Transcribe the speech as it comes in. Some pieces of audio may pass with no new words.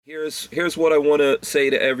Here's what I want to say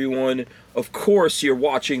to everyone. Of course, you're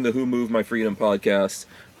watching the Who Moved My Freedom podcast.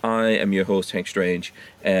 I am your host, Hank Strange,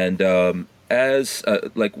 and as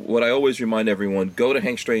like what I always remind everyone, go to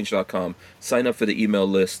hankstrange.com, sign up for the email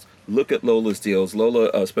list, look at Lola's deals.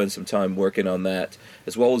 Lola spends some time working on that,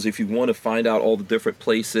 as well as if you want to find out all the different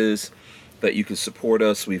places that you can support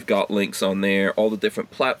us. We've got links on there. All the different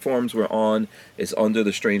platforms we're on is under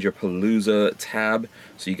the Stranger Palooza tab,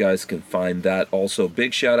 so you guys can find that. Also,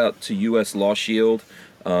 big shout out to US Law Shield.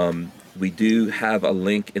 We do have a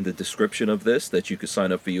link in the description of this that you can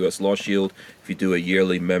sign up for US Law Shield. If you do a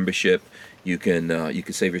yearly membership, you can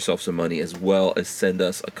save yourself some money, as well as send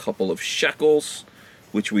us a couple of shekels,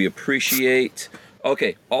 which we appreciate.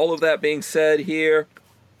 Okay, all of that being said here,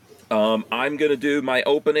 I'm gonna do my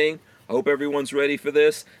opening. I hope everyone's ready for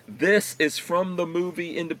this. This is from the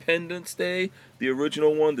movie Independence Day, the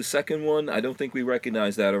original one. The second one, I don't think we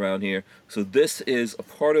recognize that around here. So this is a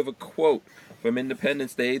part of a quote from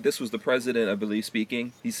Independence Day. This was the president, I believe,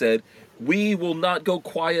 speaking. He said, "We will not go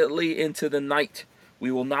quietly into the night.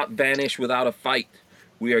 We will not vanish without a fight.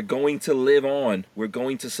 We are going to live on. We're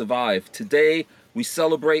going to survive. Today, we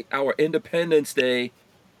celebrate our Independence Day,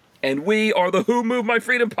 and we are the Who Moved My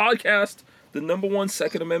Freedom podcast, the #1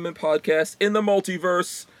 Second Amendment podcast in the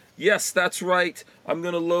multiverse." Yes, that's right. I'm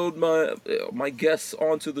going to load my guests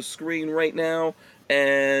onto the screen right now,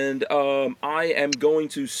 and I am going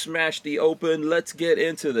to smash the open. Let's get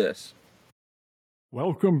into this.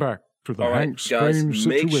 Welcome back to the All right, Hank guys, Strange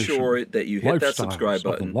make situation. sure that you hit that Lifestyles subscribe of the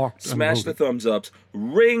button, locked and smash the loaded. thumbs ups,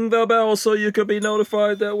 ring the bell so you can be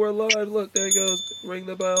notified that we're live. Look, there it goes. Ring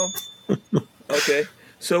the bell. Okay.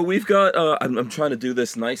 So we've got, I'm trying to do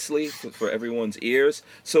this nicely for everyone's ears.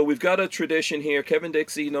 So we've got a tradition here. Kevin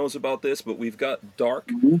Dixie knows about this, but we've got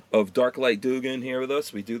Dark of Dark Light Dugan here with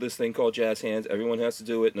us. We do this thing called Jazz Hands. Everyone has to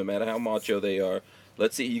do it, no matter how macho they are.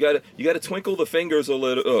 Let's see. You gotta twinkle the fingers a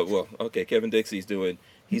little. Oh, well, okay. Kevin Dixie's doing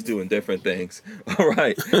different things. All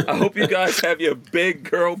right. I hope you guys have your big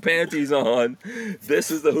girl panties on.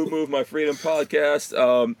 This is the Who Moved My Freedom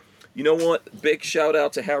podcast. You know what? Big shout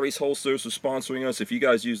out to Harry's Holsters for sponsoring us. If you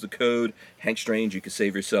guys use the code Hank Strange, you can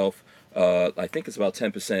save yourself, I think it's about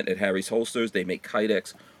 10% at Harry's Holsters. They make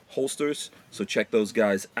Kydex holsters, so check those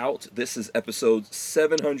guys out. This is episode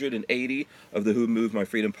 780 of the Who Moved My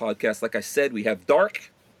Freedom podcast. Like I said, we have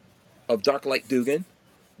Dark of Dark Light Dugan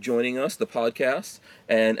joining us, the podcast,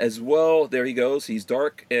 and as well, there he goes. He's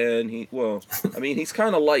dark, and he's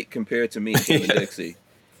kind of light compared to me, Kevin Dixie.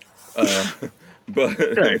 But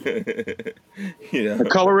you know,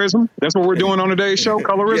 colorism. That's what we're doing on today's show.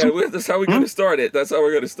 Colorism. Yeah, that's how we're going to start it. That's how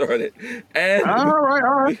we're going to start it. And all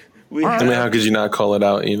right. I mean, how could you not call it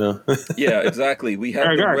out? You know. Yeah, exactly. We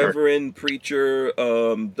have the Reverend Preacher,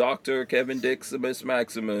 Dr. Kevin Diximus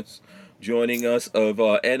Maximus, joining us of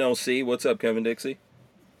NLC. What's up, Kevin Dixie?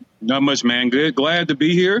 Not much, man. Good. Glad to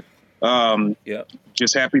be here. Yeah.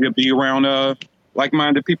 Just happy to be around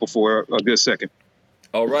like-minded people for a good second.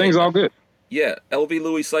 All right. Things all good. Yeah, LV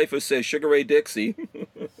Louis Cypher says Sugar Ray Dixie.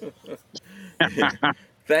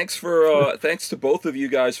 Thanks to both of you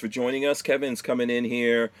guys for joining us. Kevin's coming in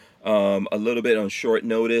here a little bit on short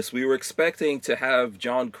notice. We were expecting to have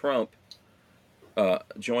John Crump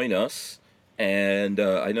join us, and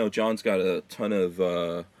I know John's got a ton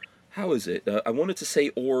of how is it? I wanted to say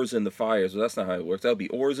oars in the fire, so that's not how it works. That'll be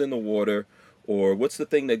oars in the water. Or what's the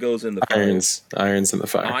thing that goes in the fire? Irons in the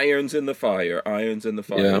fire. Irons in the fire.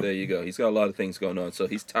 Yeah. There you go. He's got a lot of things going on, so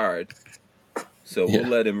he's tired. So we'll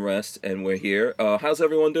let him rest, and we're here. How's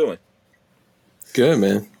everyone doing? Good,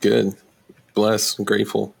 man. Good. Blessed and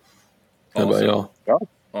grateful. How about y'all?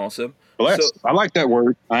 Awesome. Blessed. So, I like that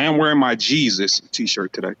word. I am wearing my Jesus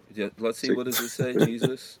t-shirt today. yeah, let's see. What does it say?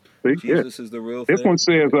 Jesus? See? Jesus is the real This thing? one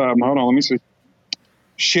says, hold on, let me see.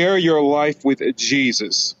 Share your life with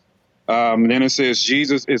Jesus. Then it says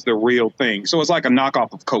Jesus is the real thing. So it's like a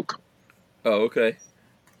knockoff of Coke. Oh, okay.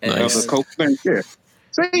 And, Nice. The Coke thing, yeah.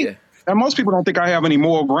 See, Yeah. and most people don't think I have any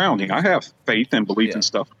moral grounding. I have faith and belief and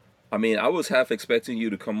stuff. I mean, I was half expecting you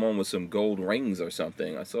to come on with some gold rings or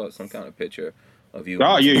something. I saw some kind of picture of you.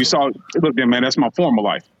 Oh, yeah, you saw. Look, man, that's my former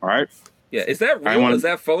life, all right? Yeah, is that real? Is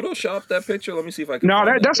that Photoshop, that picture? Let me see if I can. No,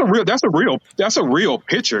 find that's a real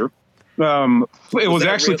picture. It was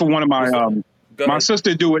actually real? for one of my Go my ahead.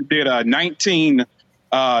 sister did a 1990s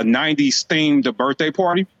themed birthday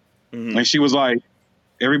party, and she was like,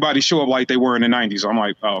 everybody show up like they were in the 90s. I'm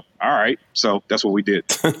like, oh, all right. So that's what we did.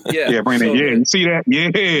 Yeah, bring that. Yeah, you see that?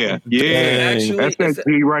 Yeah. Actually, That's that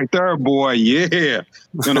G right there, boy. Yeah.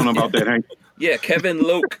 You don't know about that, Hank. Yeah, Kevin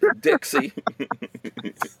Loke Dixie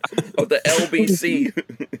of the LBC.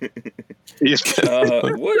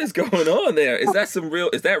 What is going on there? Is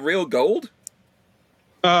that real gold?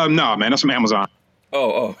 No, man, that's from Amazon.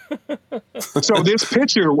 Oh. So this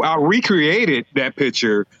picture, I recreated that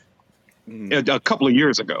picture a couple of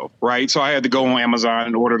years ago, right? So I had to go on Amazon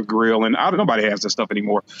and order the grill, and nobody has this stuff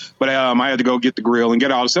anymore. But I had to go get the grill and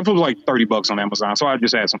get all the stuff. It was like $30 on Amazon, so I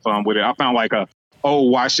just had some fun with it. I found like a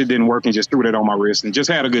watch that didn't work and just threw that on my wrist and just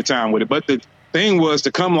had a good time with it. But the thing was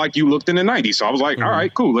to come like you looked in the 90s. So I was like, all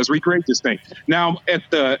right, cool, let's recreate this thing. Now at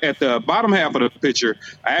the bottom half of the picture,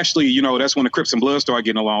 I actually, that's when the Crips and Bloods started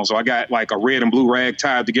getting along. So I got like a red and blue rag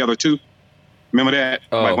tied together too. Remember that?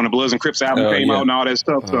 Like when the Bloods and Crips album came out and all that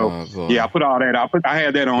stuff. So I put all that out. I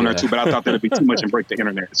had that on there too, but I thought that'd be too much and break the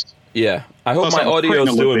internet. Yeah. I hope my audio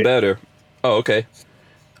is doing better. Oh, okay.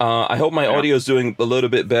 I hope my audio is doing a little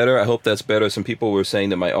bit better. I hope that's better. Some people were saying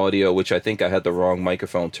that my audio, which I think I had the wrong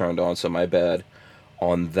microphone turned on, so my bad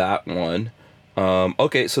on that one.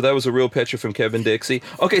 Okay, so that was a real picture from Kevin Dixie.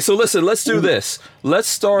 Okay, so listen, let's do this. Let's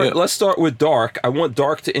start with Dark. I want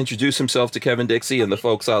Dark to introduce himself to Kevin Dixie and the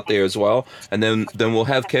folks out there as well. And then we'll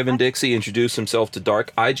have Kevin Dixie introduce himself to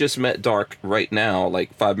Dark. I just met Dark right now,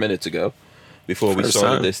 like 5 minutes ago, before we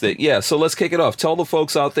started this thing. Yeah, so let's kick it off. Tell the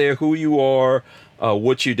folks out there who you are,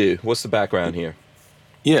 what you do. What's the background here?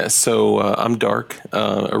 Yeah, so I'm Dark,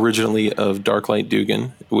 originally of Darklight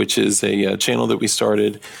Dugan, which is a channel that we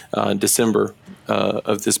started December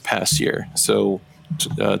of this past year, so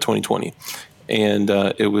 2020. And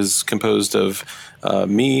it was composed of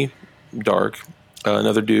me, Dark,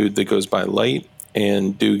 another dude that goes by Light,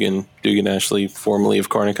 and Dugan Ashley, formerly of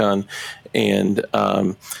Carnicon. And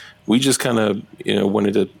we just kind of,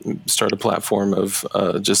 wanted to start a platform of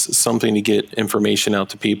just something to get information out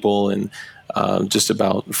to people and just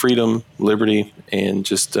about freedom, liberty, and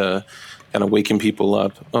just kind of waking people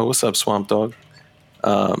up. Oh, what's up, Swamp Dog?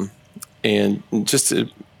 And just to,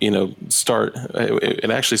 start,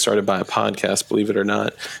 it actually started by a podcast, believe it or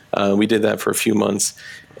not. We did that for a few months,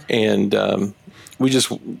 and we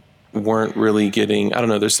just weren't really getting, I don't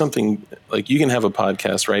know, there's something, like you can have a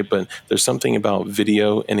podcast, right? But there's something about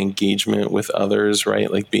video and engagement with others, right?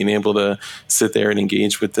 Like being able to sit there and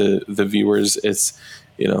engage with the viewers. It's,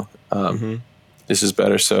 this is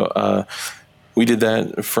better. So we did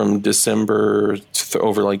that from December to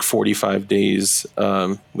over like 45 days.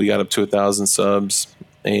 We got up to 1,000 subs,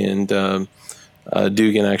 and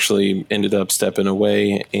Dugan actually ended up stepping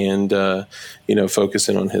away and,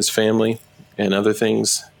 focusing on his family and other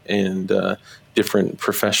things and different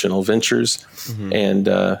professional ventures. And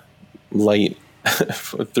Light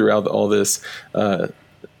throughout all this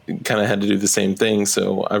kind of had to do the same thing.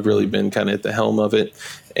 So I've really been kind of at the helm of it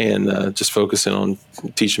and just focusing on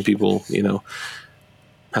teaching people,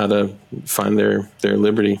 how to find their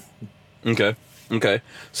liberty. Okay.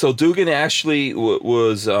 So Dugan actually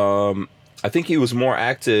was, I think he was more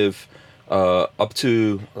active up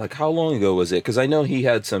to, like, how long ago was it? Because I know he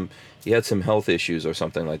had some health issues or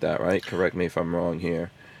something like that, right? Correct me if I'm wrong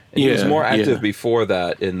here. And he was more active before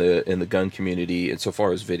that in the gun community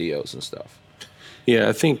insofar as videos and stuff. Yeah,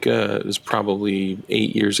 I think it was probably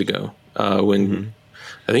 8 years ago when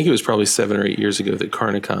I think it was probably 7 or 8 years ago that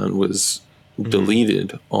Carnicon was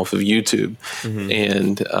deleted off of YouTube.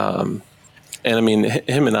 And I mean,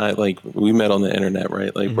 him and I, like, we met on the internet,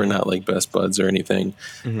 right? Like, we're not like best buds or anything.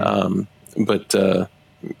 But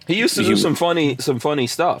he used to do some funny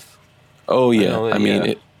stuff. Oh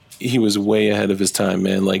yeah, he was way ahead of his time,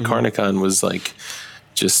 man. Like Carnicon was like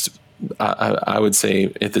just, I would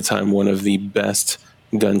say at the time, one of the best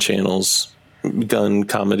gun channels, gun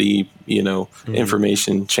comedy,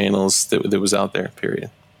 information channels that was out there,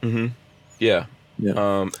 period. Yeah.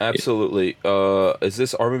 Absolutely. Is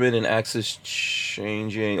this Armament and Axis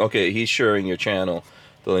changing? Okay, he's sharing your channel,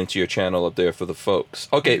 the link to your channel up there for the folks.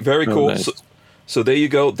 Okay, very cool. Nice. So there you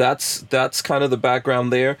go. That's kind of the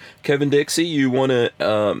background there. Kevin Dixie, you want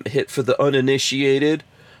to hit for the uninitiated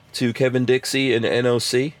to Kevin Dixie and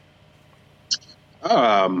NOC?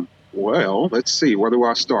 Well, let's see. Where do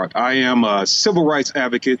I start? I am a civil rights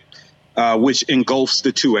advocate, which engulfs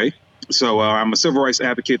the 2A. So I'm a civil rights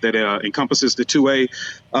advocate that encompasses the 2A,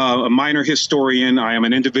 a minor historian. I am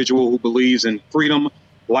an individual who believes in freedom,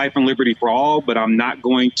 life, and liberty for all, but I'm not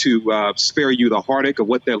going to spare you the heartache of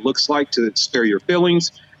what that looks like, to spare your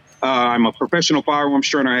feelings. I'm a professional firearms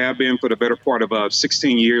trainer. I have been for the better part of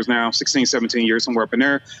 16 years now, 16, 17 years, somewhere up in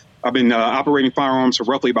there. I've been operating firearms for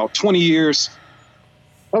roughly about 20 years.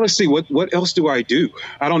 Well, let's see, what else do I do?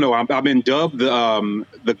 I don't know. I've been dubbed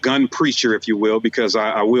the gun preacher, if you will, because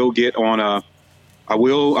I will get on I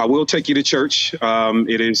will take you to church.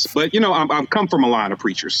 It is, but I'm come from a line of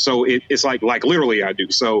preachers, so it's like literally I do.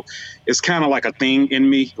 So it's kind of like a thing in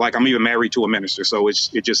me. Like I'm even married to a minister, so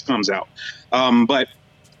it just comes out. But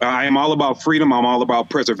I am all about freedom. I'm all about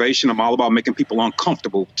preservation. I'm all about making people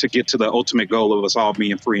uncomfortable to get to the ultimate goal of us all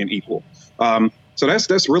being free and equal. So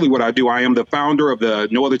that's really what I do. I am the founder of the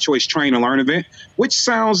No Other Choice Train and Learn event, which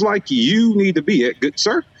sounds like you need to be it, good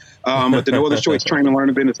sir. But the No Other Choice Train and Learn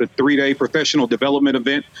event is a 3-day professional development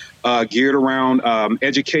event geared around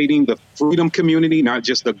educating the freedom community, not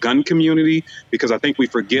just the gun community, because I think we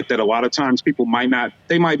forget that a lot of times people might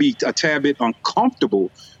be a tad bit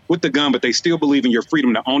uncomfortable with the gun, but they still believe in your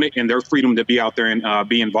freedom to own it and their freedom to be out there and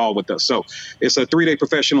be involved with us. So it's a 3-day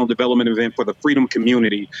professional development event for the freedom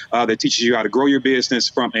community that teaches you how to grow your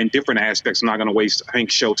business in different aspects. I'm not going to waste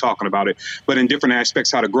Hank's show talking about it, but in different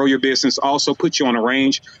aspects, how to grow your business, also put you on a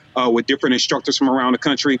range with different instructors from around the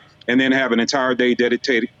country, and then have an entire day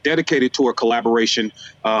dedicated toward collaboration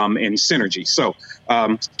and synergy. So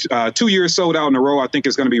 2 years sold out in a row, I think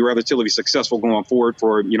is going to be relatively successful going forward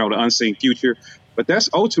for, the unseen future. But that's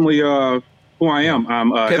ultimately who I am.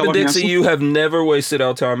 I'm Kevin Dixie. You have never wasted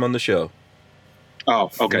our time on the show.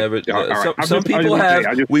 Oh, okay. Never, some people have.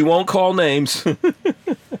 We won't call names,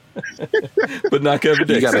 but not Kevin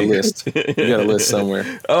Dixie. You got a list. You got a list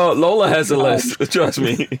somewhere. Oh, Lola has a list. Trust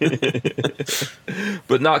me.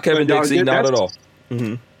 But not Kevin Dixie. Not at all.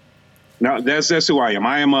 Mm-hmm. No, that's who I am.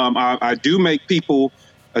 I am. I do make people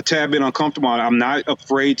a tad bit uncomfortable. I'm not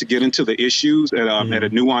afraid to get into the issues at a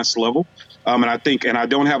nuanced level. And I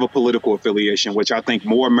don't have a political affiliation, which I think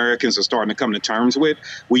more Americans are starting to come to terms with.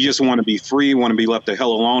 We just want to be free, want to be left the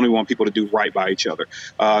hell alone. We want people to do right by each other.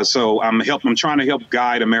 So I'm trying to help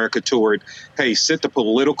guide America toward, hey, set the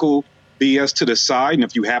political BS to the side. And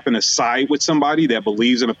if you happen to side with somebody that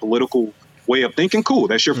believes in a political way of thinking, cool,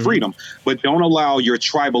 that's your freedom. But don't allow your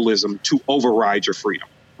tribalism to override your freedom.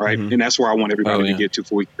 Right. Mm-hmm. And that's where I want everybody to get to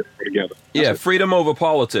before we get together. That's freedom over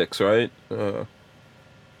politics. Right.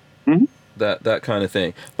 That kind of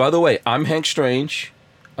thing. By the way, I'm Hank Strange.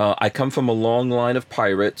 I come from a long line of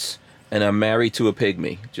pirates, and I'm married to a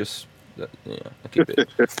pygmy. Just, I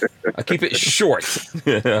keep it short.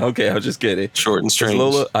 Okay, I'll just get it. Short and strange.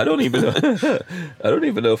 Lola, I don't even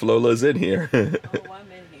know if Lola's in here. Oh,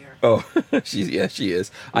 I'm in here. Oh, she is.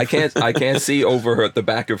 I can't see over the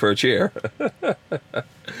back of her chair.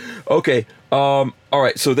 Okay. All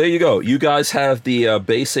right. So there you go. You guys have the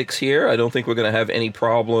basics here. I don't think we're going to have any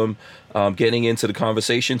problem getting into the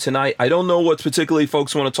conversation tonight. I don't know what particularly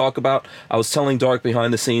folks want to talk about. I was telling Dark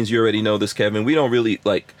behind the scenes. You already know this, Kevin. We don't really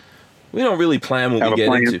plan what we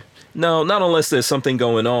get into. No, not unless there's something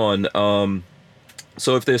going on.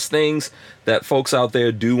 So if there's things that folks out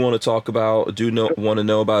there do want to talk about, want to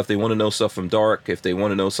know about, if they want to know stuff from Dark, if they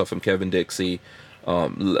want to know stuff from Kevin Dixie,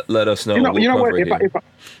 let us know. You know what?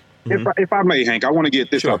 If I may, Hank, I want to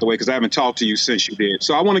get this out the way because I haven't talked to you since you did.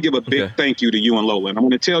 So I want to give a big thank you to you and Lola. And I'm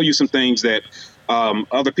going to tell you some things that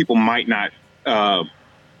other people might not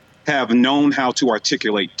have known how to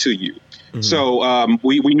articulate to you. Mm-hmm. So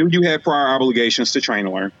we knew you had prior obligations to Train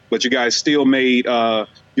and Learn, but you guys still made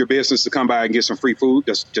your business to come by and get some free food.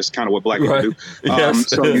 That's just kind of what Black people do. Yes.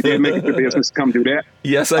 So you did make it your business to come do that.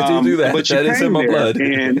 Yes, I do that. But that is in my blood.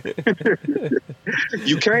 And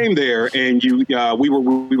you came there, and we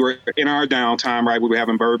were in our downtime, right? We were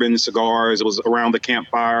having bourbon, cigars. It was around the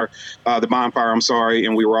campfire, the bonfire. I'm sorry,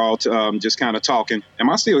 and we were all just kind of talking. Am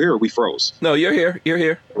I still here? Or we froze. No, you're here. You're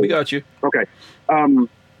here. We got you. Okay.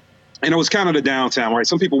 And it was kind of the downtown, right?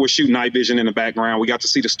 Some people were shooting night vision in the background. We got to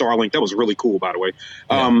see the Starlink. That was really cool, by the way.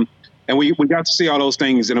 Yeah. And we got to see all those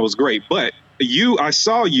things, and it was great. But I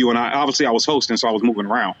saw you, and I was hosting, so I was moving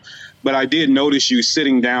around. But I did notice you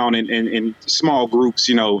sitting down in small groups,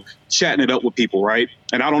 chatting it up with people, right?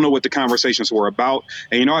 And I don't know what the conversations were about.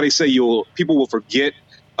 And you know how they say people will forget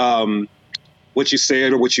what you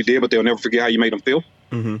said or what you did, but they'll never forget how you made them feel.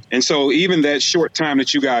 Mm-hmm. And so even that short time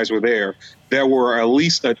that you guys were there were at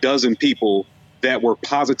least a dozen people that were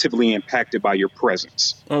positively impacted by your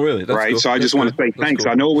presence. Oh, really? That's right. Cool. So I just want to say thanks.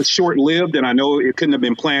 Cool. I know it was short-lived, and I know it couldn't have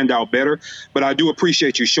been planned out better, but I do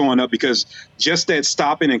appreciate you showing up, because just that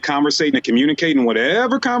stopping and conversating and communicating,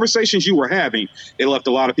 whatever conversations you were having, it left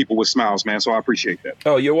a lot of people with smiles, man. So I appreciate that.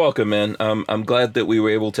 Oh, you're welcome, man. I'm glad that we were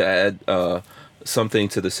able to add something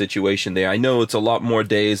to the situation there. I know it's a lot more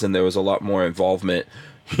days, and there was a lot more involvement.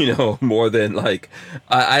 More than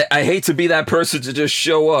I hate to be that person to just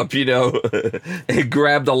show up, and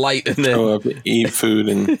grab the light and then show up, eat food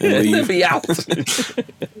and leave. Be out.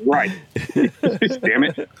 Right. Damn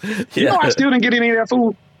it. I still didn't get any of that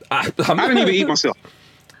food. I didn't even eat myself.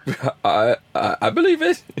 I believe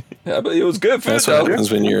it. Yeah, but it was good food That's though. what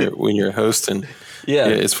happens when you're hosting. Yeah.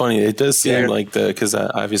 It's funny. It does seem Yeah. like because I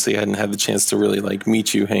obviously hadn't had the chance to really like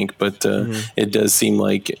meet you, Hank, but it does seem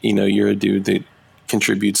like you're a dude that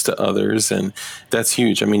contributes to others, and that's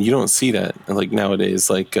huge. I mean, you don't see that like nowadays.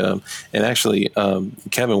 Like, and actually,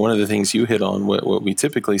 Kevin, one of the things you hit on, what we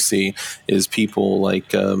typically see is people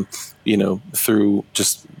like through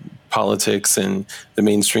just politics and the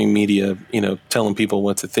mainstream media, telling people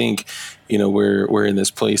what to think. We're in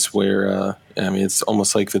this place where I mean, it's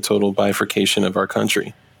almost like the total bifurcation of our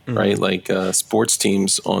country, right? Like sports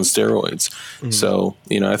teams on steroids. So,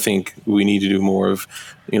 I think we need to do more of,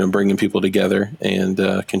 bringing people together and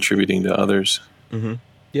contributing to others.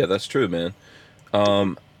 Yeah, that's true, man.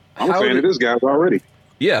 I'm a fan of this guy already.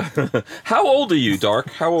 Yeah. How old are you, Dark?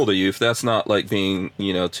 How old are you? If that's not like being,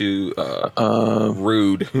 too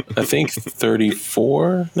rude. I think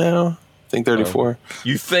 34 now. I think 34.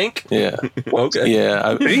 You think? Yeah. Okay.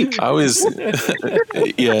 Yeah. I was.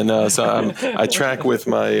 Yeah. No. So I track with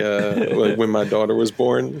my when my daughter was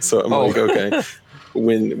born. So I'm like, okay.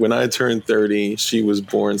 When I turned 30, she was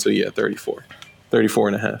born. So yeah, 34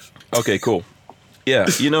 and a half. Okay. Cool. Yeah.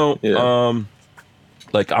 Yeah.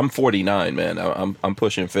 Like I'm 49, man. I'm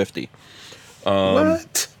pushing 50.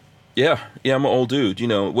 What? Yeah. I'm an old dude.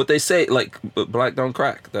 What they say, like black don't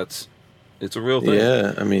crack. It's a real thing.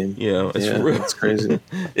 Yeah, I mean, it's for real. It's crazy.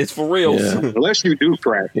 It's for real. Yeah. Unless you do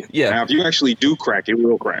crack. Yeah. Now, if you actually do crack, it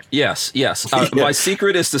will crack. Yes. My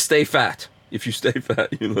secret is to stay fat. If you stay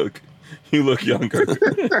fat, you look younger.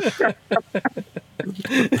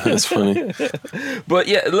 That's funny. But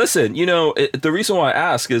yeah, listen, the reason why I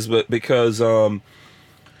ask is because I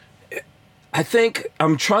think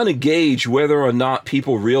I'm trying to gauge whether or not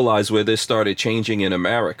people realize where this started changing in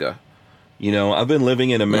America. I've been living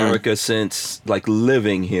in America since, like,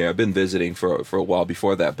 living here. I've been visiting for a while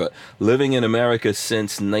before that, but living in America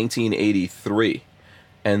since 1983.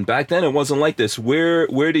 And back then it wasn't like this. Where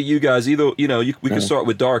do you guys, we can start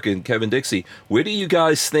with Dark and Kevin Dixie. Where do you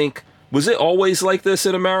guys think, was it always like this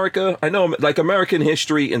in America? I know, like, American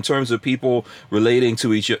history in terms of people relating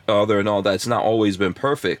to each other and all that, it's not always been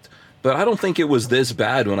perfect. But I don't think it was this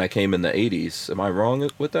bad when I came in the 80s. Am I wrong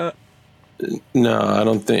with that? No, I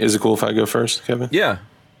don't think. Is it cool if I go first, Kevin? Yeah.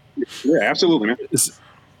 Yeah, absolutely, man.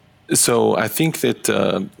 So I think that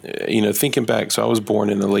thinking back. So I was born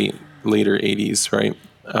in the later '80s, right?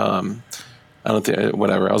 I don't think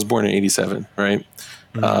whatever. I was born in '87, right?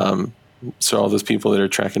 So all those people that are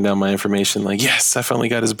tracking down my information, like, yes, I finally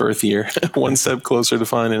got his birth year, one step closer to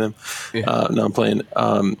finding him. Yeah. No, I'm playing.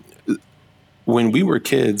 When we were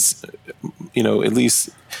kids, at least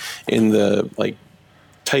in the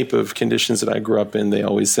type of conditions that I grew up in, they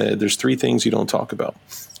always said there's three things you don't talk about.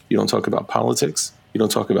 You don't talk about politics, you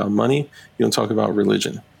don't talk about money, you don't talk about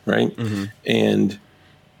religion, right? And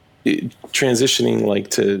transitioning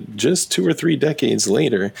to just 2 or 3 decades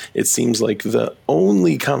later, it seems like the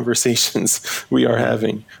only conversations we are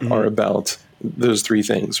having are about those three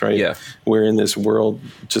things, right? Yeah. We're in this world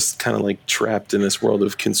just kind of trapped in this world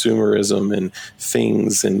of consumerism and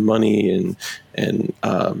things and money and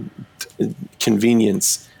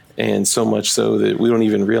convenience, and so much so that we don't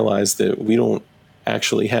even realize that we don't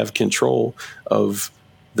actually have control of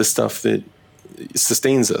the stuff that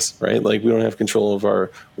sustains us, right? Like, we don't have control of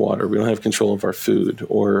our water, we don't have control of our food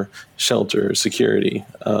or shelter or security.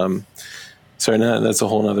 Sorry, that's a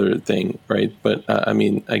whole other thing, right? But I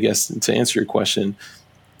mean, I guess to answer your question,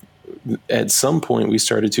 at some point we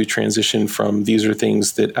started to transition from these are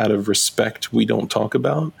things that out of respect we don't talk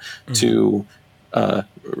about to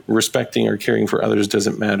respecting or caring for others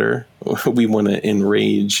doesn't matter. We want to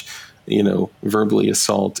enrage, verbally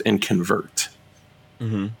assault and convert.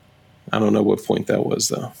 I don't know what point that was,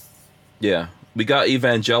 though. Yeah. We got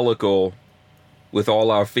evangelical with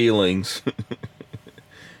all our feelings.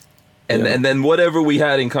 And then whatever we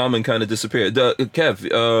had in common kind of disappeared.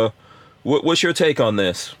 Kev, what's your take on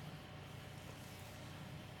this?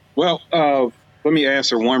 Well, let me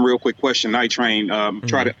answer one real quick question. Night Train, I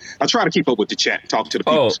try to keep up with the chat, talk to the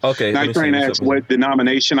people. Oh, okay. Night Train asks what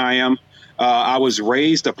denomination I am. I was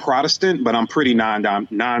raised a Protestant, but I'm pretty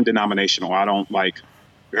non-denominational. I don't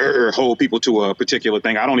hold people to a particular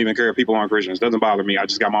thing. I don't even care if people aren't Christians. It doesn't bother me. I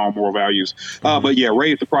just got my own moral values. But yeah,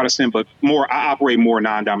 raised a Protestant, but I operate more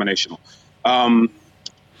non-denominational. To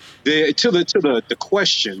the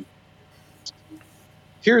question,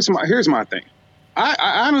 here's my thing.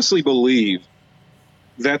 I honestly believe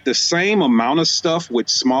that the same amount of stuff with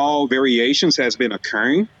small variations has been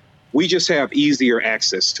occurring. We just have easier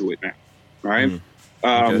access to it now, right?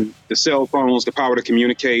 The cell phones, the power to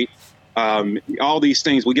communicate, all these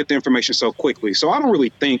things, we get the information so quickly. So I don't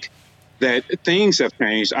really think that things have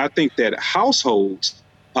changed. I think that households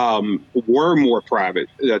were more private.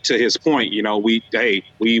 To his point,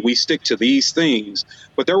 we stick to these things,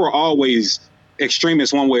 but there were always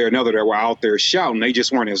extremists one way or another that were out there shouting. They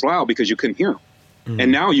just weren't as loud because you couldn't hear them.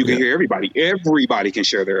 And now you can hear everybody. Everybody can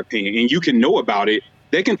share their opinion, and you can know about it.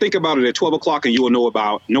 They can think about it at 12 o'clock, and you will know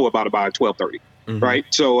about it by 12:30, right?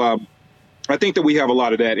 So I think that we have a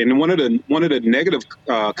lot of that, and one of the negative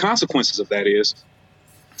consequences of that is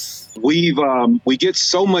we get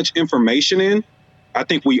so much information in. I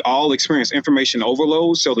think we all experience information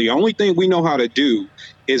overload. So the only thing we know how to do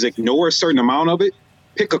is ignore a certain amount of it,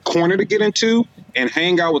 pick a corner to get into, and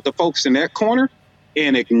hang out with the folks in that corner,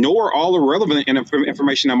 and ignore all the relevant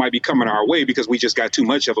information that might be coming our way because we just got too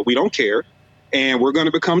much of it. We don't care. And we're going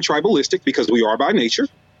to become tribalistic because we are by nature.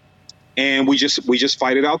 And we just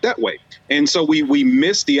fight it out that way. And so we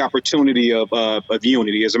miss the opportunity of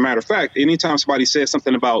unity. As a matter of fact, anytime somebody says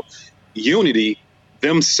something about unity,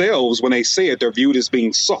 themselves, when they say it, they're viewed as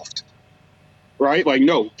being soft, right? Like,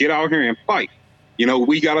 no, get out here and fight.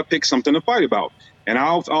 We got to pick something to fight about. And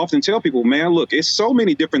I'll often tell people, man, look, it's so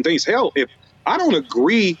many different things. Hell, if I don't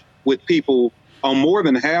agree with people on more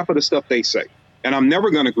than half of the stuff they say, and I'm never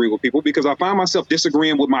going to agree with people because I find myself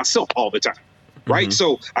disagreeing with myself all the time. Right.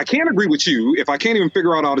 So I can't agree with you if I can't even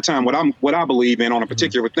figure out all the time what I believe in on a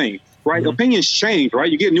particular thing. Right. Opinions change.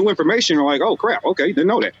 Right. You get new information. You're like, oh, crap. OK, didn't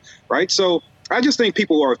know that. Right. So I just think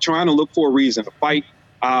people are trying to look for a reason to fight.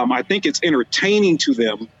 I think it's entertaining to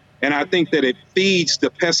them. And I think that it feeds the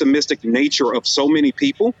pessimistic nature of so many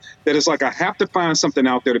people that it's like I have to find something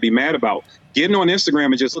out there to be mad about. Getting on Instagram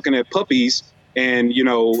and just looking at puppies and,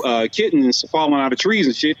 kittens falling out of trees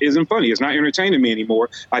and shit isn't funny. It's not entertaining me anymore.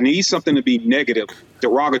 I need something to be negative,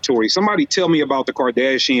 derogatory. Somebody tell me about the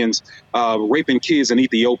Kardashians raping kids in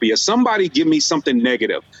Ethiopia. Somebody give me something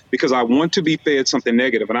negative because I want to be fed something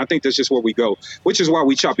negative. And I think that's just where we go, which is why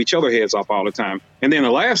we chop each other heads off all the time. And then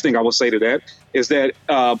the last thing I will say to that is that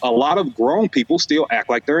a lot of grown people still act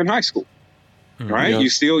like they're in high school. Right. Yeah. You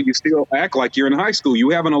still act like you're in high school.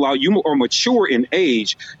 You are mature in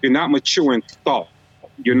age. You're not mature in thought.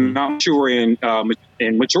 You're not mature in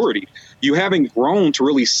maturity. You haven't grown to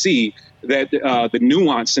really see that the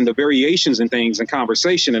nuance and the variations in things and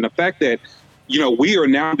conversation and the fact that, we are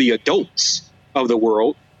now the adults of the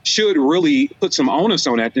world should really put some onus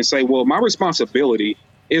on that and say, well, my responsibility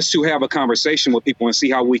is to have a conversation with people and see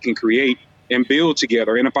how we can create and build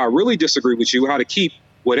together. And if I really disagree with you, how to keep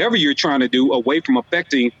whatever you're trying to do away from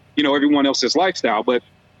affecting, everyone else's lifestyle. But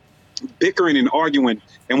bickering and arguing,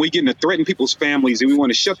 and we getting to threaten people's families, and we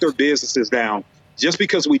want to shut their businesses down just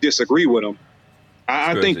because we disagree with them.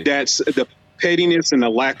 I think that's the pettiness and the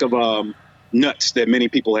lack of nuts that many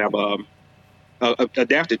people have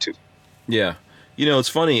adapted to. Yeah. It's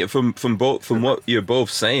funny from what you're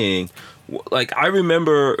both saying. Like, I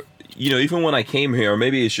remember, even when I came here, or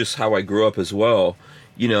maybe it's just how I grew up as well,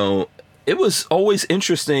 it was always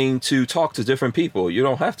interesting to talk to different people. You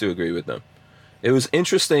don't have to agree with them. It was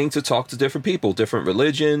interesting to talk to different people, different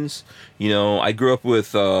religions. I grew up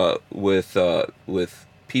with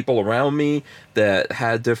people around me that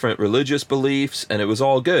had different religious beliefs, and it was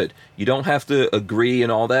all good. You don't have to agree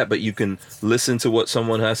and all that, but you can listen to what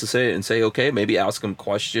someone has to say and say, okay, maybe ask them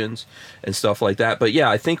questions and stuff like that. But yeah,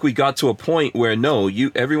 I think we got to a point where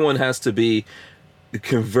everyone has to be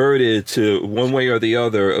converted to one way or the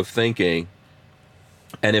other of thinking,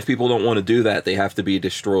 and if people don't want to do that, they have to be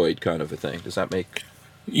destroyed, kind of a thing. Does that make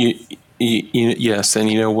yes?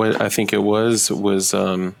 And what I think it was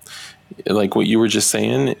like what you were just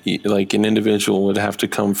saying, like an individual would have to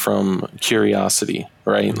come from curiosity,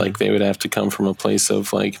 right? Mm-hmm. Like they would have to come from a place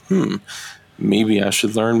of like, maybe I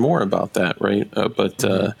should learn more about that, right?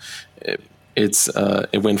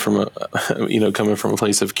 It went from coming from a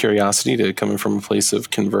place of curiosity to coming from a place of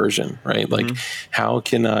conversion, right? Like, how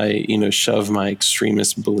can I, shove my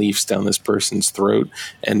extremist beliefs down this person's throat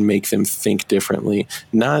and make them think differently?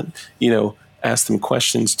 Not, ask them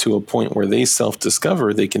questions to a point where they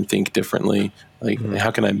self-discover they can think differently. Like,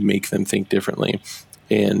 how can I make them think differently?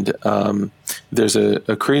 And there's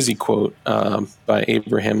a crazy quote by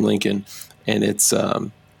Abraham Lincoln, and it's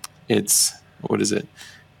what is it?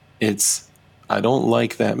 It's, I don't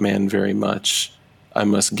like that man very much. I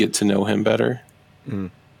must get to know him better.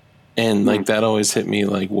 And like that always hit me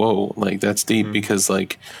like, whoa, like that's deep because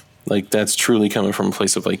like that's truly coming from a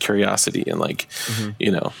place of like curiosity and like,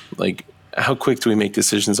 like how quick do we make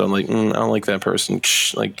decisions on like, I don't like that person,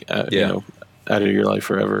 out of your life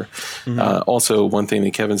forever. Also, one thing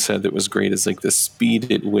that Kevin said that was great is like the speed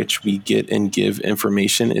at which we get and give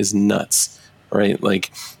information is nuts, right?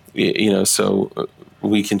 Like, so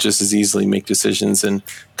we can just as easily make decisions and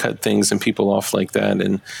cut things and people off like that.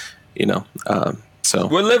 And, so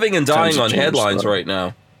we're living and dying on headlines right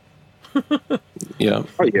now. Yeah.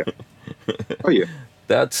 Oh yeah. Oh yeah.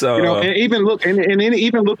 That's and even look, and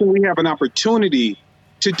even look, when we have an opportunity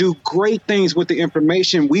to do great things with the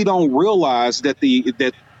information, we don't realize that the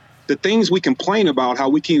things we complain about, how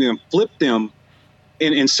we can even flip them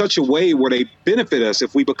in such a way where they benefit us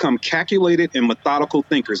if we become calculated and methodical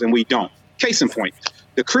thinkers, and we don't. Case in point,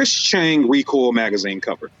 the Chris Chang Recoil magazine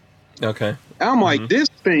cover. Okay. I'm like, this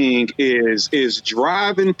thing is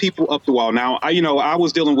driving people up the wall. Now, I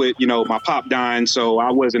was dealing with, my pop dying, so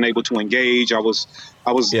I wasn't able to engage. I was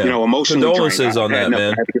emotionally condolences on that, man.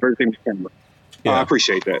 I had to give everything to camera. Yeah. I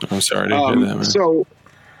appreciate that. I'm sorry to hear that, man. So,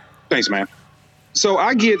 thanks, man. So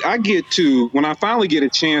I get to, when I finally get a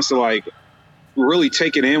chance to like really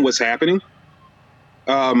take it in what's happening,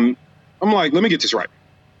 I'm like, let me get this right.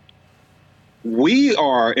 We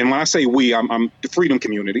are, and when I say we, I'm the freedom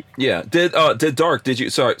community. Yeah. Did Dark? Did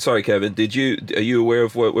you? Sorry, Kevin. Are you aware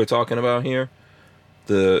of what we're talking about here?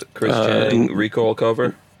 The Chris Chang Recoil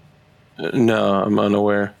cover? No, I'm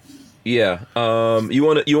unaware. Yeah. You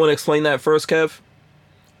want to explain that first, Kev?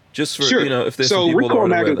 Just for sure. If there's some people Recoil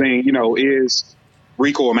that magazine, is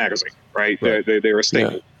Recoil magazine, right? They're a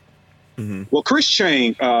staple. Yeah. Mm-hmm. Well, Chris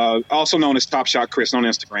Chang, also known as Top Shot Chris on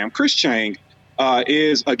Instagram, Chris Chang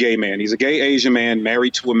is a gay man. He's a gay Asian man,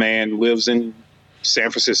 married to a man, lives in San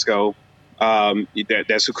Francisco.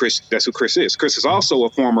 That's who Chris is. Chris is also a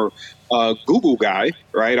former Google guy,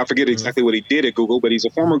 right? I forget exactly what he did at Google, but he's a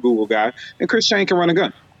former Google guy. And Chris Chang can run a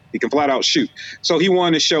gun. He can flat out shoot. So he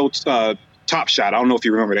won the show Top Shot. I don't know if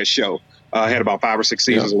you remember that show. Had about 5 or 6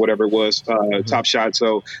 seasons or whatever it was, Top Shot.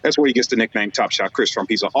 So that's where he gets the nickname Top Shot Chris from.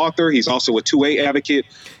 He's an author. He's also a 2A advocate.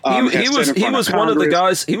 He was one of the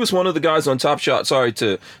guys. He was one of the guys on Top Shot. Sorry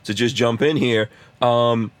to just jump in here.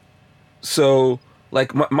 So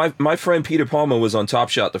like my friend Peter Palmer was on Top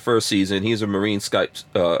Shot the first season. He's a Marine Scout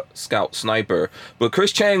sniper. But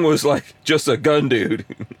Chris Chang was like just a gun dude.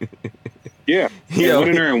 Yeah, he went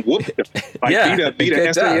in there and whooped him. Like beat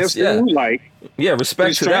a SAS dude. Like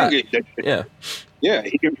respect to that.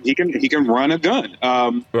 He can run a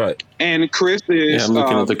gun. Right. And Chris is I'm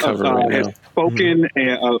looking at the cover right now.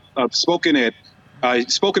 Spoken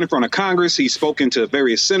in front of Congress. He's spoken to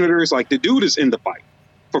various senators. Like the dude is in the fight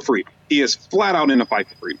for freedom. He is flat out in the fight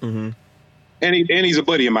for freedom. And he's a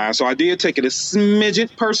buddy of mine. So I did take it a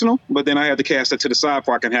smidget personal, but then I had to cast it to the side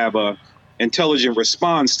before I can have a intelligent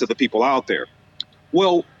response to the people out there.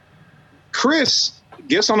 Well, Chris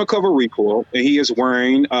gets on the cover of Recoil, and he is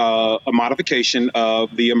wearing a modification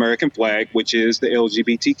of the American flag, which is the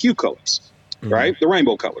LGBTQ colors, right? The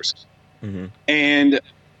rainbow colors. And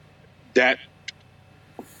that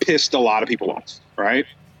pissed a lot of people off, right?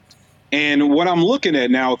 And what I'm looking at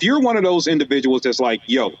now, if you're one of those individuals that's like,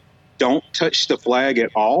 yo, don't touch the flag at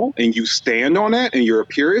all, and you stand on that, and you're a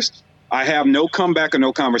purist, I have no comeback or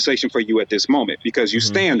no conversation for you at this moment, because you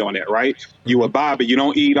stand on that, right? You abide, but you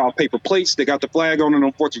don't eat off paper plates that got the flag on it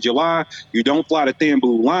on 4th of July. You don't fly the thin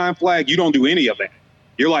blue line flag. You don't do any of that.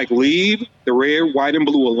 You're like, leave the red, white, and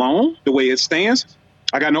blue alone the way it stands.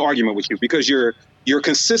 I got no argument with you, because you're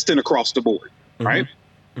consistent across the board, right?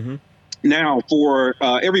 Now, for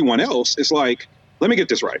everyone else, it's like, let me get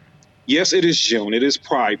this right. Yes, it is June. It is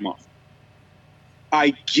Pride Month.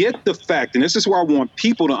 I get the fact, and this is where I want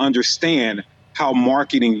people to understand how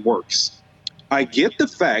marketing works. I get the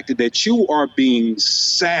fact that you are being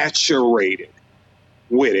saturated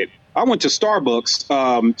with it. I went to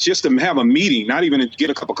Starbucks just to have a meeting, not even to get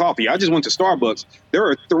a cup of coffee. I just went to Starbucks. There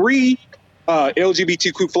are 3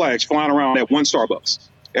 LGBTQ flags flying around at one Starbucks.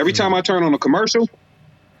 Every time I turn on a commercial,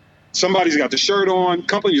 somebody's got the shirt on.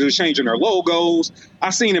 Companies are changing their logos.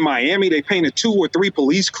 I seen in Miami, they painted 2 or 3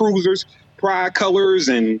 police cruisers pride colors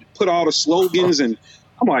and put all the slogans, and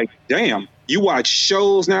I'm like, damn, you watch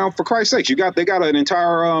shows now, for Christ's sakes. They got an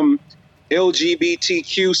entire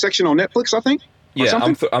LGBTQ section on Netflix, I think. Yeah,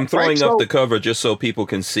 I'm throwing up the cover just so people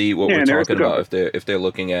can see what we're talking about if they're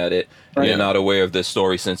looking at it and they're not aware of this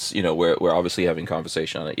story, since we're obviously having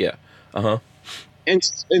conversation on it. Yeah. And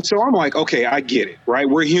so I'm like, okay, I get it, right?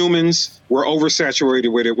 We're humans. We're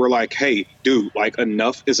oversaturated with it. We're like, hey, dude, like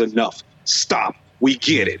enough is enough. Stop. We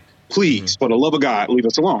get it. Please, for the love of God, leave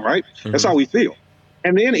us alone, right? That's how we feel.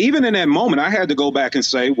 And then even in that moment, I had to go back and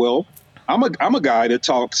say, well, I'm a guy that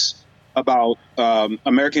talks about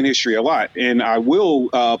American history a lot, and I will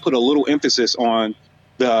put a little emphasis on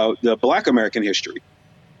the Black American history.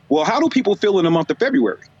 Well, how do people feel in the month of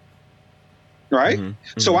February? Right?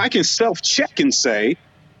 So I can self-check and say,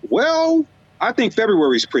 well, I think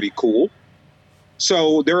February is pretty cool.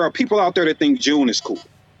 So there are people out there that think June is cool,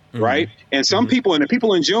 right? And some people, and the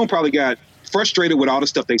people in June probably got frustrated with all the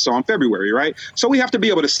stuff they saw in February, right? So we have to be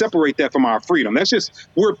able to separate that from our freedom. That's just,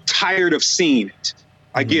 we're tired of seeing it.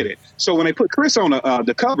 I get it. So when they put Chris on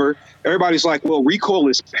the cover, everybody's like, well, Recoil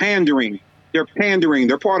is pandering. They're pandering.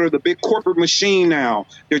 They're part of the big corporate machine now.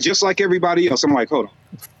 They're just like everybody else. I'm like, hold on.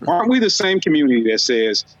 Aren't we the same community that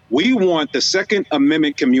says we want the Second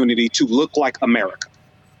Amendment community to look like America?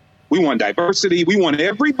 We want diversity. We want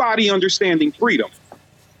everybody understanding freedom.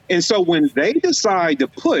 And so when they decide to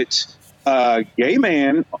put a gay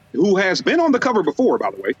man who has been on the cover before,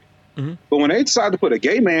 by the way, but when they decide to put a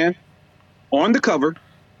gay man on the cover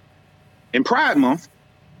in Pride Month,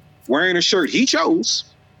 wearing a shirt he chose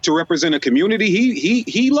to represent a community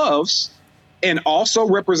he loves and also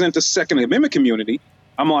represent the Second Amendment community,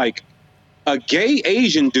 I'm like, a gay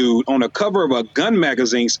Asian dude on the cover of a gun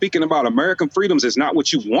magazine speaking about American freedoms is not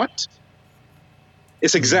what you want.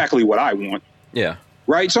 It's exactly what I want. Yeah.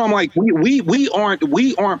 Right. So I'm like, we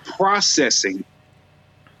aren't processing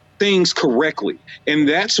things correctly. And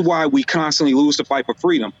that's why we constantly lose the fight for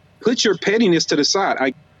freedom. Put your pettiness to the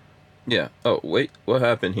side. Yeah. Oh, wait. What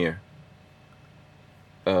happened here?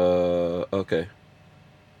 Okay.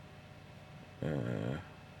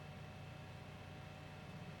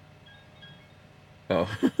 Oh.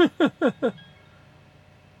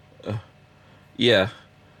 Yeah.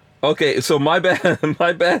 Okay, so my bad,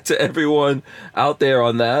 my bad to everyone out there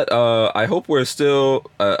on that. I hope we're still.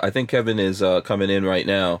 I think Kevin is coming in right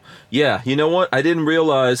now. Yeah, you know what? I didn't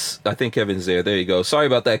realize. I think Kevin's there. There you go. Sorry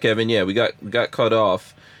about that, Kevin. Yeah, we got cut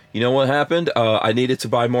off. You know what happened? I needed to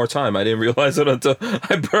buy more time. I didn't realize it until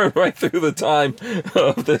I burned right through the time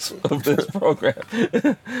of this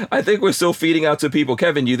program. I think we're still feeding out to people.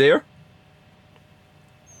 Kevin, you there?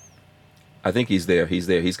 I think he's there. He's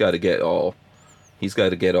there. He's got to get all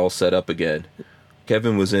set up again.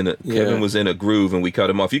 Kevin was in a groove and we cut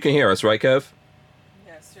him off. You can hear us, right, Kev?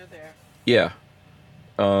 Yes, you're there. Yeah.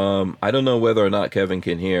 I don't know whether or not Kevin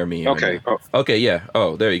can hear me. Okay. Okay, yeah.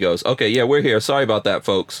 Oh, there he goes. Okay, yeah, we're here. Sorry about that,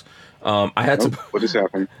 folks. I had to. What just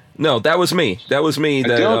happened? No, that was me. That was me. I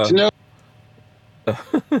don't know.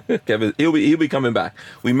 Kevin, he'll be coming back.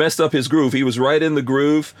 We messed up his groove. He was right in the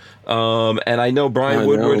groove. And I know Brian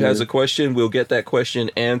Woodward has a question. We'll get that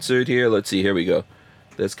question answered here. Let's see. Here we go.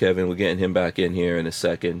 That's Kevin. We're getting him back in here in a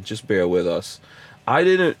second. Just bear with us.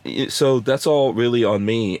 So that's all really on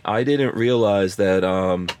me. I didn't realize that.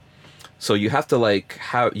 So you have to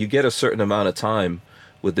you get a certain amount of time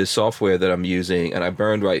with this software that I'm using, and I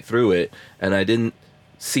burned right through it, and I didn't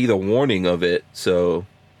see the warning of it. So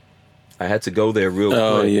I had to go there real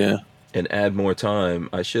quick and add more time.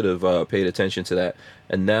 I should have paid attention to that.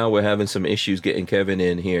 And now we're having some issues getting Kevin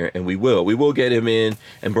in here, and we will get him in.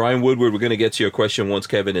 And Brian Woodward, we're going to get to your question once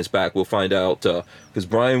Kevin is back. We'll find out because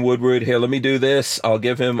Brian Woodward here. Let me do this. I'll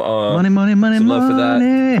give him money some love for that.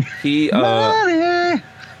 Money.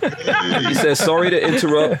 He says sorry to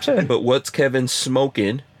interrupt, but what's Kevin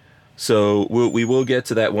smoking? So we will get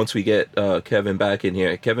to that once we get Kevin back in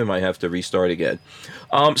here. Kevin might have to restart again.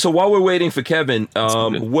 So while we're waiting for Kevin,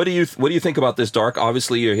 what do you think about this, Dark?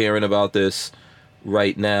 Obviously, you're hearing about this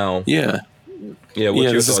right now. Yeah.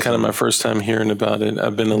 This is kind of my first time hearing about it.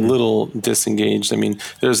 I've been a little disengaged. I mean,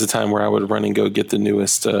 there's a time where I would run and go get the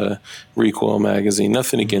newest Recoil magazine.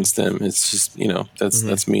 Nothing against them. It's just,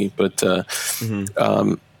 that's me. But I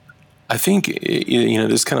think,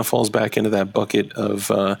 this kind of falls back into that bucket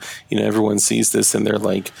of, everyone sees this and they're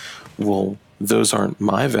like, well, those aren't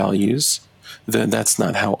my values. That's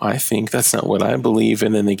not how I think. That's not what I believe.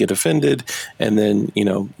 And then they get offended. And then,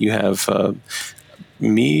 you have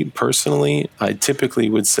me personally, I typically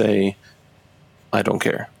would say, I don't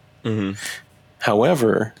care. Mm-hmm.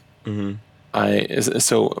 However, I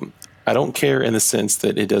don't care in the sense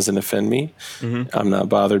that it doesn't offend me. Mm-hmm. I'm not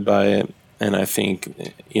bothered by it. And I think,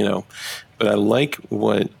 but I like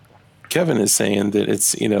what Kevin is saying, that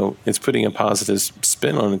it's, it's putting a positive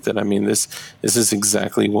spin on it, that, I mean, this is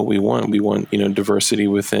exactly what we want. We want, diversity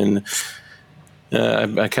within,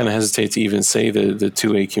 I kind of hesitate to even say the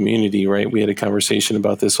 2A community, right? We had a conversation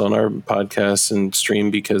about this on our podcast and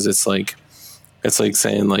stream, because it's like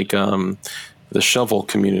saying the shovel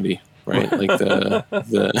community, right? Like the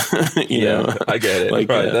I get it.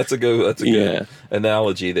 That's a good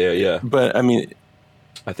analogy there. Yeah. But I mean,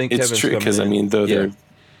 I think it's Kevin's true, because they're.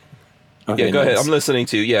 Okay, go ahead. I'm listening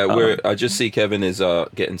to you. Yeah, I just see Kevin is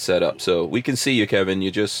getting set up, so we can see you, Kevin.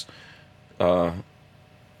 You just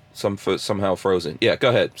somehow frozen. Yeah, go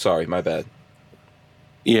ahead. Sorry, my bad.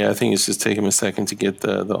 Yeah, I think it's just taking a second to get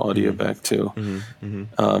the audio back too.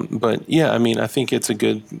 Mm-hmm. But yeah, I mean, I think it's a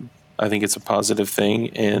good I think it's a positive thing,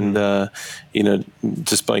 and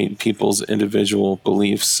despite people's individual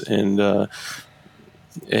beliefs, and I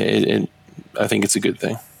think it's a good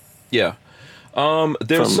thing. Yeah.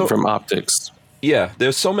 There's from optics. Yeah,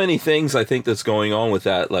 there's so many things I think that's going on with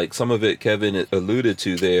that. Like some of it Kevin alluded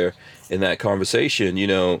to there in that conversation.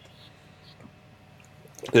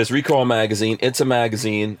 There's Recall Magazine. It's a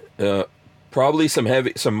magazine. Probably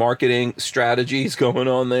some marketing strategies going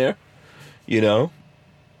on there.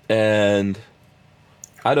 And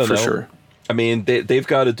I don't know. For sure. I mean, they've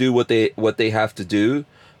got to do what they have to do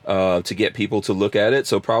to get people to look at it.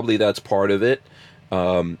 So probably that's part of it.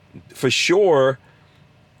 For sure,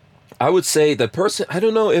 I would say the person. I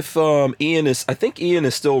don't know if Ian is. I think Ian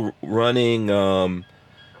is still running.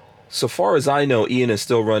 So far as I know, Ian is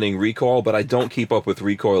still running Recoil, but I don't keep up with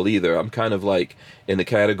Recoil either. I'm kind of like in the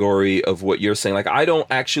category of what you're saying. Like I don't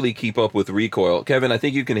actually keep up with Recoil. Kevin, I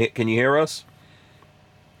think you can. Can you hear us?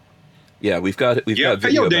 Yeah, we've got video.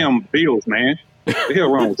 Pay your damn bills, man. The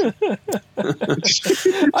hell wrong with you?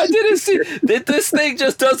 I didn't see that this thing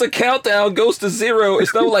just does a countdown, goes to 0.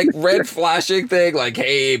 It's no like red flashing thing like,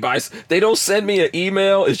 hey, they don't send me an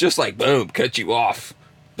email. It's just like, boom, cut you off.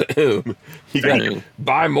 Boom. You got to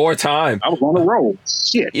buy more time. I was on the roll.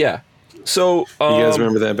 Shit. Yeah. So you guys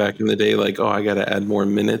remember that back in the day? Like, oh, I got to add more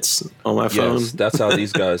minutes on my phone. Yes, that's how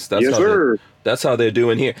these guys. That's yes, sir. That's how they're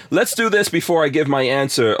doing here. Let's do this before I give my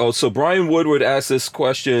answer. Oh, so Brian Woodward asked this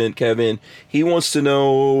question, Kevin. He wants to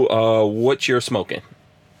know what you're smoking.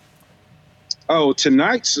 Oh,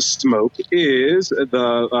 tonight's smoke is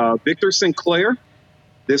the Victor Sinclair.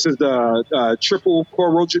 This is the Triple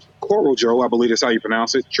Coral Joe, I believe that's how you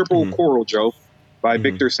pronounce it. Triple Coral Joe by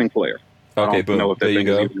Victor Sinclair. Okay, boom. Know if that there you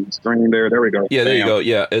go. Screen there we go. Yeah, there you go.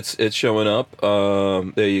 Yeah, it's showing up.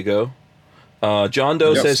 There you go. John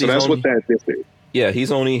Doe says so that's what that is. Yeah,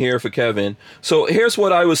 he's only here for Kevin. So here's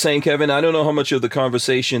what I was saying, Kevin. I don't know how much of the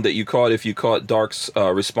conversation that you caught, if you caught Dark's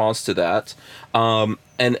response to that.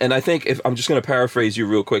 And I think if I'm just going to paraphrase you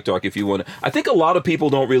real quick, Dark, if you want to. I think a lot of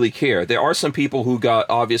people don't really care. There are some people who got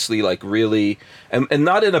obviously like really, and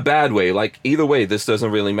not in a bad way. Like either way, this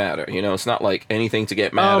doesn't really matter. It's not like anything to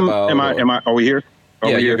get mad about. Are we here?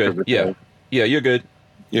 Yeah, you're good. Yeah, you're good.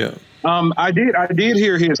 Yeah. I did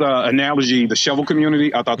hear his analogy, the shovel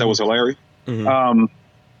community. I thought that was hilarious. I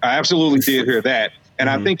absolutely did hear that. And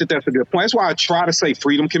I think that's a good point. That's why I try to say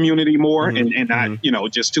freedom community more and not,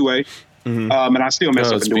 just 2A. And I still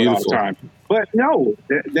mess up and do it all the time. But no,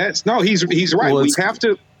 he's right. Well, we have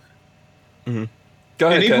to. Go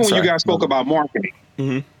ahead, and even when you guys spoke about marketing,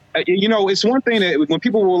 it's one thing that when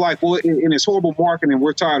people were like, well, in this horrible marketing,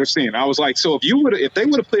 we're tired of seeing it. I was like, so if they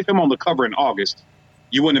would have put him on the cover in August,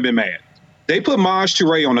 you wouldn't have been mad. They put Maj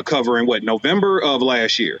Touré on the cover in November of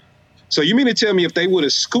last year. So you mean to tell me if they would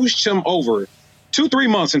have scooched him over 2-3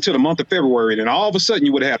 months into the month of February, then all of a sudden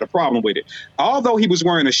you would have had a problem with it. Although he was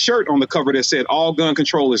wearing a shirt on the cover that said all gun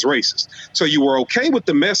control is racist. So you were okay with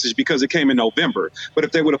the message because it came in November. But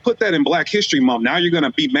if they would have put that in Black History Month, now you're going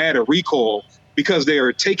to be mad at Recoil because they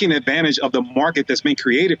are taking advantage of the market that's been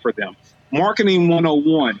created for them. Marketing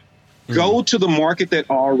 101. Go to the market that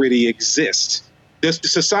already exists. The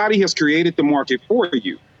society has created the market for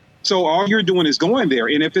you. So all you're doing is going there.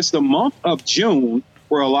 And if it's the month of June,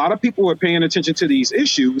 where a lot of people are paying attention to these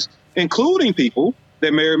issues, including people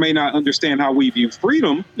that may or may not understand how we view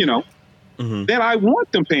freedom, then I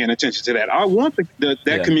want them paying attention to that. I want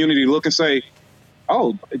that community to look and say,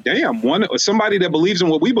 oh, damn, somebody that believes in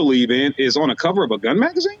what we believe in is on a cover of a gun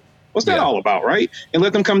magazine? What's that all about, right? And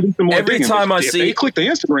let them come do some more Every digging. time if they click the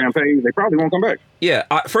Instagram page, they probably won't come back. Yeah.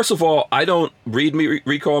 First of all, I don't read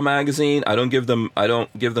Recoil magazine. I don't give them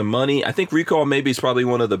money. I think Recoil maybe is probably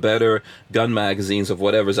one of the better gun magazines of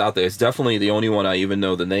whatever's out there. It's definitely the only one I even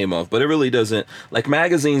know the name of. But it really doesn't. Like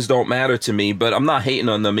magazines don't matter to me. But I'm not hating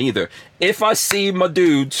on them either. If I see my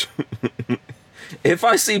dudes. If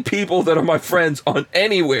I see people that are my friends on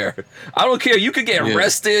anywhere, I don't care. You could get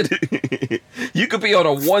arrested. You could be on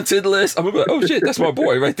a wanted list. I'm gonna be like, oh shit, that's my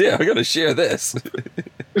boy right there. I gotta share this.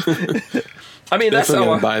 I mean, that's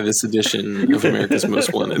how I buy this edition of America's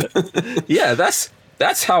Most Wanted. Yeah, that's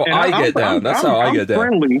how I get down. That's how I get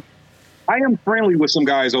down. I am friendly with some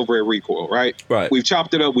guys over at Recoil, right? Right. We've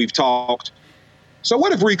chopped it up. We've talked. So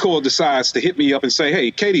what if Recoil decides to hit me up and say,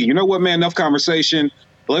 hey, Katie, you know what, man? Enough conversation.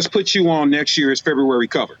 Let's put you on next year's February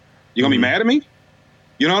cover. You gonna be mad at me?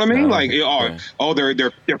 You know what I mean?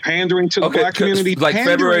 They're pandering to the Black community. Like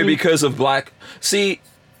February because of Black. See,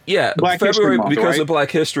 yeah, February because of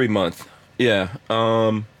Black History Month. Yeah.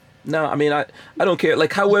 No, I mean, I don't care.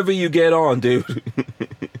 Like, however you get on, dude.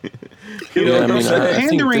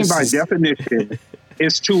 Pandering by definition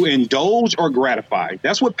is to indulge or gratify.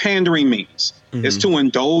 That's what pandering means. It's to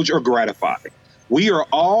indulge or gratify. We are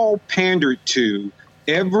all pandered to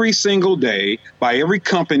every single day by every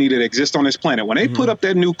company that exists on this planet. When they put up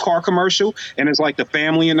that new car commercial and it's like the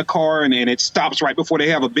family in the car and it stops right before they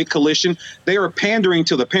have a big collision, they are pandering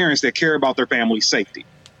to the parents that care about their family's safety.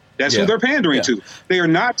 That's who they're pandering to. They are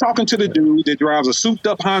not talking to the dude that drives a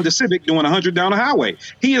souped-up Honda Civic doing 100 down the highway.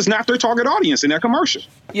 He is not their target audience in that commercial.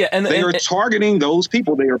 Yeah, and they are targeting those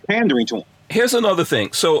people. They are pandering to them. Here's another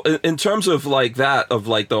thing. So in terms of like that, of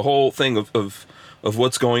like the whole thing of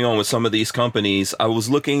what's going on with some of these companies, I was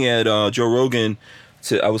looking at Joe Rogan.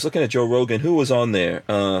 I was looking at Joe Rogan. Who was on there?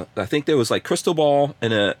 I think there was like Crystal Ball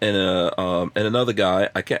and another guy.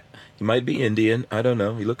 He might be Indian. I don't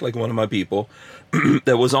know. He looked like one of my people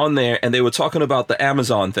that was on there, and they were talking about the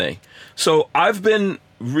Amazon thing. So I've been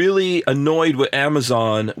really annoyed with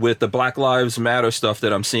Amazon with the Black Lives Matter stuff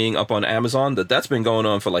that I'm seeing up on Amazon. That's been going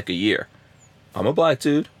on for like a year. I'm a black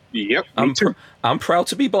dude. Yep, I'm proud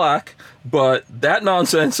to be black, but that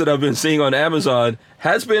nonsense that I've been seeing on Amazon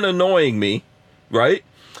has been annoying me, right?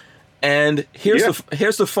 And here's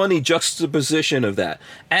the funny juxtaposition of that.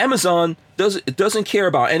 Amazon doesn't care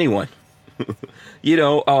about anyone. You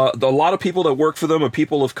know, a lot of people that work for them are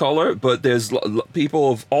people of color, but there's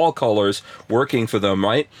people of all colors working for them,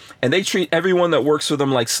 right? And they treat everyone that works for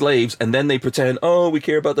them like slaves, and then they pretend, oh, we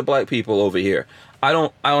care about the black people over here. I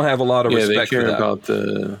don't have a lot of respect for that. They care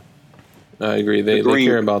about I agree. They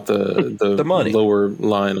care about the money. Lower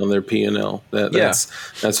line on their P&L. That's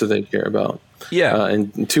what they care about. Yeah.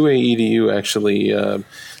 And 2A EDU actually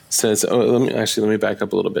says. Let me back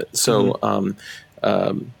up a little bit. So,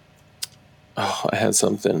 I had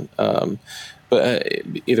something. But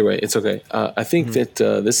either way, it's okay. I think that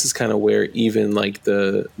this is kind of where even like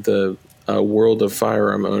the world of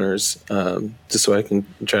firearm owners, just so I can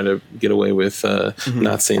try to get away with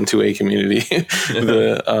not saying 2A community,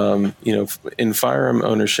 in firearm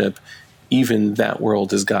ownership, even that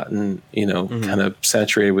world has gotten, kind of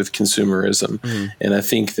saturated with consumerism. And I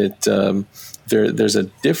think that there's a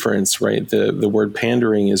difference, right? The word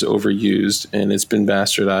pandering is overused and it's been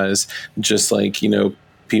bastardized, just like,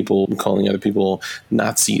 people calling other people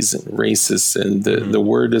Nazis and racists, and the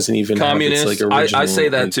word doesn't even communist. Have its like original, I say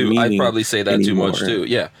that too. I probably say that anymore. Too much too.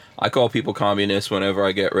 Yeah, I call people communists whenever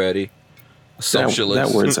I get ready. Socialist.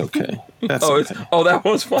 That word's okay. That's okay. That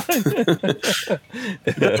one's fine.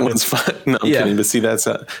 That one's fine. No, I'm kidding. But see, that's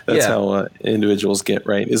how individuals get,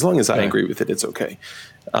 right. As long as I agree with it, it's okay.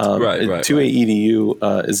 Right. 2A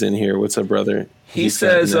EDU is in here. What's up, brother? He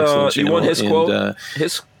says, you want his quote?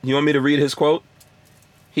 You want me to read his quote?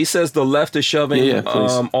 He says the left is shoving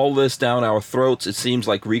all this down our throats. It seems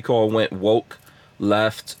like recall went woke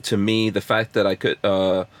left. To me, the fact that I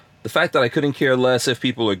couldn't care less if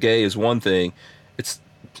people are gay is one thing. It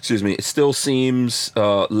still seems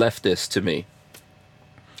leftist to me.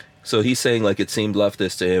 So he's saying like it seemed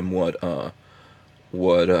leftist to him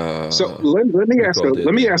So let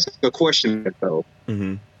me ask a question though.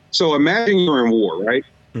 Mm-hmm. So imagine you're in war, right?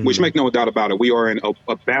 Mm-hmm. Which make no doubt about it. We are in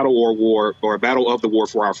a battle or war, or a battle of the war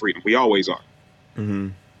for our freedom. We always are.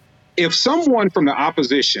 Mm-hmm. If someone from the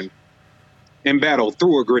opposition in battle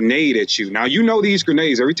threw a grenade at you, now you know these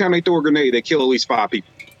grenades, every time they throw a grenade, they kill at least 5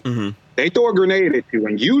 people. Mm-hmm. They throw a grenade at you,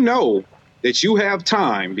 and you know that you have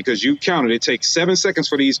time because you counted. It takes 7 seconds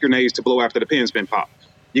for these grenades to blow after the pin's been popped.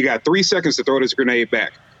 You got 3 seconds to throw this grenade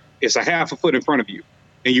back. It's a half a foot in front of you.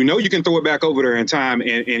 And you know you can throw it back over there in time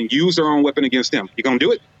and use their own weapon against them. You gonna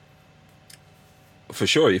do it? For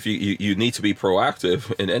sure. If you need to be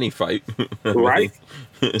proactive in any fight. Right?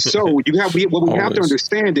 So what we have to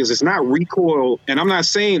understand is it's not recoil. And I'm not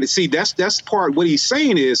saying, that's part, what he's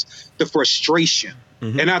saying is the frustration.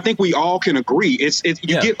 Mm-hmm. And I think we all can agree.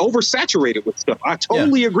 You get oversaturated with stuff. I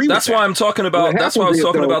totally agree with that. That's why I'm talking about, that's why I was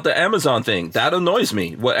talking about the Amazon thing. That annoys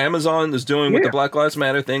me. What Amazon is doing with the Black Lives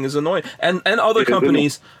Matter thing is annoying. And other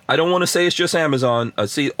companies, I don't want to say it's just Amazon. I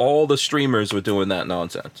see all the streamers were doing that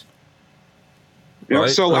nonsense. Right?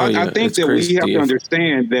 So I think that we have to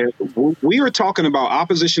understand that we are talking about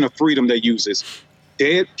opposition of freedom that uses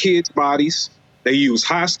dead kids' bodies. They use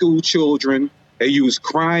high school children. They use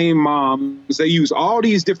crying moms. They use all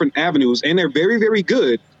these different avenues, and they're very, very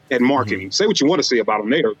good at marketing. Mm-hmm. Say what you want to say about them.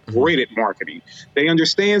 They are great at marketing. They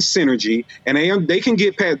understand synergy, and they can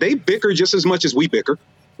get past. They bicker just as much as we bicker,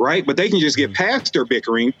 right? But they can just get past their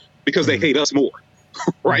bickering because they hate us more,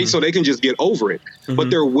 right? Mm-hmm. So they can just get over it. Mm-hmm. But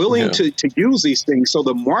they're willing to use these things. So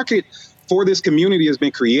the market for this community has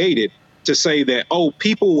been created to say that, oh,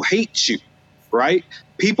 people hate you. right?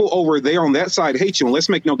 People over there on that side hate you, and let's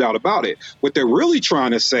make no doubt about it. What they're really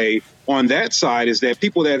trying to say on that side is that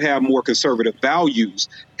people that have more conservative values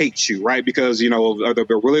hate you, right? Because, of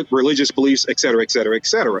the religious beliefs, et cetera, et cetera, et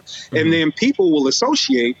cetera. Mm-hmm. And then people will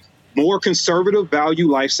associate more conservative value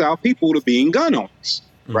lifestyle people to being gun owners,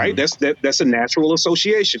 right? That's a natural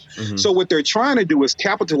association. Mm-hmm. So what they're trying to do is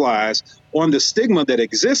capitalize on the stigma that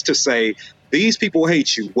exists to say, these people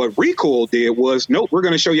hate you. What Recoil did was, nope, we're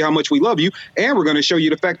going to show you how much we love you, and we're going to show you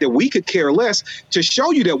the fact that we could care less. To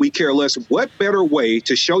show you that we care less, what better way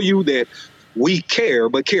to show you that we care,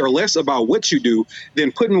 but care less about what you do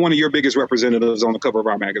than putting one of your biggest representatives on the cover of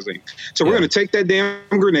our magazine? So we're going to take that damn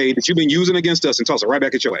grenade that you've been using against us and toss it right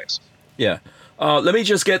back at your ass. Yeah. Let me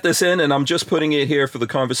just get this in, and I'm just putting it here for the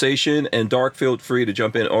conversation, and Dark, feel free to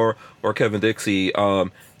jump in, or Kevin Dixie.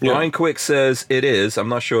 Ryan Quick says it is. I'm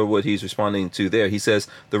not sure what he's responding to there. He says,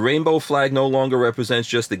 the rainbow flag no longer represents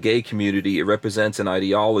just the gay community. It represents an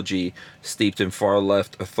ideology steeped in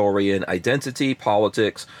far-left authoritarian identity,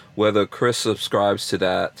 politics. Whether Chris subscribes to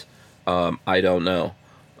that, I don't know.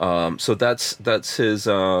 So that's his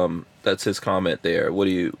comment there. What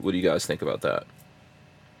do you guys think about that?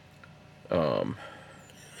 Well,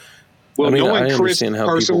 I mean, knowing I Chris understand how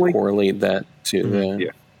personally, people correlate that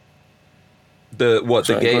to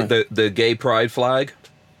the gay pride flag.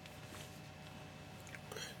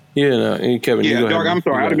 Yeah, no, Kevin. Yeah, you go Doug, ahead. I'm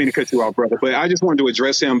sorry, I didn't mean to cut you off, brother, but I just wanted to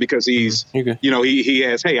address him because he's, Okay. he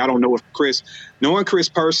has. Hey, I don't know if knowing Chris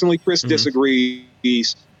personally, Chris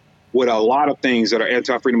disagrees with a lot of things that are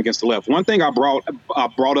anti-freedom against the left. One thing I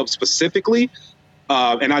brought up specifically.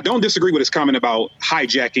 And I don't disagree with his comment about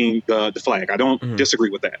hijacking the flag. I don't disagree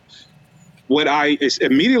with that. What I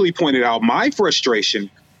immediately pointed out, my frustration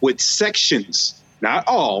with sections, not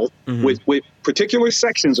all, with particular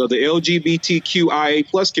sections of the LGBTQIA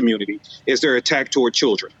plus community is their attack toward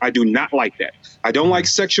children. I do not like that. I don't like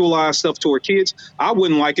sexualized stuff toward kids. I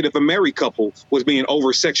wouldn't like it if a married couple was being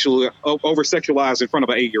over-sexualized in front of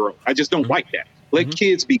an 8-year-old. I just don't like that. Let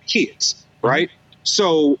kids be kids, right?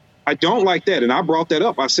 So I don't like that. And I brought that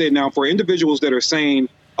up. I said, now, for individuals that are saying,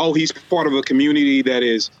 oh, he's part of a community that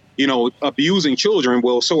is, abusing children,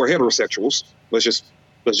 well, so are heterosexuals. Let's just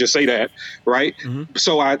say that, right?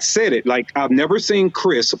 So I said it, like, I've never seen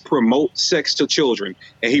Chris promote sex to children.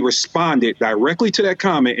 And he responded directly to that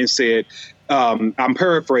comment and said, I'm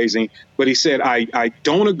paraphrasing, but he said, I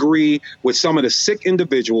don't agree with some of the sick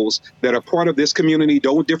individuals that are part of this community,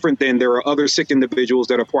 no different than there are other sick individuals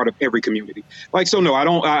that are part of every community. Like, so no,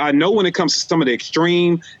 I know when it comes to some of the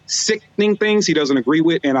extreme sickening things he doesn't agree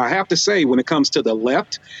with. And I have to say, when it comes to the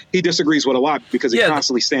left, he disagrees with a lot because he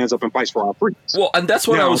constantly stands up and fights for our freedoms. Well, and that's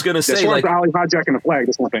what I was going to say. As far as hijacking the flag,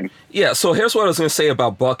 that's one thing. Yeah, so here's what I was going to say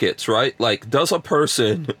about buckets, right? Like, does a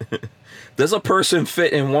person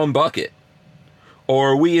fit in one bucket?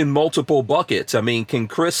 Or are we in multiple buckets? I mean, can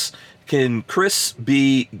Chris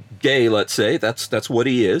be gay, let's say? That's what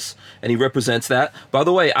he is, and he represents that. By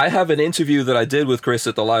the way, I have an interview that I did with Chris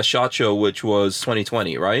at the last SHOT Show, which was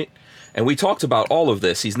 2020, right? And we talked about all of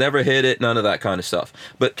this. He's never hid it, none of that kind of stuff.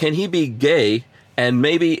 But can he be gay? And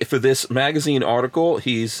maybe for this magazine article,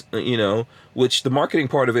 he's, which the marketing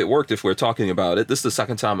part of it worked if we're talking about it. This is the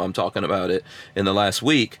second time I'm talking about it in the last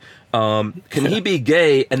week. Can he be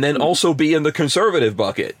gay and then also be in the conservative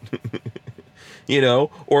bucket?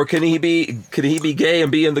 Or can he be gay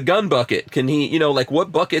and be in the gun bucket? Can he,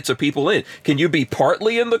 what buckets are people in? Can you be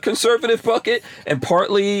partly in the conservative bucket and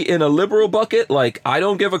partly in a liberal bucket? Like, I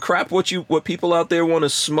don't give a crap what people out there want to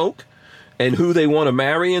smoke and who they want to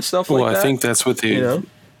marry and stuff like that. Well, I think that's what they,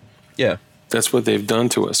 yeah. That's what they've done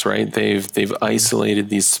to us, right? They've isolated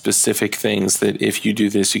these specific things that if you do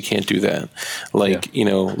this, you can't do that. Like,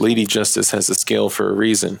 Lady Justice has a scale for a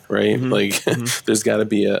reason, right? Like, there's got to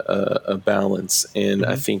be a balance. And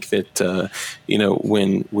I think that,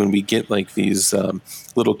 when we get like these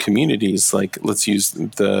little communities, like let's use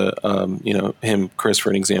the, Chris, for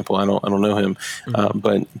an example. I don't know him,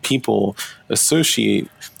 but people associate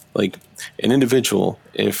like an individual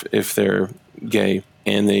if they're gay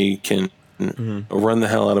and they can run the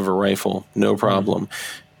hell out of a rifle, no problem.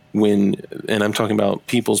 And I'm talking about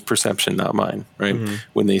people's perception, not mine, right?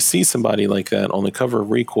 When they see somebody like that on the cover of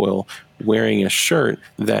Recoil wearing a shirt,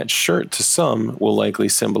 that shirt to some will likely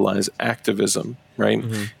symbolize activism, right?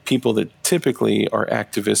 People that typically are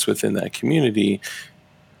activists within that community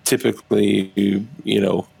typically,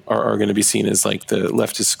 are going to be seen as like the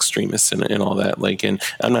leftist extremists and all that. Like, and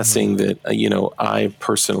I'm not saying that, I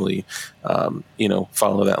personally,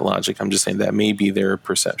 follow that logic. I'm just saying that may be their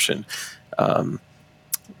perception. Sorry,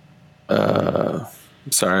 I'm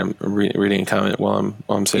reading a comment while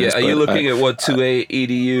I'm saying this. Yeah, are you looking at what 2A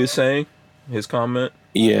EDU is saying? His comment.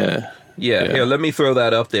 Yeah. Yeah, here, let me throw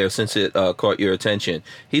that up there since it caught your attention.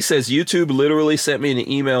 He says YouTube literally sent me an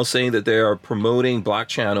email saying that they are promoting black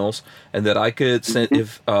channels and that I could send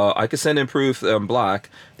if I could send in proof I'm black,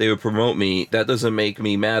 they would promote me. That doesn't make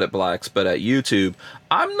me mad at blacks, but at YouTube,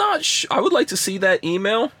 I'm not. I would like to see that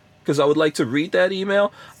email because I would like to read that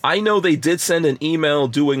email. I know they did send an email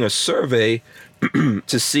doing a survey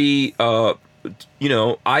to see.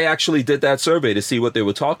 I actually did that survey to see what they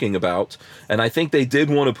were talking about, and I think they did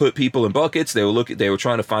want to put people in buckets. They were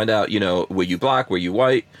trying to find out, were you black, were you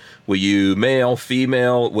white, were you male,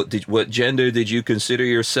 female, what gender did you consider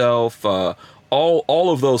yourself, all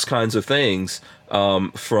of those kinds of things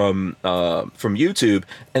from YouTube.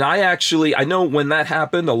 And I know when that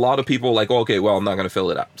happened, a lot of people were like, okay, well, I'm not going to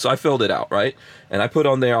fill it out. So I filled it out, right? And I put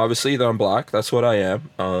on there, obviously, that I'm black. That's what I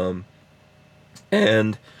am.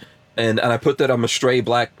 And I put that I'm a straight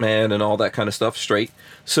black man and all that kind of stuff, straight.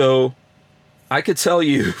 So I could tell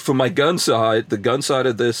you from my gun side, the gun side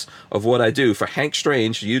of this, of what I do for Hank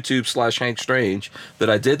Strange, YouTube/Hank Strange, that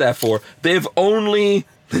I did that for, they've only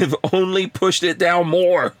pushed it down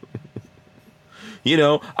more.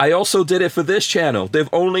 I also did it for this channel. They've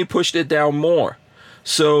only pushed it down more.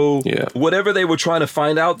 So whatever they were trying to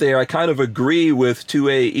find out there, I kind of agree with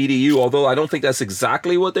 2A EDU, although I don't think that's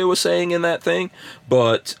exactly what they were saying in that thing.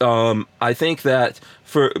 But I think that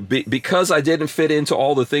because I didn't fit into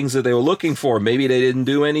all the things that they were looking for, maybe they didn't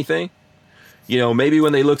do anything. Maybe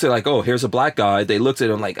when they looked at like, oh, here's a black guy, they looked at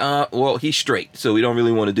him like, well, he's straight, so we don't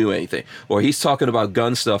really want to do anything. Or he's talking about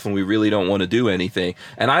gun stuff and we really don't want to do anything.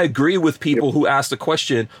 And I agree with people who ask the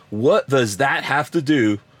question, what does that have to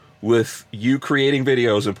do with you creating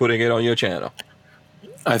videos and putting it on your channel?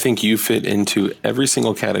 I think you fit into every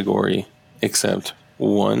single category except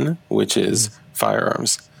one, which is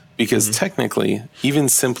firearms. Because technically, even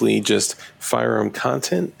simply just firearm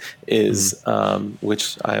content is,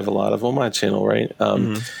 which I have a lot of on my channel, right?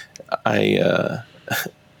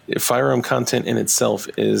 Firearm content in itself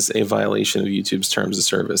is a violation of YouTube's terms of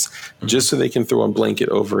service, just so they can throw a blanket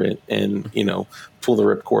over it and, pull the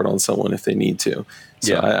ripcord on someone if they need to.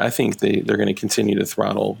 So I think they're going to continue to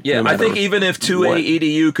throttle. Yeah, I think even if 2A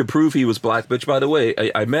EDU could prove he was black, which, by the way,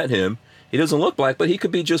 I met him. He doesn't look black, but he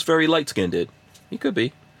could be just very light-skinned. He could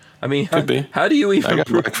be. I mean, how do you even I got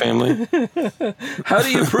a black family. How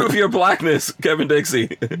do you prove your blackness, Kevin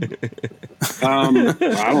Dixie? I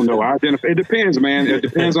don't know. It depends, man. It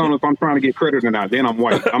depends on if I'm trying to get credit or not. Then I'm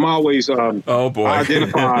white. I'm always oh boy. I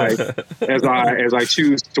identify as I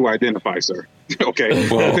choose to identify, sir. Okay.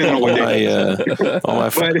 Well, all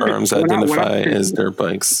my firearms identify as dirt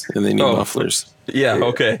bikes, and they need mufflers. Yeah.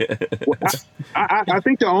 Okay. I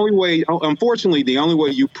think the only way, unfortunately, the only way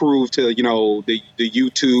you prove to the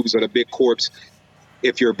YouTubes or the big corps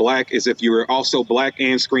if you're black is if you're also black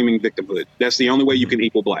and screaming victimhood. That's the only way you can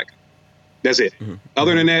equal black. That's it.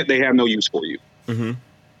 Other than that, they have no use for you.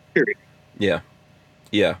 Period. Yeah.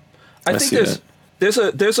 I think there's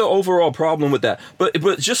an overall problem with that.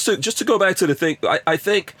 But just to go back to the thing, I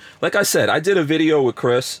think, like I said, I did a video with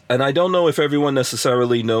Chris, and I don't know if everyone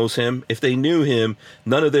necessarily knows him. If they knew him,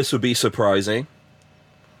 none of this would be surprising.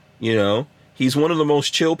 He's one of the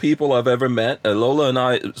most chill people I've ever met. Lola and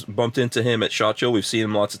I bumped into him at SHOT Show. We've seen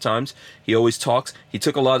him lots of times. He always talks. He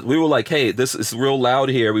took a lot. We were like, hey, this is real loud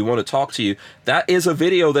here. We want to talk to you. That is a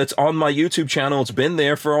video that's on my YouTube channel. It's been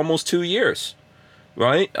there for almost 2 years.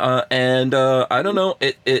 Right? And I don't know.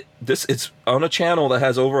 It's on a channel that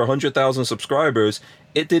has over 100,000 subscribers.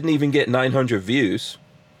 It didn't even get 900 views.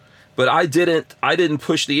 But I didn't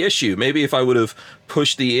push the issue. Maybe if I would have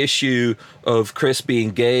pushed the issue of Chris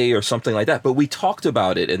being gay or something like that. But we talked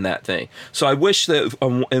about it in that thing. So I wish that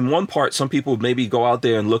in one part, some people would maybe go out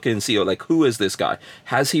there and look and see, like, who is this guy?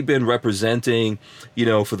 Has he been representing,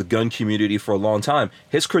 for the gun community for a long time?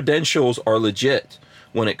 His credentials are legit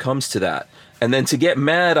when it comes to that. And then to get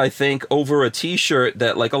mad, I think, over a T-shirt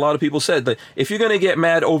that, like a lot of people said, that if you're going to get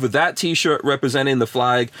mad over that T-shirt representing the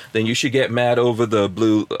flag, then you should get mad over the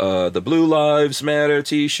Blue Lives Matter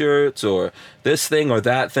T-shirts or this thing or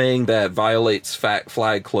that thing that violates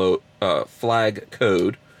flag code.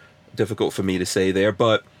 Difficult for me to say there,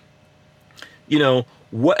 but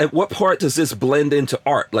at what part does this blend into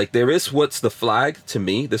art? Like, there is what's the flag to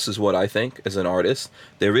me. This is what I think as an artist.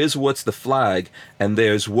 There is what's the flag, and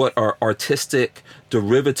there's what are artistic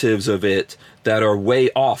derivatives of it that are way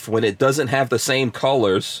off. When it doesn't have the same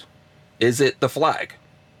colors, is it the flag?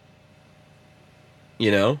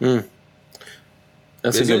 That's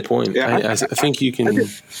a good point. Yeah, I think you can.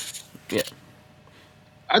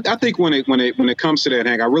 I think when it comes to that,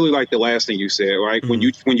 Hank, I really like the last thing you said. Right, when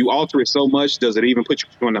you alter it so much, does it even put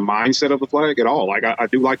you in the mindset of the flag at all? Like I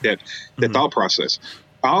do like that thought process.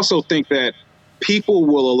 I also think that people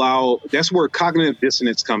will allow. That's where cognitive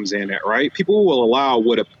dissonance comes in. At right, people will allow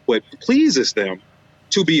what pleases them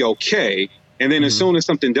to be okay, and then as soon as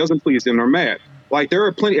something doesn't please them, they're mad. Like there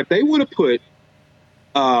are plenty. If they would have put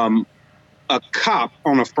a cop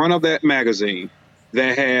on the front of that magazine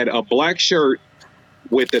that had a black shirt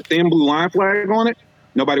with the thin blue line flag on it,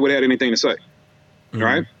 nobody would have had anything to say,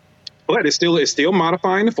 right? But it's still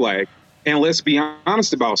modifying the flag. And let's be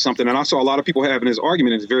honest about something. And I saw a lot of people having this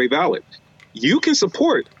argument, and it's very valid. You can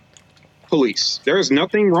support police. There is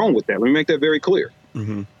nothing wrong with that. Let me make that very clear.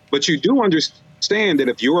 But you do understand that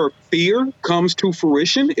if your fear comes to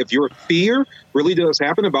fruition, if your fear really does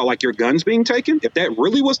happen about like your guns being taken, if that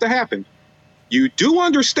really was to happen, you do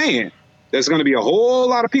understand there's going to be a whole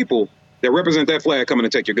lot of people that represent that flag coming to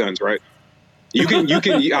take your guns, right? You can.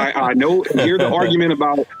 I know. Hear the argument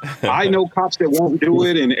about. I know cops that won't do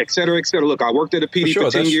it, and et cetera, et cetera. Look, I worked at a PD for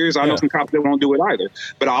 10 years. I know some cops that won't do it either.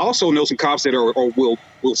 But I also know some cops that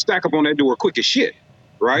will stack up on that door quick as shit,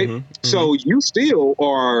 right? So you still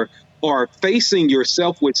are facing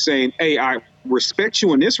yourself with saying, "Hey, I respect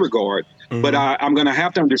you in this regard, but I'm going to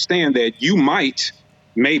have to understand that you might,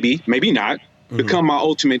 maybe not." Become my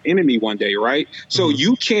ultimate enemy one day, right? So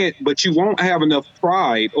you can't, but you won't have enough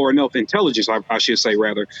pride or enough intelligence, I should say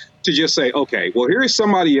rather, to just say, okay, well, here is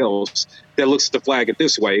somebody else that looks at the flag it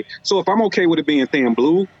this way. So if I'm okay with it being thin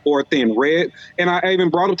blue or thin red, and I even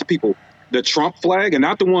brought up to people the Trump flag, and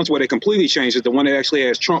not the ones where they completely changed it, the one that actually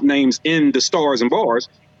has Trump names in the stars and bars.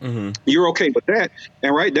 You're okay with that,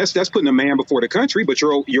 and right? That's putting a man before the country. But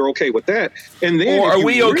you're okay with that, and then or are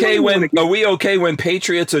we okay when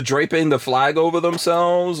patriots are draping the flag over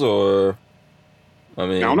themselves? Or I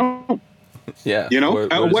mean, I don't know. Yeah, you know,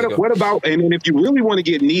 what about? And if you really want to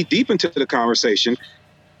get knee deep into the conversation,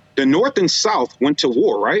 the North and South went to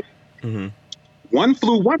war, right? One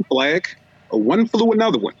flew one flag, or one flew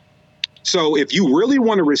another one. So if you really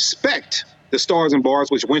want to respect the stars and bars,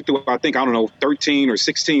 which went through, I think, 13 or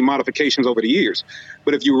 16 modifications over the years.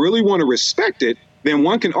 But if you really want to respect it, then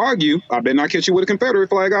one can argue, I better not catch you with a Confederate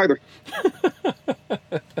flag either.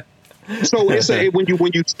 So it's when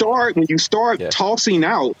you start tossing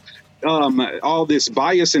out all this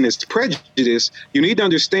bias and this prejudice, you need to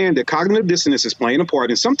understand that cognitive dissonance is playing a part.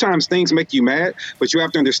 And sometimes things make you mad, but you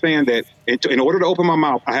have to understand that in order to open my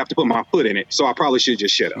mouth, I have to put my foot in it. So I probably should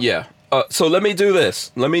just shut up. Yeah. So let me do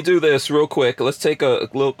this. Real quick. Let's take a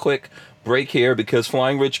little quick break here because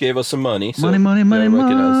Flying Rich gave us some money. So money. Money.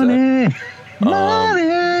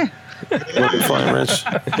 Flying Rich.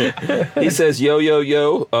 He says, yo,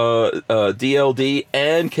 DLD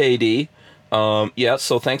and KD. Yeah,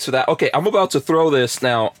 so thanks for that. Okay, I'm about to throw this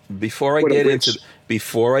now. Before I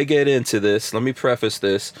get into this, let me preface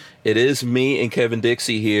this. It is me and Kevin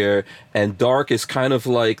Dixie here, and Dark is kind of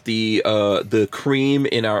like the cream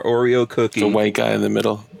in our Oreo cookie. The white guy in the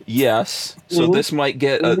middle. Yes. So this might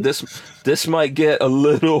get this might get a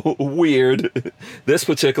little weird. This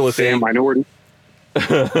particular thing. Minority.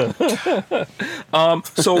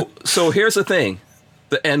 So here's the thing,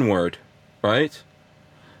 the N-word, right?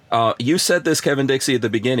 You said this, Kevin Dixie, at the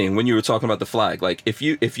beginning when you were talking about the flag. Like, if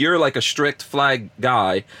you're like a strict flag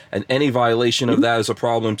guy, and any violation of that is a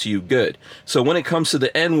problem to you, good. So when it comes to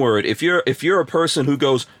the N-word, if you're a person who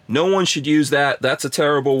goes, no one should use that, that's a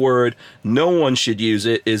terrible word, no one should use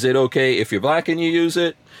it. Is it okay if you're black and you use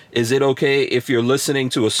it? Is it okay if you're listening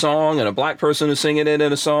to a song and a black person is singing it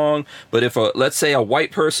in a song, but if let's say a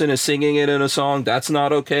white person is singing it in a song, that's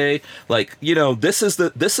not okay? Like, you know, this is the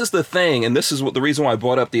thing, and this is the reason why I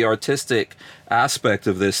brought up the artistic aspect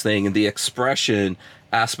of this thing and the expression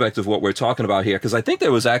aspect of what we're talking about here, because I think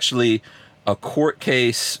there was actually a court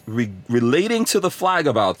case relating to the flag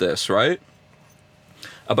about this, right?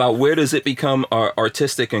 About where does it become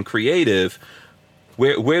artistic and creative?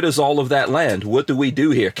 Where does all of that land? What do we do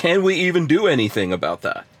here? Can we even do anything about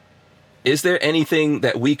that? Is there anything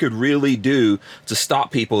that we could really do to stop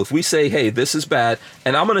people if we say, hey, this is bad?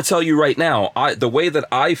 And I'm going to tell you right now, the way that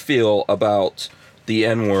I feel about the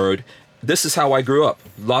N-word, this is how I grew up.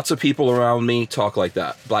 Lots of people around me talk like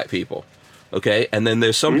that, black people. Okay? And then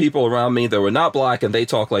there's some people around me that were not black and they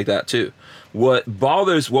talk like that too. What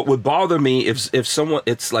would bother me if someone,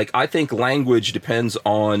 it's like, I think language depends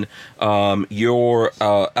on your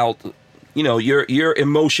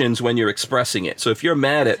emotions when you're expressing it. So if you're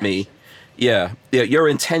mad at me, Yeah, your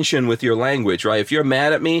intention with your language, right? If you're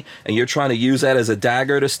mad at me and you're trying to use that as a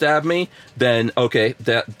dagger to stab me, then okay,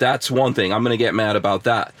 that's one thing. I'm going to get mad about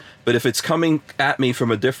that. But if it's coming at me from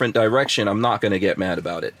a different direction, I'm not going to get mad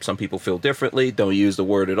about it. Some people feel differently, don't use the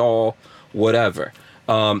word at all, whatever.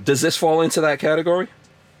 Does this fall into that category?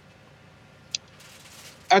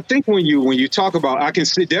 I think when you talk about, I can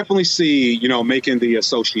definitely see, making the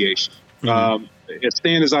association. Mm-hmm. As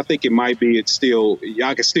thin as I think it might be,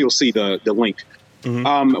 I can still see the link.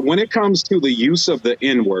 Mm-hmm. When it comes to the use of the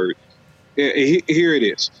N-word, here it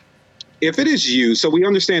is. If it is used, so we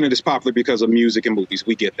understand that it's popular because of music and movies.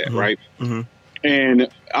 We get that, mm-hmm. right? Mm-hmm. And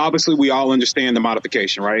obviously we all understand the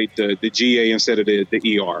modification, right? The GA instead of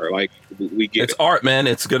the ER. Like, we get it's art, man.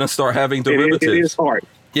 It's going to start having derivatives. It is art.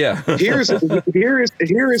 Yeah. Here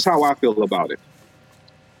is how I feel about it.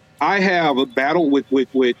 I have battled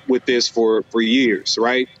with this for years,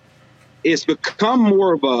 right? It's become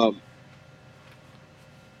more of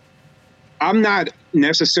I'm not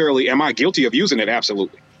necessarily, am I guilty of using it?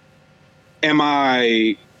 Absolutely. Am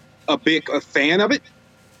I a fan of it?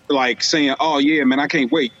 Like saying, oh yeah, man, I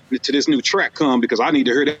can't wait till this new track come because I need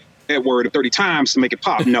to hear that word 30 times to make it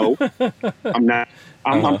pop. No, I'm not.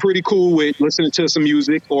 I'm pretty cool with listening to some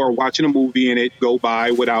music or watching a movie and it go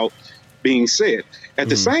by without being said. At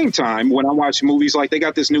the same time, when I watch movies, like they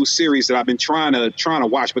got this new series that I've been trying to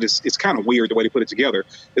watch, but it's kind of weird the way they put it togetger.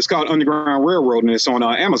 It's called Underground Railroad, and it's on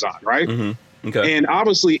Amazon, right? Mm-hmm. Okay. And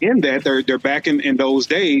obviously, in that they're back in those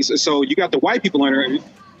days. So you got the white people in there,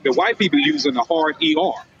 the white people using the hard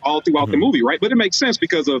ER all throughout the movie, right? But it makes sense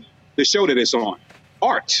because of the show that it's on,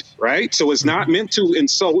 art, right? So it's not meant to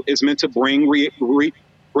insult; it's meant to bring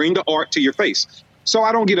the art to your face. So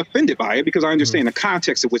I don't get offended by it because I understand the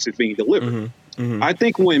context in which it's being delivered. Mm-hmm. Mm-hmm. I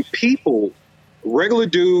think when people, regular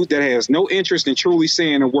dude that has no interest in truly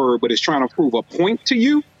saying a word, but is trying to prove a point to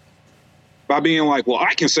you by being like, well,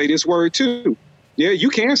 I can say this word too. Yeah, you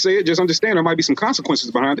can say it. Just understand there might be some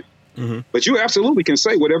consequences behind it. Mm-hmm. But you absolutely can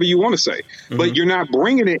say whatever you want to say. Mm-hmm. But you're not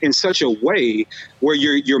bringing it in such a way where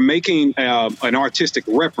you're making an artistic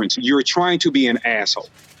reference. You're trying to be an asshole.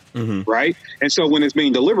 Mm-hmm. Right. And so when it's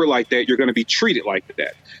being delivered like that, you're going to be treated like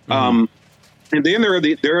that. Mm-hmm. And then there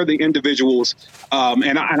are the individuals.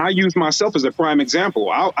 And I use myself as a prime example.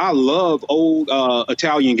 I love old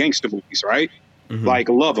Italian gangster movies. Right. Mm-hmm. Like,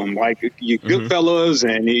 love them, like you Goodfellas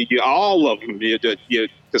and you all of them, your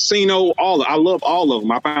Casino, I love all of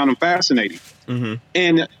them. I found them fascinating. Mm-hmm.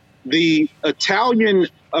 And the Italian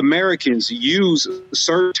Americans use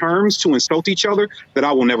certain terms to insult each other that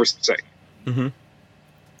I will never say. Mm-hmm.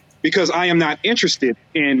 Because I am not interested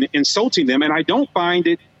in insulting them. And I don't find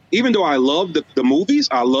it, even though I love the movies,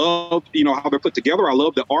 I love, how they're put together, I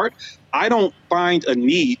love the art, I don't find a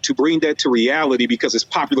need to bring that to reality because it's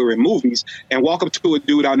popular in movies and walk up to a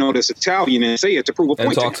dude I know that's Italian and say it to prove a point.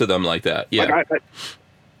 And talk to them like that. Yeah.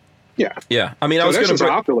 Yeah. Yeah. I mean, so that's just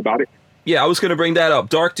how I feel about it. Yeah, I was going to bring that up.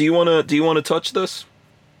 Dark, do you want to touch this?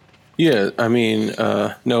 Yeah, I mean,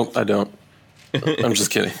 no, I don't. I'm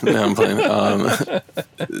just kidding. No, I'm playing.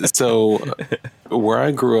 So where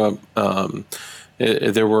I grew up,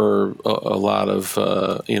 there were a lot of,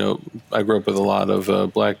 I grew up with a lot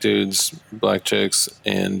of black dudes, black chicks,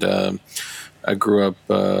 and I grew up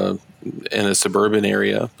in a suburban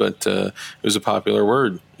area, but it was a popular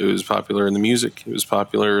word. It was popular in the music. It was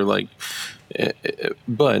popular,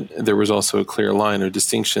 but there was also a clear line or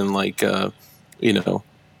distinction,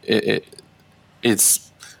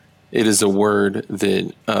 it is a word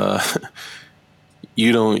that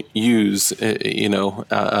you don't use,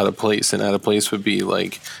 out of place. And out of place would be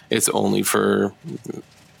like, it's only for,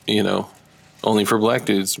 only for black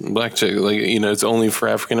dudes, black chicks. It's only for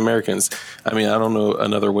African Americans. I mean, I don't know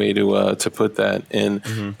another way to put that. And,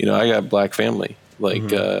 I got black family,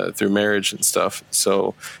 through marriage and stuff.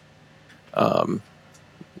 So, I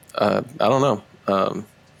don't know.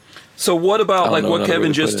 So what about what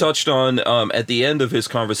Kevin just touched on at the end of his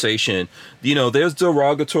conversation? There's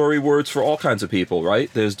derogatory words for all kinds of people,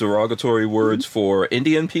 right? There's derogatory words for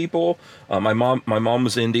Indian people. My mom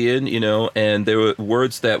was Indian, and there were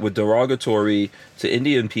words that were derogatory to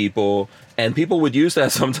Indian people, and people would use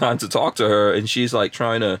that sometimes to talk to her, and she's like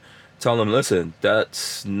trying to tell them, listen,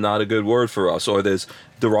 that's not a good word for us. Or there's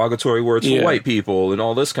derogatory words for white people and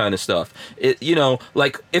all this kind of stuff.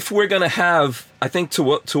 If we're going to have, I think to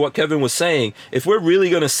what Kevin was saying, if we're really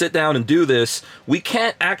going to sit down and do this, we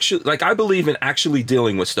can't actually, I believe in actually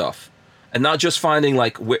dealing with stuff and not just finding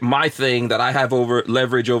my thing that I have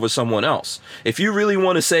leverage over someone else. If you really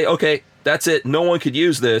want to say, okay, that's it, no one could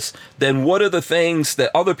use this, then what are the things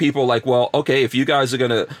that other people okay, if you guys are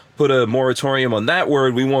going to put a moratorium on that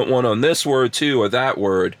word, we want one on this word too, or that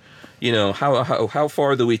word. you know, how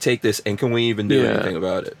far do we take this, and can we even do anything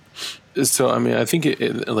about it? So, I mean, I think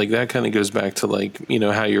it like that kind of goes back to like, you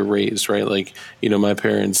know, how you're raised, right? Like, you know, my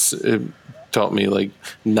parents taught me like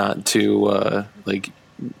not to like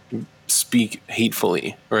speak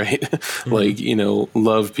hatefully, right? Like, you know,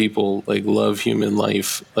 love people, like love human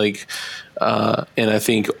life, like, and I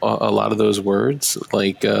think a lot of those words,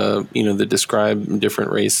 like, you know, that describe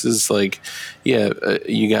different races, like,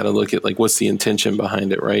 you got to look at like, what's the intention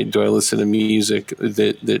behind it, right? Do I listen to music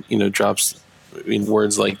that, you know, drops in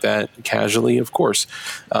words like that casually? Of course.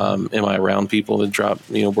 Am I around people that drop,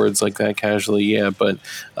 you know, words like that casually? Yeah. But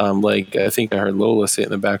like, I think I heard Lola say it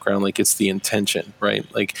in the background, like it's the intention, right?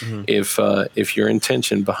 Like if your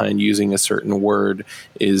intention behind using a certain word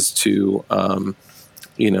is to,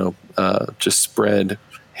 you know, just spread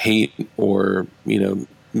hate or, you know,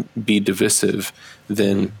 be divisive,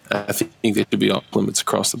 then I think there should be off limits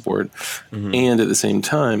across the board. And at the same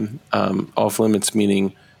time, off limits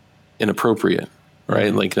meaning inappropriate,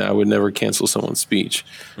 right? Like I would never cancel someone's speech.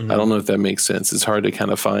 I don't know if that makes sense. It's hard to kind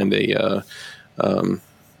of find a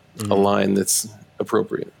line that's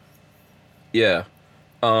appropriate. Yeah.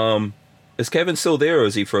 Is Kevin still there, or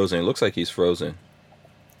is he frozen? It looks like he's frozen.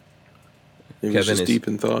 Maybe Kevin is deep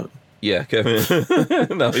in thought. Yeah,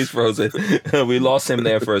 Kevin. No, he's frozen. We lost him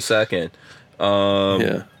there for a second.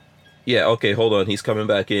 Yeah, okay, hold on. He's coming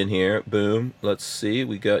back in here. Boom. Let's see.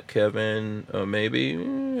 We got Kevin, maybe.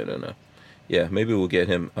 I don't know. Yeah, maybe we'll get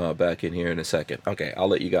him back in here in a second. Okay, I'll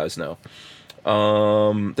let you guys know.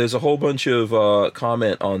 There's a whole bunch of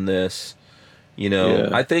comment on this. You know,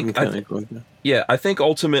 I think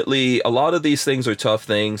ultimately a lot of these things are tough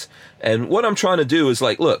things. And what I'm trying to do is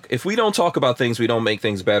like, look, if we don't talk about things, we don't make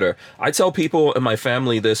things better. I tell people in my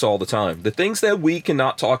family this all the time. The things that we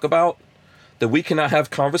cannot talk about, that we cannot have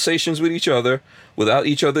conversations with each other without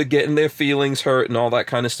each other getting their feelings hurt and all that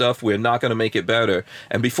kind of stuff, we're not going to make it better.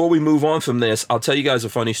 And before we move on from this, I'll tell you guys a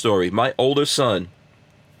funny story. My older son,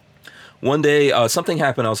 one day something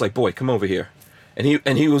happened. I was like, boy, come over here. And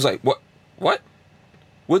he was like,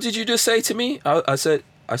 what did you just say to me? I said,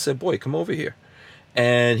 boy, come over here.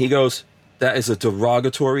 And he goes, that is a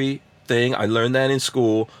derogatory thing. I learned that in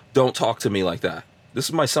school. Don't talk to me like that. This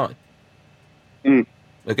is my son.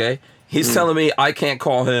 Okay? He's telling me I can't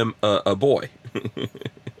call him a boy.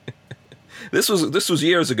 This was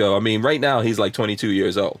years ago. I mean, right now he's like 22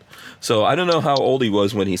 years old. So I don't know how old he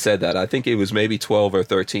was when he said that. I think it was maybe 12 or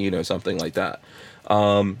 13 or something like that.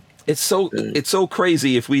 It's so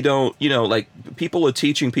crazy if we don't, you know, like people are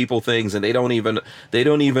teaching people things and they don't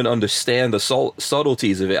even understand the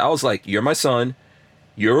subtleties of it. I was like, you're my son,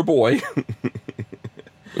 you're a boy.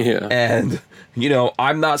 Yeah. And you know,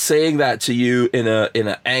 I'm not saying that to you in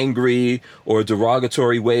an angry or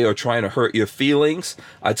derogatory way or trying to hurt your feelings.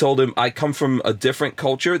 I told him I come from a different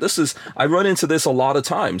culture. I run into this a lot of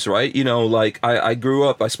times, right? You know, like I grew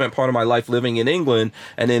up, I spent part of my life living in England,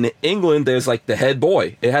 and in England there's like the head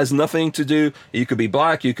boy. It has nothing to do, you could be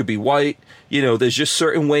black, you could be white, you know, there's just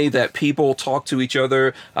certain way that people talk to each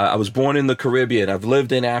other. I was born in the Caribbean, I've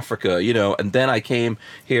lived in Africa, you know, and then I came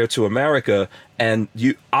here to America. And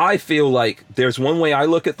I feel like there's one way I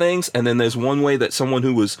look at things, and then there's one way that someone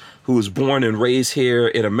who was born and raised here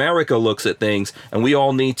in America looks at things, and we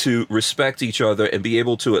all need to respect each other and be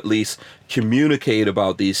able to at least communicate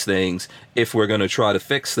about these things if we're going to try to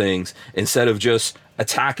fix things instead of just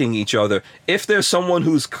attacking each other. If there's someone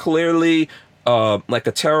who's clearly like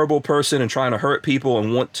a terrible person and trying to hurt people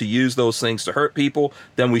and want to use those things to hurt people,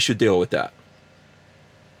 then we should deal with that.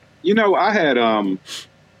 You know, I had a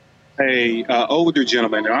older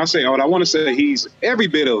gentleman, and I want to say he's every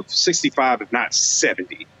bit of 65, if not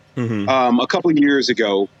 70, a couple of years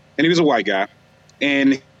ago, and he was a white guy,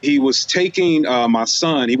 and he was taking my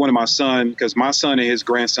son. He wanted my son, because my son and his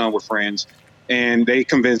grandson were friends, and they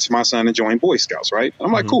convinced my son to join Boy Scouts, right?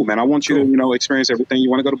 I'm like, cool, man, I want you to, you know, experience everything. You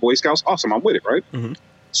want to go to Boy Scouts? Awesome, I'm with it, right?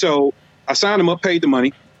 So I signed him up, paid the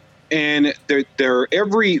money, and their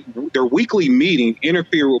weekly meeting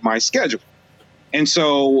interfered with my schedule. And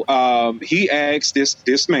so he asked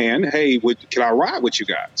this man, hey, can I ride with you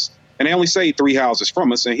guys? And they only stayed 3 houses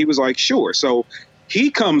from us. And he was like, sure. So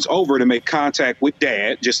he comes over to make contact with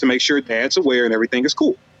Dad, just to make sure Dad's aware and everything is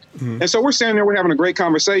cool. And so we're standing there, we're having a great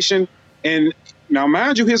conversation. And now,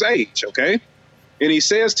 mind you, his age, okay? And he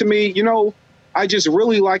says to me, you know, I just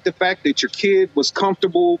really like the fact that your kid was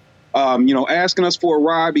comfortable, you know, asking us for a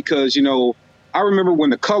ride because, you know, I remember when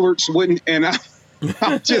the coloreds wouldn't, and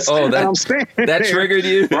I'm just, I'm standing that there, triggered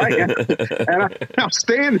you, right? And I'm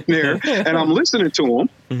standing there and I'm listening to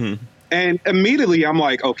him, and immediately I'm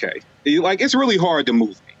like, okay, like it's really hard to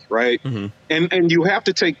move me, right? And you have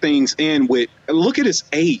to take things in with look at his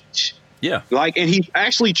age. Yeah. Like, and he's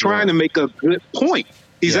actually trying to make a good point.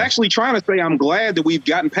 He's actually trying to say, I'm glad that we've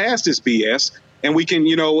gotten past this BS and we can,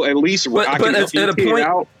 at least I can help your kid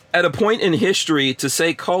out. At a point in history, to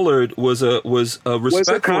say colored was a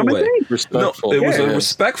respectful way. Respectful. No, it was a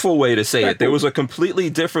respectful way to say it. There was a completely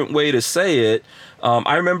different way to say it.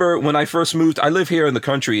 I remember when I first moved. I live here in the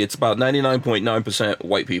country. It's about 99.9%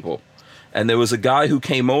 white people. And there was a guy who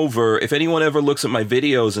came over. If anyone ever looks at my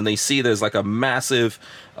videos and they see there's like a massive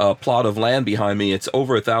plot of land behind me, it's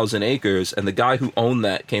over 1,000 acres. And the guy who owned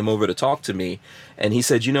that came over to talk to me. And he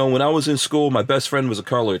said, when I was in school, my best friend was a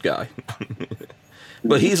colored guy.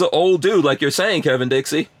 But he's an old dude, like you're saying, Kevin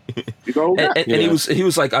Dixie. And he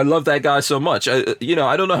was like, I love that guy so much. I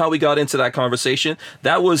don't know how we got into that conversation.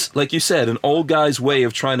 That was, like you said, an old guy's way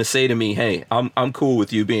of trying to say to me, hey, I'm cool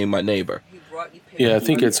with you being my neighbor. Yeah, I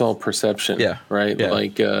think it's all perception. Yeah. Right. Yeah.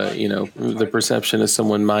 Like, the perception of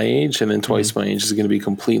someone my age and then twice my age is going to be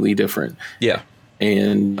completely different. Yeah.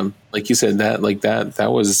 And like you said,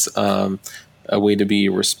 that was a way to be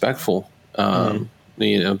respectful.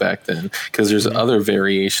 Back then, because there's other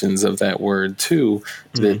variations of that word too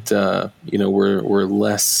that were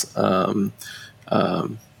less. Yeah,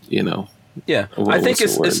 I think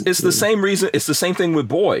it's the same reason. It's the same thing with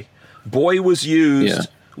boy. Boy was used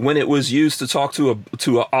when it was used to talk to a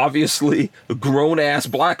obviously grown ass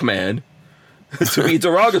black man to be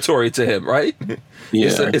derogatory to him, right?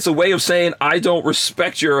 Yeah, it's a way of saying I don't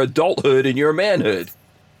respect your adulthood and your manhood,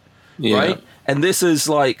 right? And this is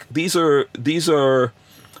like this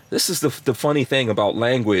is the funny thing about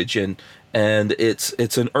language, and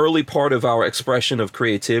it's an early part of our expression of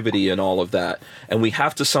creativity and all of that, and we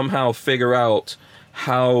have to somehow figure out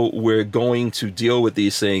how we're going to deal with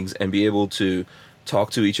these things and be able to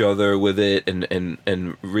talk to each other with it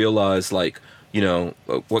and realize, like,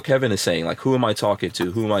 what Kevin is saying, like, who am I talking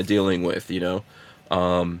to, who am I dealing with,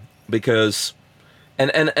 because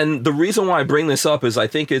And the reason why I bring this up is I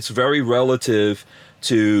think it's very relative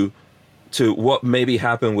to what maybe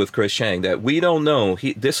happened with Chris Chang, that we don't know.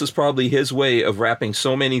 This is probably his way of wrapping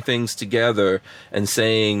so many things together and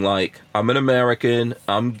saying, like, I'm an American,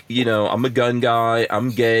 I'm a gun guy,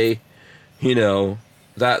 I'm gay,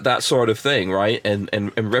 that sort of thing, right?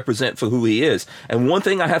 And represent for who he is. And one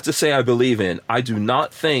thing I have to say I believe in, I do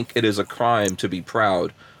not think it is a crime to be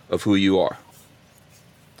proud of who you are.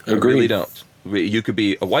 Agreed. I really don't. You could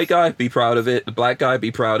be a white guy, be proud of it. A black guy,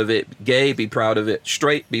 be proud of it. Gay, be proud of it.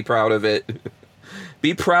 Straight, be proud of it.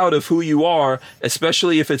 Be proud of who you are,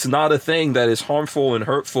 especially if it's not a thing that is harmful and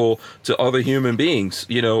hurtful to other human beings,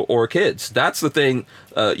 or kids. That's the thing,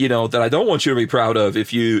 that I don't want you to be proud of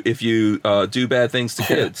if you do bad things to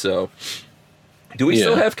kids. So, do we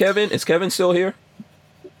still have Kevin? Is Kevin still here?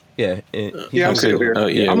 Yeah. I'm still here.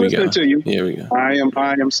 I'm listening to you. Yeah, we go.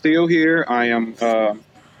 I am still here. I am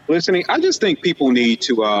listening. I just think people need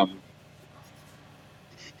to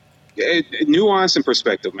nuance and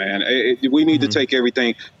perspective, man. We need to take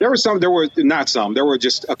everything. There were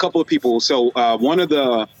just a couple of people. So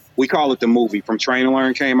one we call it the movie from Train and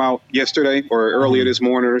Learn came out yesterday or earlier this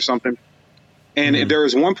morning or something. And there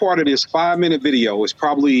is one part of this 5-minute video. It's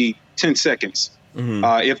probably 10 seconds,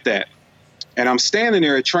 if that. And I'm standing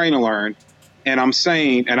there at Train and Learn, and I'm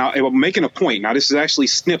saying, and I'm making a point. Now, this is actually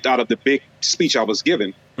snipped out of the big speech I was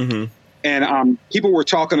giving. And people were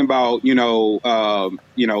talking about,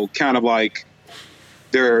 kind of like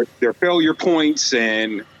their failure points,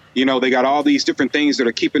 and they got all these different things that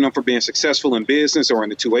are keeping them from being successful in business or in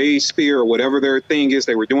the 2A sphere or whatever their thing is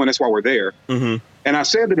they were doing. That's why we're there. And I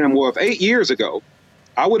said to them, well, if 8 years ago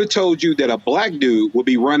I would have told you that a black dude would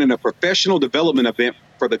be running a professional development event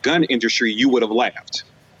for the gun industry, you would have laughed.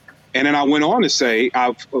 And then I went on to say,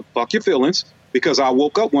 fuck your feelings, because I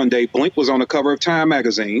woke up one day, Blink was on the cover of Time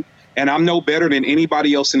magazine, and I'm no better than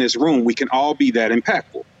anybody else in this room. We can all be that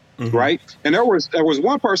impactful, right? And there was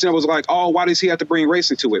one person that was like, oh, why does he have to bring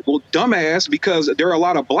race into it? Well, dumbass, because there are a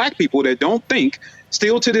lot of black people that don't think,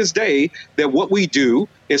 still to this day, that what we do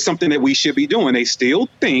is something that we should be doing. They still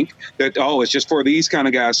think that, oh, it's just for these kind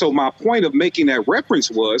of guys. So my point of making that reference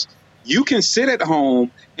was, you can sit at home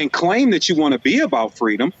and claim that you want to be about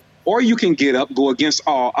freedom, or you can get up, go against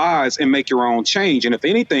all odds, and make your own change. And if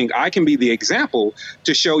anything, I can be the example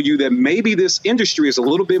to show you that maybe this industry is a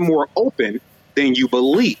little bit more open than you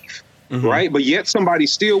believe, right? But yet somebody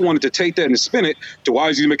still wanted to take that and spin it to, why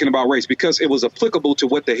is he making about race? Because it was applicable to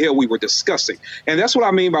what the hell we were discussing. And that's what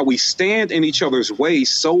I mean by we stand in each other's way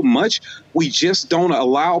so much, we just don't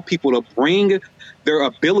allow people to bring their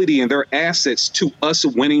ability and their assets to us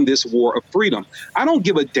winning this war of freedom. I don't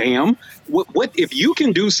give a damn. What if you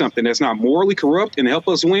can do something that's not morally corrupt and help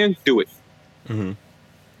us win, do it.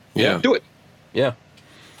 Yeah. Do it. Yeah.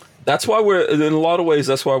 That's why in a lot of ways,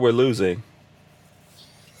 that's why we're losing.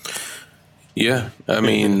 Yeah, I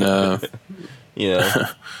mean, for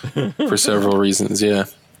several reasons. Yeah.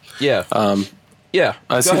 Yeah. Yeah.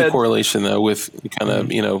 I see ahead. the correlation though with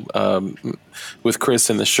kind of with Chris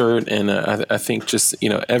and the shirt, and I think just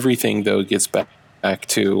everything though gets back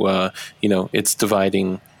to it's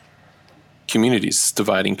dividing communities,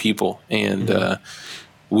 dividing people, and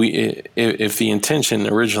if the intention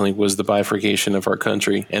originally was the bifurcation of our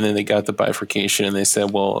country, and then they got the bifurcation and they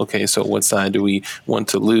said, well, okay, so what side do we want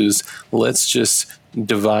to lose? Let's just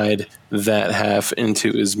divide that half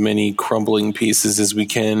into as many crumbling pieces as we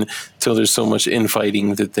can till there's so much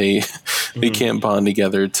infighting that they can't bond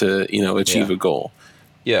together to achieve a goal.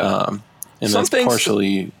 And some that's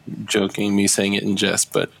partially joking, me saying it in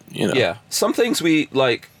jest, but some things we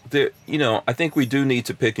like. I think we do need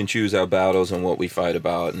to pick and choose our battles and what we fight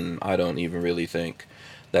about, and I don't even really think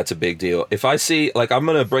that's a big deal. If I see, I'm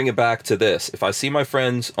going to bring it back to this. If I see my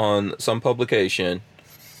friends on some publication,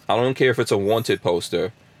 I don't care if it's a wanted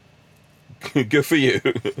poster. Good for you.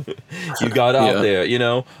 You got out there,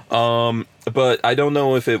 but I don't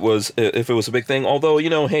know if it was a big thing. Although,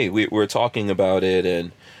 hey, we're talking about it,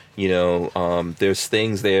 and there's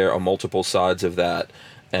things there on multiple sides of that.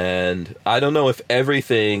 And I don't know if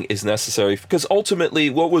everything is necessary, because ultimately,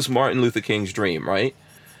 what was Martin Luther King's dream, right?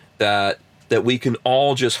 That we can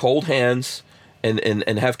all just hold hands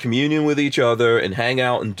and have communion with each other and hang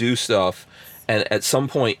out and do stuff, and at some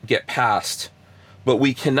point get past. But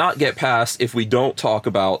we cannot get past if we don't talk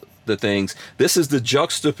about the things. This is the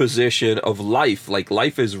juxtaposition of life. Like,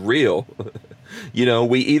 life is real.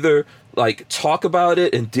 We either talk about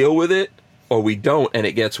it and deal with it, or we don't, and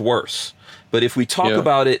it gets worse. But if we talk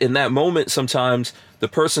about it in that moment, sometimes the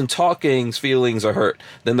person talking's feelings are hurt.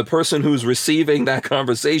 Then the person who's receiving that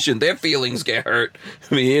conversation, their feelings get hurt.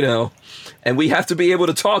 I mean, and we have to be able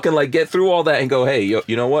to talk and get through all that and go, hey,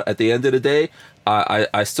 you know what? At the end of the day,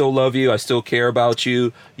 I still love you. I still care about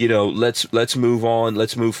you. Let's move on.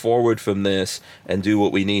 Let's move forward from this and do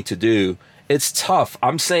what we need to do. It's tough.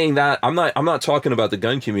 I'm saying that. I'm not talking about the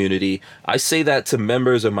gun community. I say that to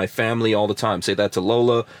members of my family all the time. Say that to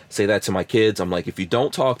Lola. Say that to my kids. I'm like, if you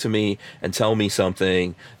don't talk to me and tell me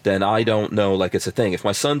something, then I don't know. It's a thing. If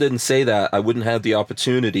my son didn't say that, I wouldn't have the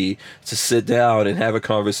opportunity to sit down and have a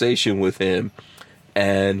conversation with him.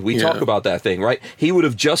 And we talk about that thing, right? He would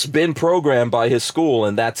have just been programmed by his school,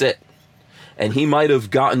 and that's it. And he might have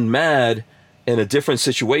gotten mad in a different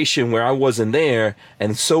situation where I wasn't there,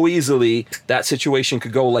 and so easily that situation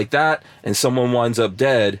could go like that and someone winds up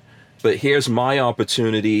dead. But here's my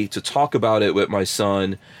opportunity to talk about it with my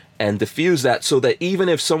son and diffuse that, so that even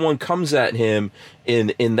if someone comes at him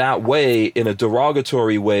in that way, in a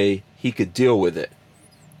derogatory way, he could deal with it.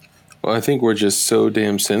 Well, I think we're just so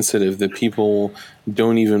damn sensitive that people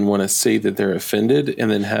don't even want to say that they're offended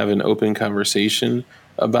and then have an open conversation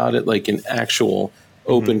about it, like an actual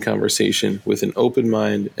open conversation with an open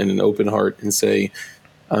mind and an open heart, and say,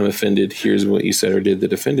 I'm offended. Here's what you said or did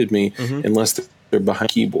that offended me, unless they're behind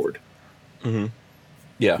a keyboard.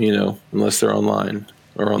 Yeah. Unless they're online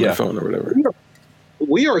or on their phone or whatever.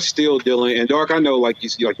 We are still dealing, and Dark, I know, like you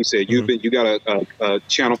said, you got a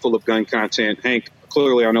channel full of gun content. Hank,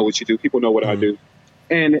 clearly I know what you do. People know what I do.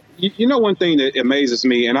 And one thing that amazes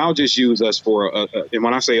me, and I'll just use us for, and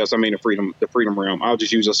when I say us, I mean the freedom realm. I'll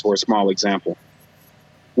just use us for a small example.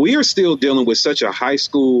 We are still dealing with such a high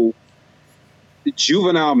school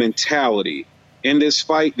juvenile mentality in this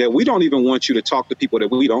fight that we don't even want you to talk to people that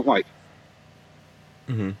we don't like.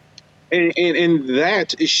 And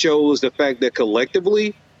that shows the fact that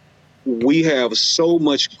collectively we have so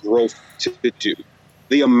much growth to do.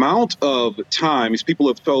 The amount of times people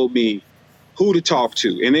have told me who to talk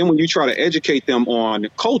to, and then when you try to educate them on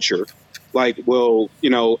culture,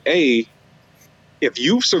 if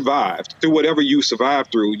you've survived through whatever you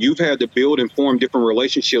survived through, you've had to build and form different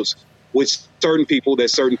relationships with certain people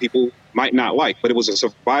that certain people might not like, but it was a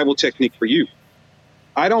survival technique for you.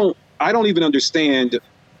 I don't even understand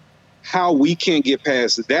how we can't get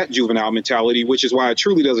past that juvenile mentality, which is why it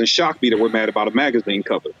truly doesn't shock me that we're mad about a magazine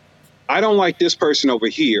cover. I don't like this person over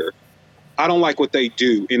here. I don't like what they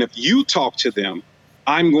do. And if you talk to them,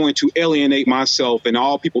 I'm going to alienate myself and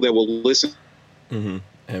all people that will listen.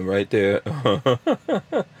 And right there.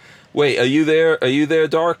 Wait, are you there? Are you there,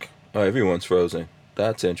 Dark? Oh, everyone's frozen.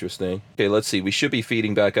 That's interesting. Okay, let's see. We should be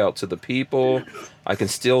feeding back out to the people. I can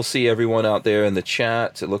still see everyone out there in the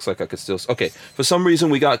chat. It looks like I could still... Okay, for some reason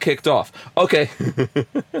we got kicked off. Okay.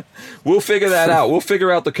 We'll figure that out. We'll figure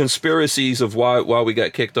out the conspiracies of why we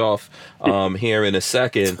got kicked off here in a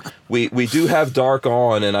second. We do have Dark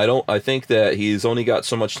on, and I think that he's only got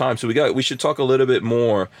so much time. So we should talk a little bit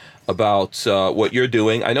more about what you're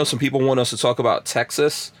doing. I know some people want us to talk about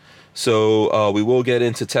Texas. So we will get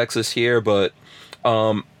into Texas here, but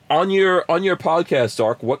on your podcast,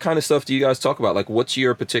 Dark, what kind of stuff do you guys talk about? Like, what's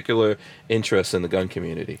your particular interest in the gun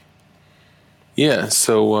community? Yeah,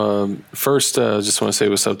 so first, just want to say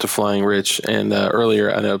what's up to Flying Rich, and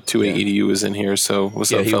earlier I know 28EDU was in here, so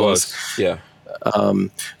what's up, fellas? Yeah.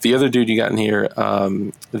 The other dude you got in here,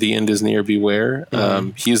 The End Is Near, Beware.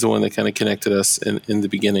 He's the one that kind of connected us in the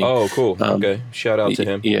beginning. Oh, cool. Okay, shout out to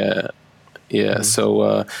him. Yeah. Yeah.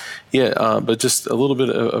 So, but just a little bit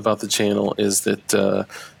about the channel is that,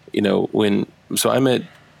 so I met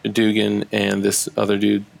Dugan and this other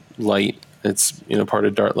dude, Light. It's, part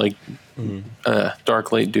of Dark Light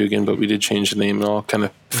Dugan, but we did change the name, and I'll kind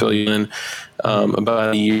of fill you in,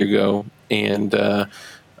 about a year ago. And,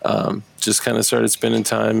 just kind of started spending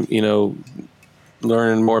time,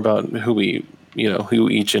 learning more about who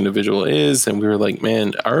each individual is. And we were like,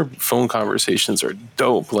 man, our phone conversations are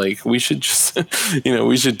dope. Like, we should just,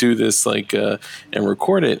 we should do this, and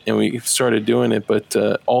record it. And we started doing it. But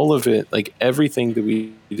all of it, like everything that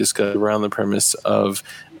we discussed around the premise of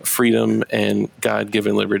freedom and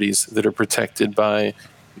God-given liberties that are protected by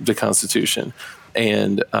the Constitution.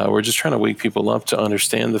 And we're just trying to wake people up to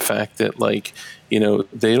understand the fact that,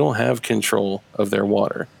 they don't have control of their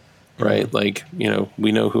water. Right. Like,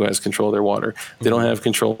 we know who has control of their water. They don't have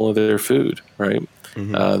control of their food. Right. They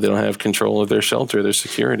don't have control of their shelter, their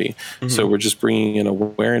security. So we're just bringing in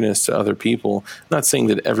awareness to other people. Not saying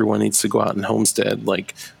that everyone needs to go out and homestead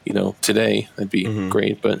today. That'd be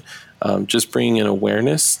great. But just bringing in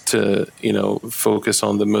awareness to, focus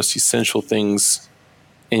on the most essential things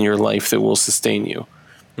in your life that will sustain you.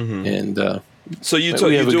 And so you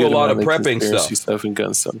do a lot of prepping stuff and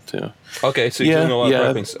gun stuff too. Okay, so you're doing a lot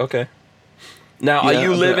of prepping. Okay. Now, are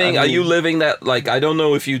you living that, I don't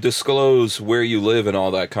know if you disclose where you live and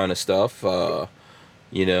all that kind of stuff, I'm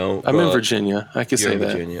in Virginia. I can say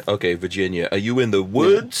that. Virginia. Okay, Virginia. Are you in the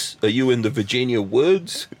woods? Yeah. Are you in the Virginia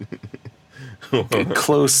woods?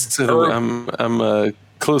 Close to the, I'm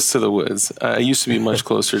close to the woods. I used to be much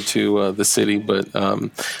closer to the city, but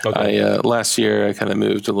last year I kind of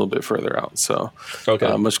moved a little bit further out, so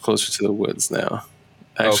much closer to the woods now.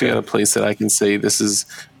 I actually got a place that I can say this is,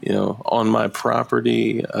 on my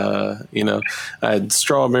property. I had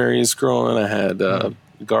strawberries growing. I had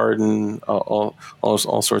garden, all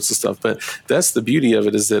sorts of stuff. But that's the beauty of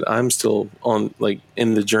it, is that I'm still on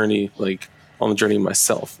the journey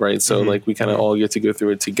myself, right? So we kind of all get to go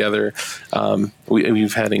through it together.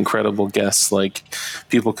 We've had incredible guests, like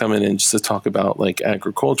people come in and just to talk about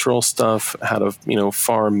agricultural stuff, how to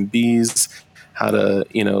farm bees, how to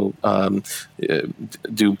do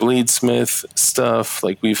bleedsmith stuff.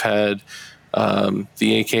 Like we've had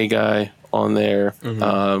the AK guy on there.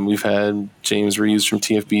 We've had James Reeves from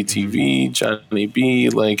TFB TV, Johnny B.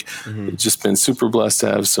 Just been super blessed to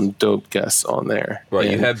have some dope guests on there. Right,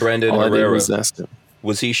 and you had Brandon Herrera.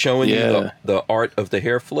 Was he showing you the art of the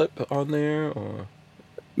hair flip on there? Or?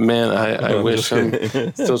 Man, I wish. I'm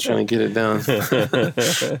still trying to get it down.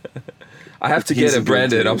 I have to get it,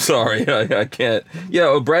 Brandon. I'm sorry. I can't.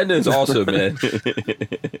 Yeah, Brandon's awesome, man.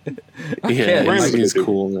 He's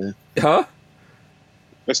cool, man. Huh?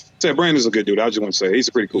 I said Brandon's a good dude. I just want to say he's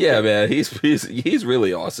a pretty cool guy. Man. He's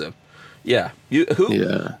really awesome. Yeah.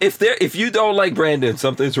 If you don't like Brandon,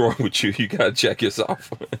 something's wrong with you. You gotta check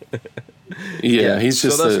yourself. He's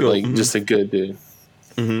just just a good dude.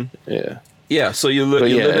 Yeah. Yeah. So you're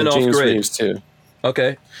living off James grid Reeves too.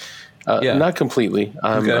 Okay. Not completely.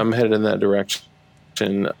 I'm headed in that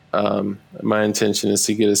direction. My intention is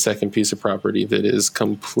to get a second piece of property that is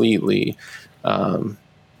completely,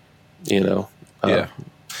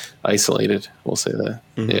 isolated. We'll say that.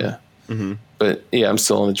 Yeah. But I'm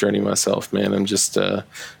still on the journey myself, man. I'm just, doing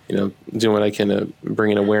what I can to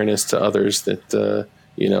bring in awareness to others that,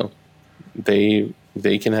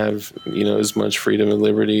 they can have, as much freedom and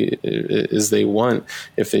liberty as they want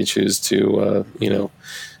if they choose to,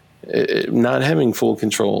 not having full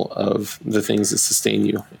control of the things that sustain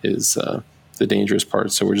you is the dangerous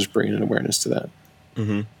part. So we're just bringing an awareness to that.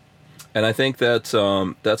 And I think that's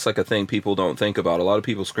like a thing people don't think about. A lot of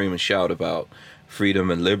people scream and shout about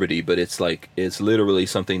freedom and liberty, but it's like it's literally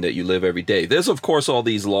something that you live every day. There's of course all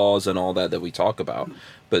these laws and all that we talk about,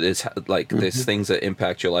 but it's like there's things that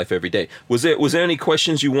impact your life every day. Was there any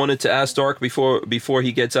questions you wanted to ask Dark before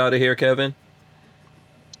he gets out of here, Kevin?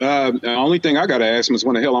 The only thing I got to ask him is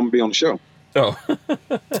when the hell I'm gonna be on the show. Oh,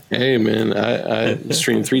 Hey, man, I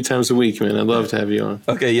stream 3 times a week, man. I'd love to have you on.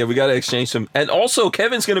 okay, yeah, we got to exchange some. And also,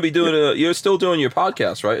 Kevin's going to be doing you're still doing your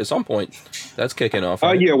podcast, right? At some point, that's kicking off.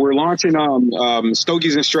 Right? Yeah, we're launching.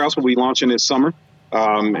 Stogies and Strauss will be launching this summer.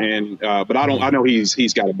 But I don't. I know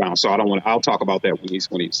he's got it bound, so I don't want. I'll talk about that when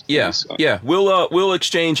he's. Yeah. We'll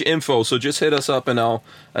exchange info. So just hit us up, and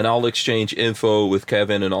I'll exchange info with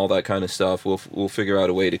Kevin and all that kind of stuff. We'll figure out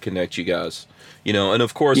a way to connect you guys. You know, and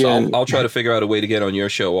of course, Yeah, I'll try to figure out a way to get on your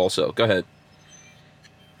show also. Go ahead.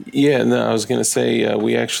 Yeah, no, I was going to say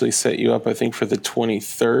we actually set you up, I think, for the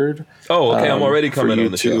 23rd. Oh, okay. I'm already for coming you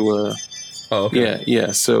on the show. Oh, okay.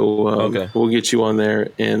 Yeah. So Okay. we'll get you on there.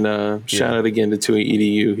 And shout out again to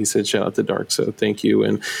 2AEDU. He said shout out to Dark. So thank you.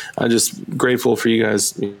 And I'm just grateful for you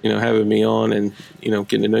guys, having me on and,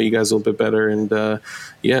 getting to know you guys a little bit better. And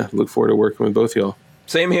look forward to working with both y'all.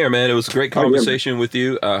 Same here, man. It was a great conversation with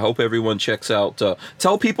you. I hope everyone checks out.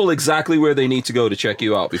 Tell people exactly where they need to go to check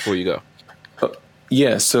you out before you go.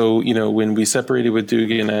 Yeah, so when we separated with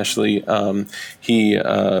Dugan and Ashley, he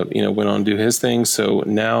went on to do his thing. So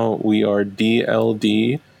now we are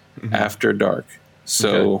DLD After Dark.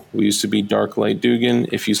 So we used to be Dark Light Dugan.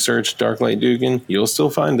 If you search Dark Light Dugan, you'll still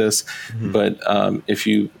find us. But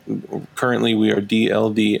currently we are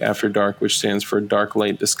DLD After Dark, which stands for Dark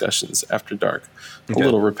Light Discussions After Dark. A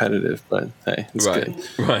little repetitive, but hey, it's good.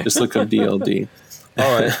 Right. Just look up DLD.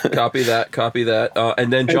 All right, copy that.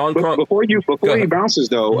 And then John Crump. Before he bounces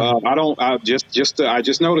though, I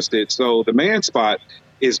just noticed it. So the man spot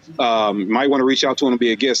is might want to reach out to him and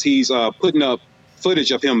be a guest. He's putting up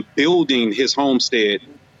footage of him building his homestead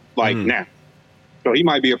now. So he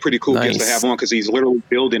might be a pretty cool guest to have on because he's literally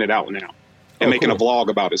building it out now and making a vlog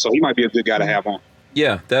about it. So he might be a good guy to have on.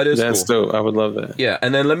 Yeah, that's cool. Dope. I would love that. Yeah,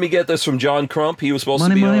 and then let me get this from John Crump. He was supposed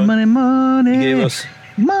to be on. Money. He gave us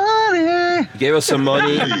money. He gave us some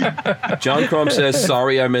money. John Crump says,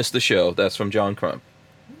 "Sorry, I missed the show." That's from John Crump.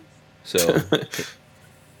 So,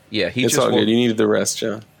 yeah, It's all good. You needed the rest,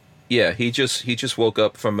 John. Yeah, he just woke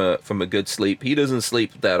up from a good sleep. He doesn't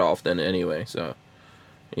sleep that often anyway, so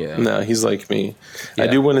yeah. No, he's like me. Yeah. I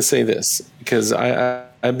do want to say this because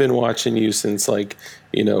I've been watching you since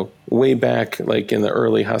way back in the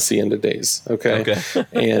early Hacienda days. Okay.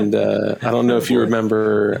 And I don't know if you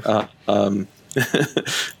remember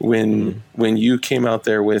when you came out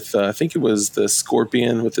there with I think it was the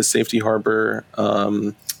Scorpion with the safety harbor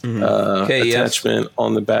attachment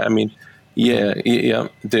on the back. I mean, yeah,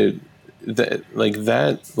 dude. That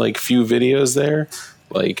few videos there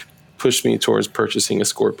pushed me towards purchasing a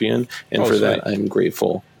Scorpion, and for that I'm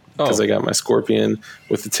grateful because I got my Scorpion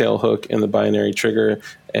with the tail hook and the binary trigger,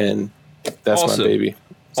 and that's my baby.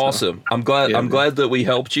 So, awesome. I'm glad. I'm glad that we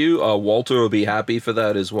helped you. Walter will be happy for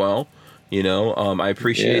that as well. I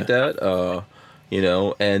appreciate that.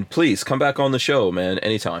 And please come back on the show, man,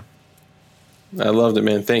 anytime. I loved it,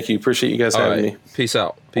 man. Thank you. Appreciate you guys having me. Peace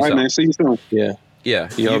out. All right, man. See you soon. Yeah. Yeah.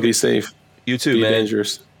 Y'all be safe. You too, be man.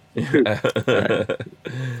 Dangerous.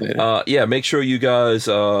 Yeah, make sure you guys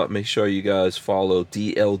follow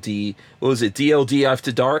DLD. What was it? DLD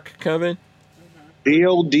After Dark, Kevin?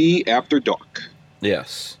 DLD After Dark.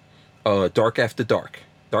 Yes. Dark After Dark.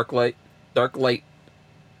 Dark light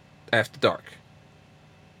after dark.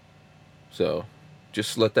 So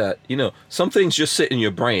just let that, some things just sit in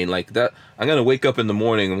your brain like that. I'm going to wake up in the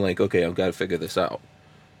morning. I'm like, okay, I've got to figure this out.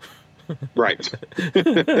 Right.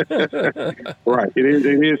 Right. It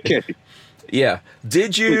is catchy. Yeah.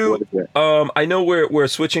 Did you, I know we're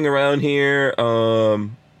switching around here.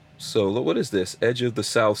 So what is this? Edge of the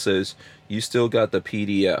South says you still got the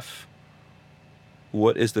PDF.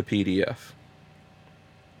 What is the PDF?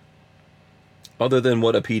 Other than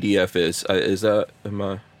what a PDF is that,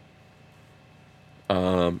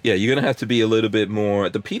 yeah, you're going to have to be a little bit more.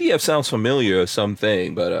 The PDF sounds familiar or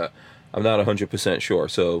something, but I'm not 100% sure.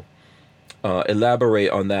 So elaborate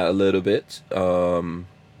on that a little bit.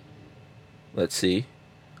 Let's see.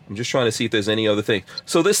 I'm just trying to see if there's any other thing.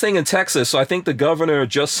 So this thing in Texas, so I think the governor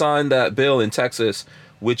just signed that bill in Texas,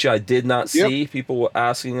 which I did not see. Yep. People were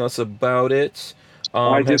asking us about it.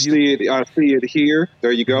 I see it. I see it here.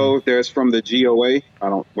 There you go. Mm-hmm. There's from the GOA.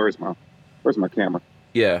 Where's my camera?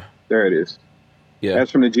 Yeah. There it is. Yeah. That's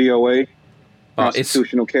from the GOA.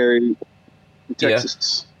 Constitutional carry in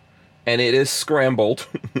Texas. Yeah. And it is scrambled.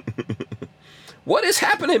 What is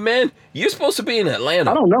happening, man? You're supposed to be in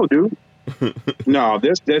Atlanta. I don't know, dude. No,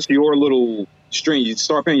 that's your little String, you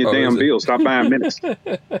start paying your Oh, damn is it? bills. Stop buying minutes.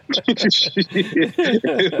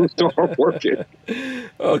 Start working.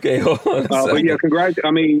 Okay, hold on a But yeah,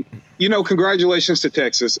 second. congratulations to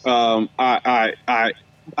Texas. I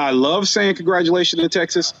love saying congratulations to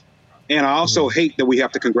Texas, and I also hate that we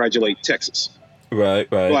have to congratulate Texas. Right.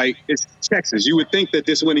 Like, it's Texas. You would think that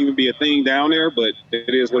this wouldn't even be a thing down there, but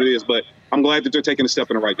it is what it is. But I'm glad that they're taking a step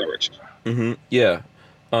in the right direction. Yeah.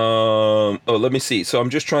 Let me see. So I'm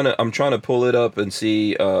trying to pull it up and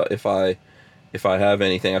see if I have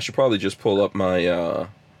anything. I should probably just pull up my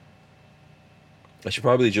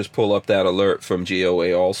that alert from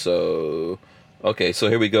GOA also. Okay, so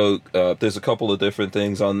here we go. There's a couple of different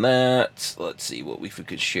things on that. Let's see if we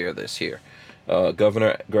could share this here.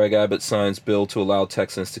 Governor Greg Abbott signs bill to allow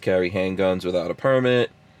Texans to carry handguns without a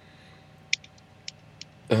permit.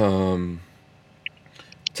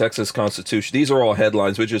 Texas Constitution. These are all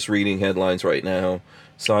headlines. We're just reading headlines right now.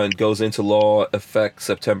 Signed, goes into law, effect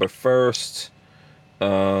September 1st.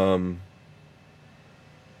 There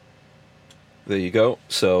you go.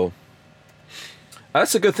 So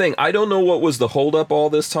that's a good thing. I don't know what was the holdup all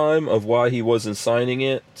this time of why he wasn't signing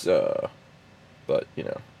it. But,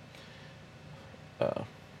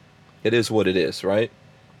 it is what it is, right?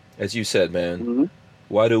 As you said, man.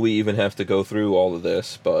 Why do we even have to go through all of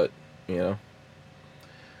this? But,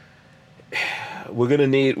 we're gonna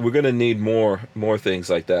need more things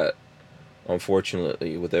like that,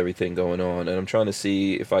 unfortunately, with everything going on. And I'm trying to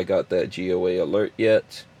see if I got that GOA alert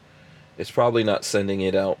yet. It's probably not sending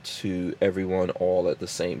it out to everyone all at the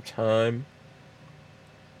same time.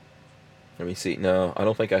 Let me see. No, I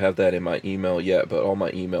don't think I have that in my email yet, but all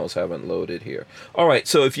my emails haven't loaded here. All right,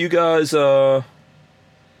 so if you guys Edge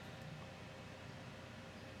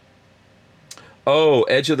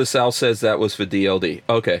of the South says that was for DLD.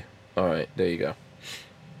 Okay. All right, there you go.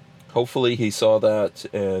 Hopefully he saw that,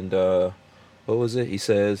 and what was it? He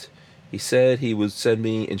said he would send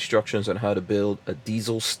me instructions on how to build a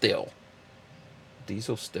diesel still.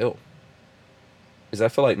 Diesel still. Is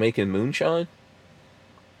that for like making moonshine?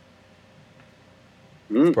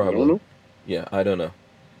 Probably. I don't know. Yeah, I don't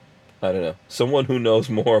know. Someone who knows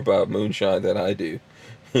more about moonshine than I do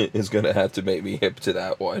is gonna have to make me hip to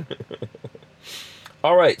that one.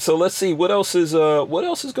 All right, so let's see what else is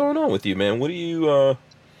going on with you, man. What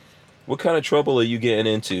kind of trouble are you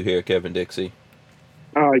getting into here, Kevin Dixie?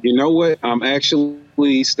 You know what? I'm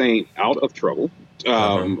actually staying out of trouble.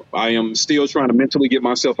 I am still trying to mentally get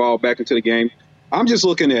myself all back into the game. I'm just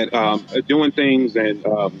looking at doing things and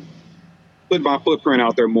put my footprint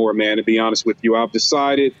out there more, man. To be honest with you, I've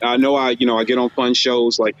decided. I know I get on fun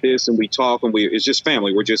shows like this and we talk and it's just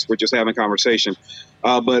family. We're just having conversation.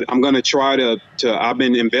 But I'm going to try to. I've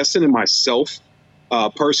been investing in myself,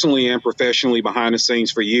 personally and professionally, behind the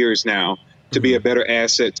scenes for years now, to be a better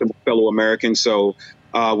asset to fellow Americans. So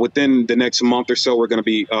within the next month or so, we're going to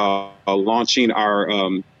be launching our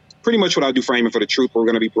pretty much what I do for Aiming for the Truth. We're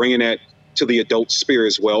going to be bringing that to the adult sphere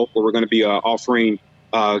as well, where we're going to be offering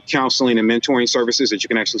counseling and mentoring services that you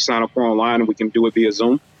can actually sign up for online, and we can do it via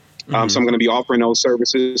Zoom. So I'm going to be offering those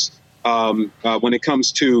services. When it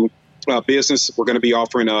comes to business, we're going to be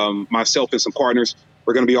offering myself and some partners.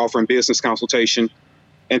 We're going to be offering business consultation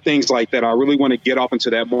and things like that. I really want to get off into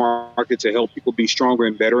that market to help people be stronger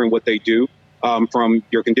and better in what they do, from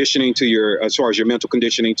your conditioning to as far as your mental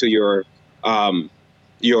conditioning to your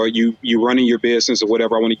you running your business or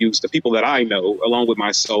whatever. I want to use the people that I know along with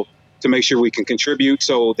myself to make sure we can contribute.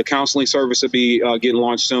 So the counseling service will be getting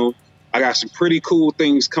launched soon. I got some pretty cool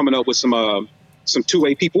things coming up with some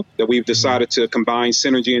two-way people that we've decided to combine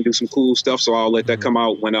synergy and do some cool stuff. So I'll let that come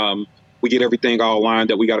out when we get everything all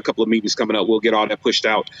lined up. We got a couple of meetings coming up. We'll get all that pushed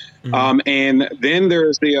out. And then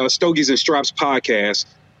there's the Stogies and Straps podcast,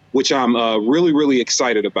 which I'm really, really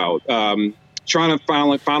excited about. Trying to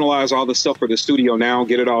finalize all the stuff for the studio now,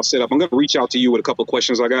 get it all set up. I'm going to reach out to you with a couple of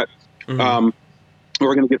questions I got.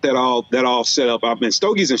 We're going to get that all set up. And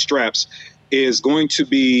Stogies and Straps is going to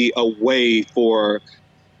be a way for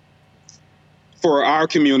our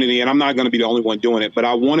community, and I'm not going to be the only one doing it, but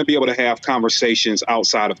I want to be able to have conversations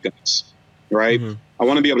outside of guns, right? I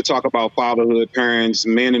want to be able to talk about fatherhood, parents,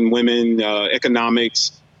 men and women,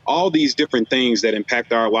 economics, all these different things that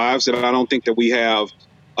impact our lives that I don't think that we have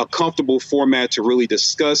a comfortable format to really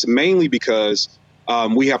discuss, mainly because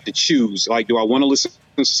we have to choose. Like, do I want to listen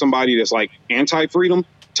to somebody that's like anti-freedom,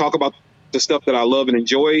 talk about the stuff that I love and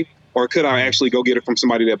enjoy, or could I actually go get it from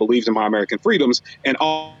somebody that believes in my American freedoms and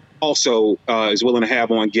also is willing to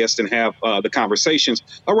have on guests and have the conversations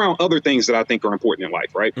around other things that I think are important in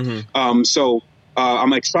life, right? So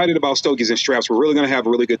I'm excited about Stogies and Straps. We're really going to have a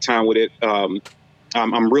really good time with it.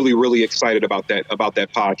 I'm really, really excited about that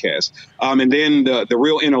podcast. And then the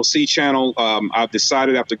Real NOC channel, I've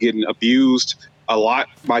decided after getting abused a lot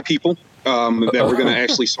by people that we're going to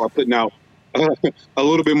actually start putting out a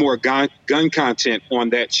little bit more gun content on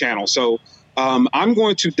that channel. So I'm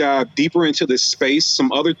going to dive deeper into this space.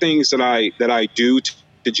 Some other things that I do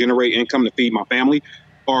to generate income to feed my family,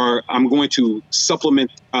 or I'm going to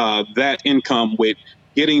supplement that income with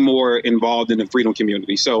getting more involved in the freedom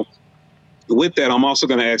community. So with that, I'm also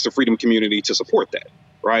going to ask the freedom community to support that,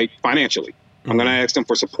 right? Financially. I'm going to ask them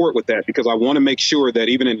for support with that, because I want to make sure that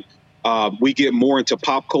even in we get more into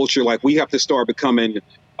pop culture, like we have to start becoming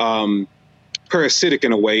parasitic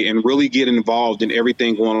in a way and really get involved in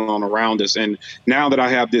everything going on around us. And now that I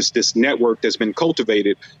have this network that's been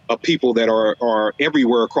cultivated of people that are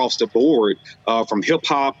everywhere across the board, from hip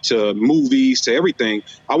hop to movies to everything,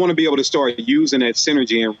 I want to be able to start using that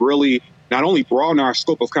synergy and really not only broaden our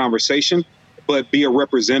scope of conversation, but be a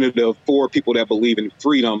representative for people that believe in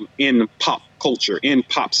freedom in pop culture, in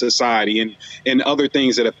pop society, and other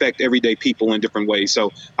things that affect everyday people in different ways.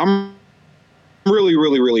 So I'm really,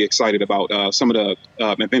 really, really excited about some of the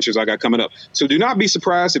adventures I got coming up. So do not be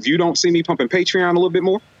surprised if you don't see me pumping Patreon a little bit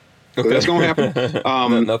more. Okay. That's going to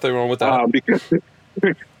happen. Nothing wrong with that. Because,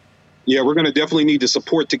 yeah, we're going to definitely need the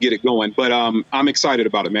support to get it going. But I'm excited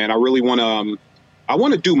about it, man. I really want to I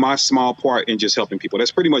want to do my small part in just helping people.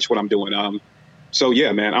 That's pretty much what I'm doing. So,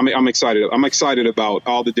 yeah, man, I'm excited. I'm excited about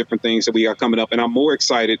all the different things that we got coming up. And I'm more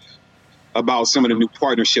excited about some of the new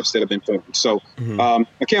partnerships that have been formed. So I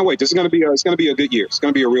can't wait. This is going to be it's going to be a good year. It's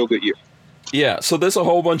going to be a real good year. Yeah. So there's a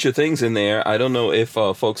whole bunch of things in there. I don't know if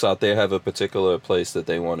folks out there have a particular place that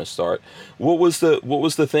they want to start. What was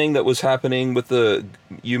the thing that was happening with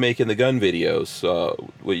you making the gun videos?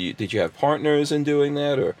 Did you have partners in doing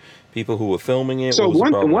that, or people who were filming it? So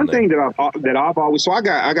one thing that I've always, so I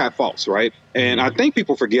got faults, right? And I think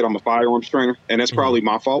people forget I'm a firearms trainer, and that's probably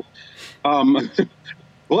my fault.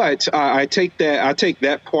 But I take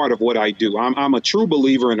that part of what I do. I'm a true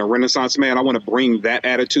believer in a Renaissance man. I want to bring that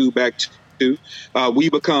attitude back to. We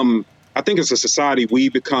become, I think as a society, we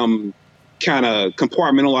become kind of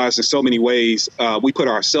compartmentalized in so many ways. We put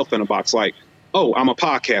ourselves in a box like, oh, I'm a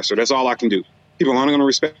podcaster. That's all I can do. People aren't going to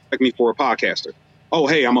respect me for a podcaster. Oh,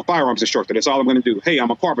 hey, I'm a firearms instructor. That's all I'm going to do. Hey, I'm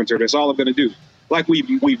a carpenter. That's all I'm going to do. Like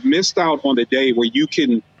we've missed out on the day where you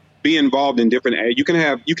can be involved in different.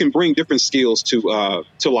 You can bring different skills to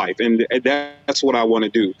life, and that's what I want to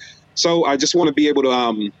do. So I just want to be able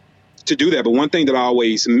to do that. But one thing that I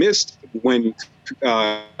always missed when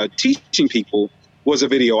teaching people was a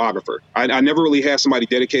videographer. I never really had somebody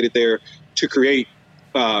dedicated there to create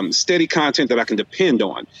steady content that I can depend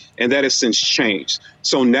on, and that has since changed.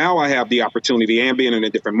 So now I have the opportunity, and being in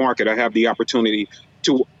a different market, I have the opportunity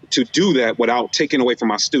to do that without taking away from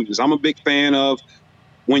my students. I'm a big fan of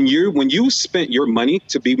when you spent your money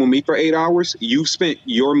to be with me for 8 hours, you spent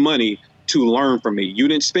your money to learn from me. You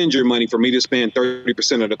didn't spend your money for me to spend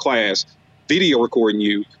 30% of the class video recording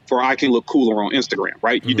you for I can look cooler on Instagram,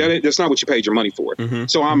 right? Mm-hmm. That's not what you paid your money for. Mm-hmm.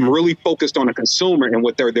 So I'm really focused on the consumer and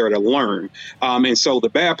what they're there to learn. And so the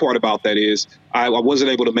bad part about that is I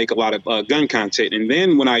wasn't able to make a lot of gun content. And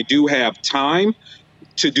then when I do have time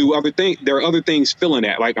to do other things, there are other things filling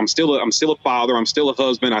that. Like I'm still a father, I'm still a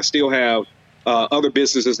husband, I still have other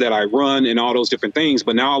businesses that I run and all those different things.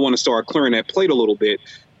 But now I want to start clearing that plate a little bit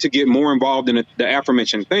to get more involved in the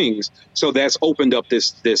aforementioned things. So that's opened up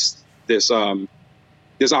this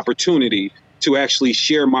opportunity to actually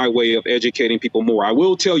share my way of educating people more. I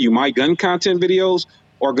will tell you, my gun content videos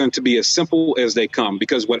are going to be as simple as they come,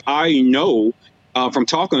 because what I know from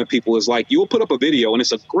talking to people is like, you'll put up a video and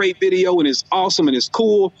it's a great video and it's awesome and it's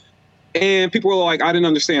cool. And people are like, I didn't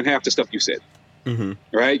understand half the stuff you said. Mm-hmm.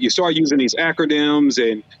 Right? You start using these acronyms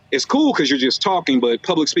and it's cool because you're just talking, but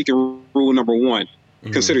public speaking rule number one,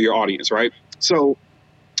 consider your audience, right? So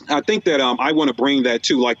I think that I want to bring that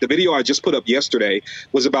too. Like the video I just put up yesterday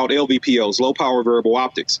was about LVPOs, low power variable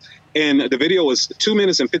optics. And the video is 2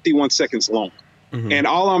 minutes and 51 seconds long. Mm-hmm. And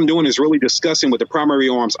all I'm doing is really discussing with the primary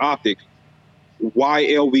arms optic why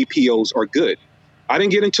LVPOs are good. I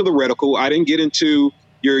didn't get into the reticle. I didn't get into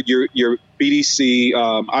your BDC.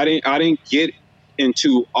 I didn't get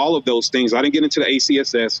into all of those things. I didn't get into the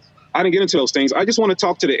ACSS. I didn't get into those things. I just want to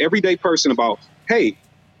talk to the everyday person about, hey,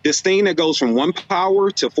 this thing that goes from 1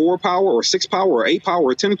 power to 4 power or 6 power or 8 power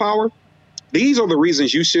or 10 power, these are the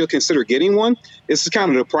reasons you should consider getting one. This is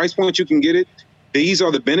kind of the price point you can get it. These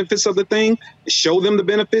are the benefits of the thing. Show them the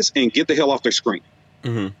benefits and get the hell off their screen.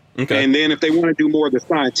 Mm-hmm. Okay. And then if they want to do more of the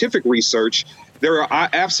scientific research, there are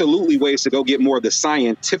absolutely ways to go get more of the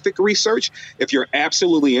scientific research. If you're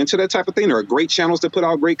absolutely into that type of thing, there are great channels that put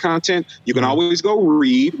out great content. You can always go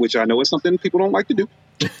read, which I know is something people don't like to do.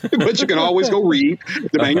 But you can always go read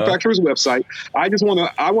the manufacturer's website. I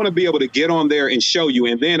want to be able to get on there and show you.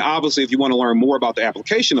 And then obviously, if you want to learn more about the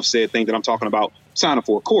application of said thing that I'm talking about, sign up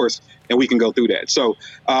for a course and we can go through that. So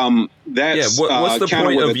that's what's the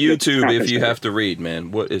point of YouTube if you have? have to read,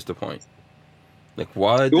 man? What is the point? Like,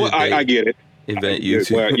 why did I get it. invent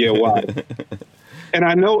YouTube? Well, yeah, why? And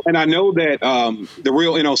I know that the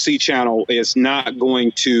Real NOC channel is not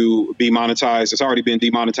going to be monetized. It's already been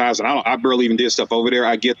demonetized, and I barely even did stuff over there.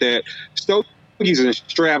 I get that. Stogies and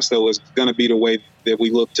Straps, though, is going to be the way that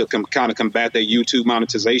we look to kind of combat that YouTube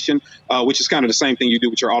monetization, which is kind of the same thing you do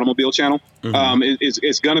with your automobile channel.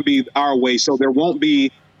 It's going to be our way, so there won't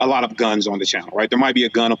be a lot of guns on the channel, right? There might be a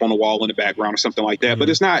gun up on the wall in the background or something like that, but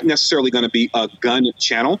it's not necessarily going to be a gun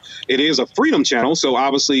channel. It is a freedom channel, so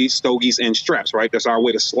obviously Stogies and Straps, right? That's our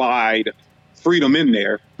way to slide freedom in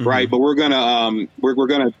there, right? But we're gonna we're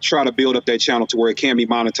gonna try to build up that channel to where it can be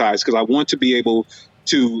monetized, because I want to be able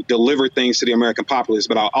to deliver things to the American populace,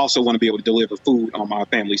 but I also want to be able to deliver food on my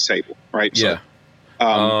family's table, right? Yeah.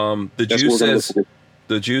 So,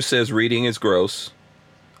 The Jew says reading is gross.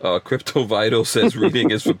 Crypto Vital says reading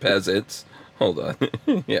is for peasants. Hold on.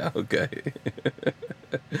 Yeah, okay.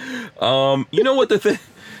 You know what the thing?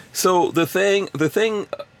 So the thing.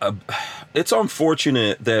 It's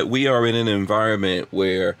unfortunate that we are in an environment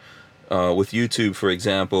where, with YouTube, for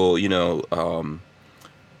example,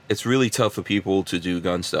 it's really tough for people to do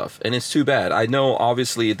gun stuff, and it's too bad. I know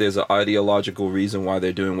obviously there's an ideological reason why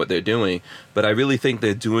they're doing what they're doing, but I really think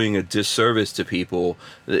they're doing a disservice to people.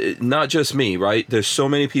 Not just me, right? There's so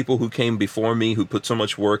many people who came before me who put so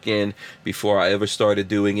much work in before I ever started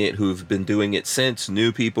doing it, who've been doing it since,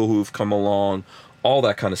 new people who've come along, all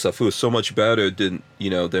that kind of stuff, who is so much better than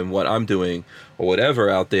what I'm doing or whatever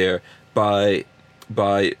out there. By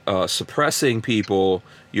suppressing people,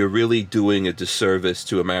 you're really doing a disservice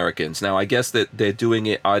to Americans. Now, I guess that they're doing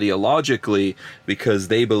it ideologically because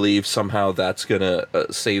they believe somehow that's going to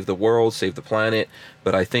save the world, save the planet.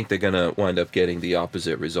 But I think they're going to wind up getting the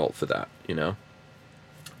opposite result for that,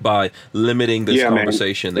 by limiting this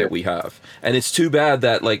conversation that we have. And it's too bad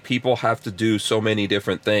that people have to do so many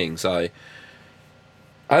different things.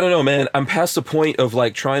 I don't know, man. I'm past the point of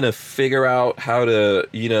trying to figure out how to,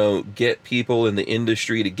 get people in the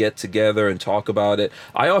industry to get together and talk about it.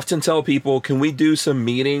 I often tell people, can we do some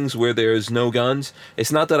meetings where there's no guns?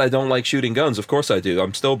 It's not that I don't like shooting guns. Of course I do.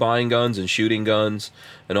 I'm still buying guns and shooting guns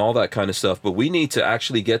and all that kind of stuff. But we need to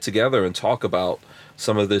actually get together and talk about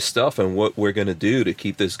some of this stuff and what we're going to do to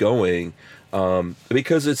keep this going.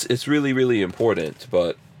 Because it's really, really important.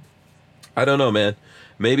 But I don't know, man.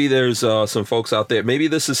 Maybe there's some folks out there. Maybe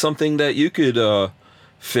this is something that you could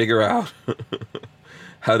figure out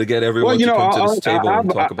how to get everyone to come to this table and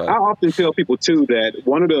talk about. I often tell people too that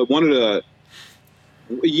one of the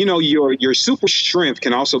your super strength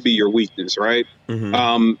can also be your weakness, right?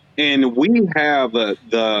 And we have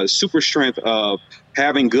the super strength of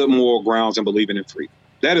having good moral grounds and believing in freedom.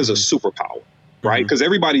 That is a superpower, right? Because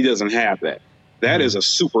everybody doesn't have that. That is a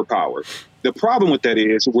superpower. The problem with that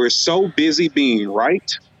is we're so busy being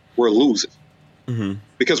right, we're losing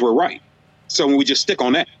because we're right. So when we just stick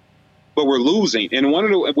on that, but we're losing. And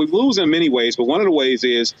we lose in many ways, but one of the ways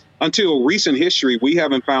is until recent history, we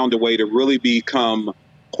haven't found a way to really become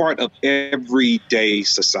part of everyday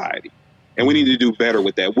society. And we need to do better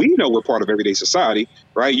with that. We know we're part of everyday society,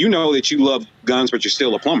 right? You know that you love guns, but you're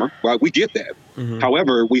still a plumber, right? We get that.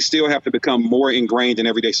 However, we still have to become more ingrained in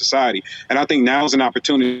everyday society. And I think now is an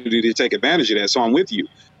opportunity to take advantage of that. So I'm with you.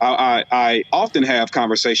 I often have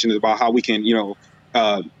conversations about how we can,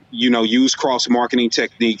 use cross-marketing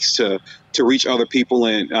techniques to reach other people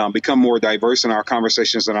and become more diverse in our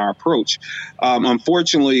conversations and our approach.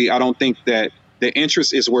 Unfortunately, I don't think that the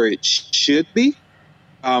interest is where it should be.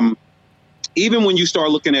 Even when you start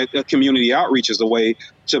looking at community outreach as a way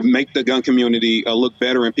to make the gun community look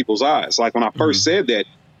better in people's eyes. Like when I first said that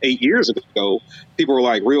 8 years ago, people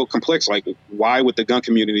were real complex. Why would the gun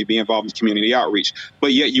community be involved in community outreach?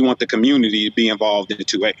 But yet you want the community to be involved in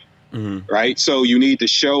 2A, right? So you need to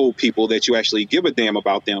show people that you actually give a damn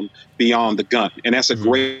about them beyond the gun. And that's a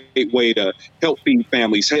great way to help feed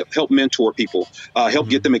families, help mentor people, help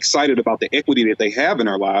get them excited about the equity that they have in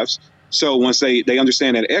their lives. So once they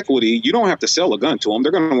understand that equity, you don't have to sell a gun to them.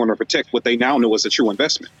 They're going to want to protect what they now know is a true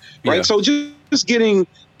investment, right? Yeah. So just getting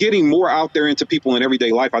more out there into people in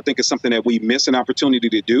everyday life, I think is something that we miss an opportunity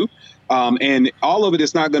to do. And all of it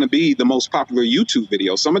is not going to be the most popular YouTube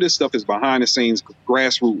video. Some of this stuff is behind the scenes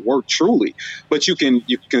grassroots work, truly, but you can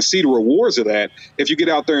see the rewards of that if you get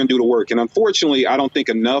out there and do the work. And unfortunately, I don't think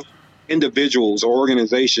enough individuals or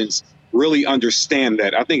organizations really understand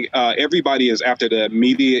that. I think everybody is after the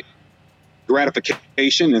immediate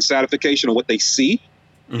gratification and satisfaction of what they see,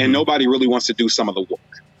 and nobody really wants to do some of the work.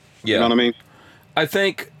 Yeah. You know what I mean? I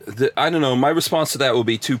think I don't know. My response to that will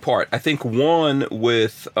be two-part. I think one,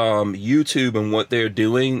 with YouTube and what they're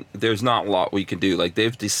doing, there's not a lot we can do. Like,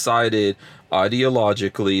 they've decided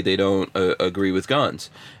ideologically they don't agree with guns,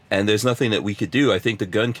 and there's nothing that we could do. I think the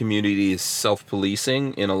gun community is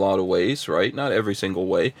self-policing in a lot of ways, right? Not every single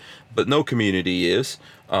way, but no community is.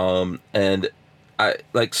 And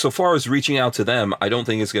so far as reaching out to them, I don't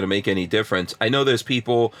think it's going to make any difference. I know there's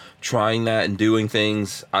people trying that and doing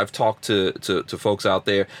things. I've talked to folks out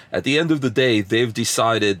there. At the end of the day, they've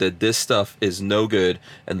decided that this stuff is no good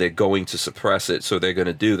and they're going to suppress it. So they're going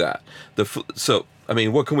to do that. So, I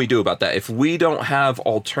mean, what can we do about that? If we don't have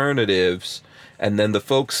alternatives, and then the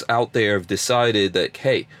folks out there have decided that,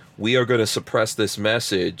 hey, we are going to suppress this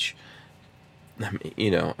message, I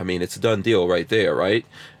mean, it's a done deal right there, right?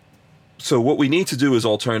 So what we need to do is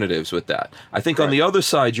alternatives with that. I think on the other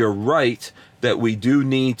side, you're right that we do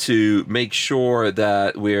need to make sure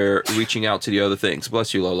that we're reaching out to the other things.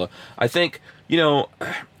 Bless you, Lola. I think, I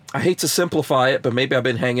hate to simplify it, but maybe I've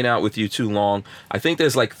been hanging out with you too long. I think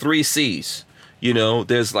there's like 3 C's.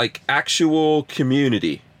 There's like actual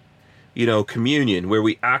community, communion, where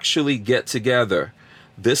we actually get together.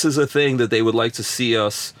 This is a thing that they would like to see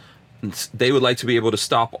us, they would like to be able to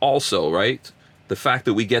stop also, right? The fact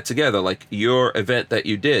that we get together, like your event that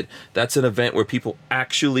you did, that's an event where people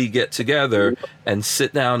actually get together and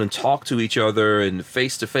sit down and talk to each other and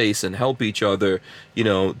face to face and help each other.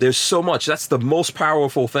 There's so much. That's the most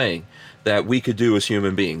powerful thing that we could do as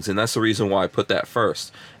human beings. And that's the reason why I put that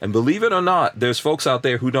first. And believe it or not, there's folks out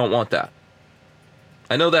there who don't want that.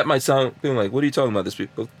 I know that might sound like, what are you talking about, this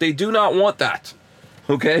people? They do not want that.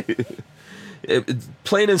 Okay?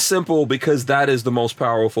 Plain and simple, because that is the most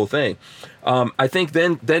powerful thing. I think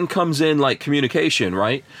then comes in like communication,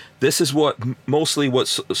 right? This is mostly what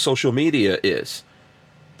social media is.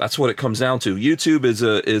 That's what it comes down to. YouTube is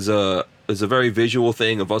a very visual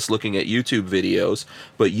thing of us looking at YouTube videos,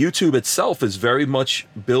 but YouTube itself is very much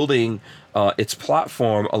building its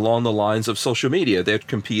platform along the lines of social media. They're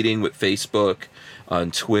competing with Facebook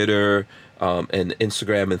and Twitter, and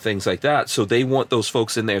Instagram and things like that. So they want those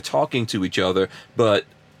folks in there talking to each other, but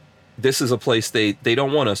this is a place they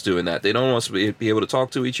don't want us doing that. They don't want us to be able to talk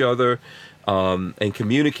to each other and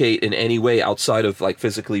communicate in any way outside of like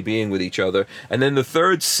physically being with each other. And then the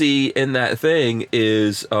third C in that thing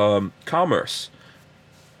is commerce.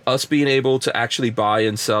 Us being able to actually buy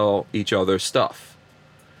and sell each other stuff.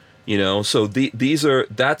 So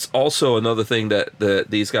that's also another thing that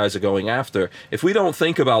these guys are going after. If we don't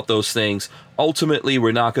think about those things, ultimately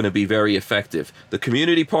we're not going to be very effective. The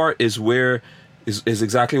community part is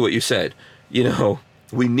exactly what you said.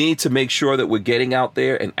 We need to make sure that we're getting out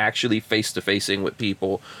there and actually face-to-facing with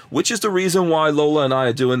people, which is the reason why Lola and I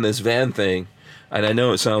are doing this van thing. And I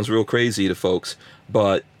know it sounds real crazy to folks,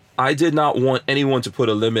 but I did not want anyone to put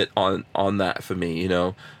a limit on that for me,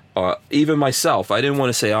 even myself. I didn't want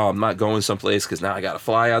to say, I'm not going someplace because now I got to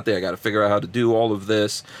fly out there. I got to figure out how to do all of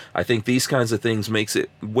this. I think these kinds of things makes it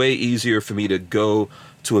way easier for me to go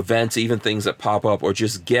to events, even things that pop up, or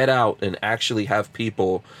just get out and actually have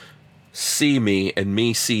people see me and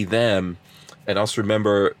me see them, and us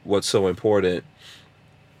remember what's so important.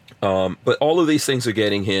 But all of these things are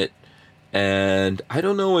getting hit, and I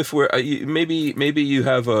don't know if maybe you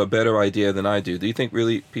have a better idea than I do. Do you think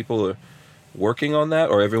really people are working on that,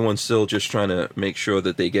 or everyone's still just trying to make sure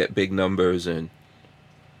that they get big numbers and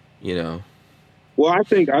Well, I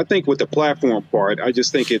think with the platform part, I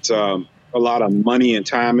just think it's a lot of money and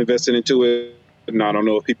time invested into it, and I don't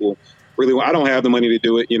know if people really want. I don't have the money to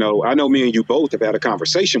do it. I know me and you both have had a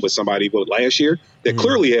conversation with somebody last year that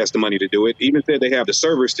clearly has the money to do it, even said they have the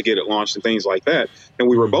servers to get it launched and things like that. And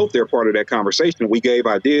we were both there, part of that conversation. We gave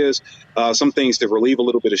ideas, some things to relieve a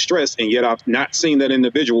little bit of stress, and yet I've not seen that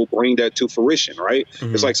individual bring that to fruition, right?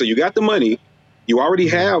 It's like, so you got the money, you already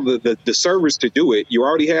have the servers to do it, you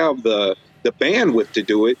already have the bandwidth to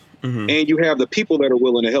do it, and you have the people that are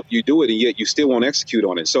willing to help you do it, and yet you still won't execute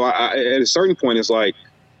on it. So I at a certain point, it's like,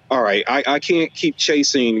 all right, I can't keep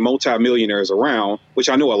chasing multimillionaires around, which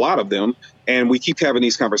I know a lot of them, and we keep having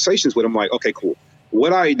these conversations with them like, okay, cool.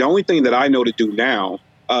 The only thing that I know to do now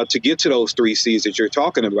to get to those 3 C's that you're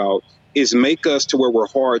talking about is make us to where we're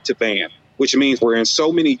hard to ban, which means we're in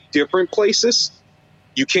so many different places,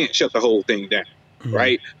 you can't shut the whole thing down,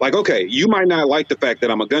 right? Like, okay, you might not like the fact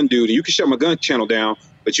that I'm a gun dude, and you can shut my gun channel down,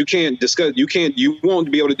 but you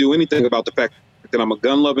won't be able to do anything about the fact that I'm a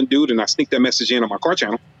gun-loving dude and I sneak that message in on my car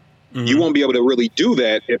channel. You won't be able to really do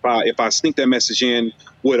that if I sneak that message in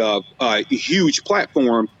with a huge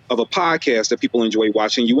platform of a podcast that people enjoy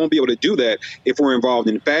watching. You won't be able to do that if we're involved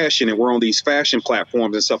in fashion and we're on these fashion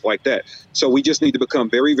platforms and stuff like that. So we just need to become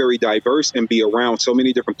very, very diverse and be around so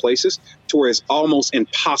many different places to where it's almost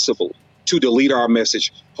impossible to delete our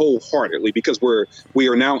message wholeheartedly, because we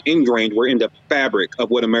are now ingrained. We're in the fabric of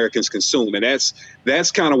what Americans consume, and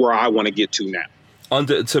that's kind of where I want to get to now.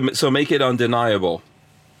 So make it undeniable.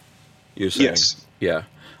 You're saying? Yes. Yeah.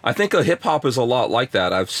 I think hip hop is a lot like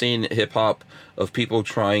that. I've seen hip hop of people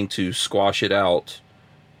trying to squash it out,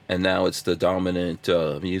 and now it's the dominant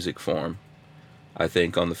music form, I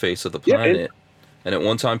think, on the face of the planet. And at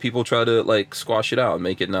one time, people try to like squash it out and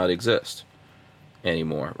make it not exist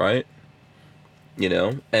anymore, right? You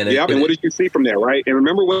know? And what did you see from that, right? And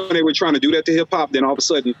remember when they were trying to do that to hip hop, then all of a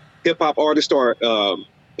sudden hip hop artists start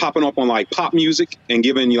popping up on like pop music and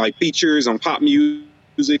giving you like features on pop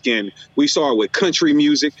music, and we saw it with country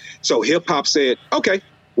music. So hip hop said, okay,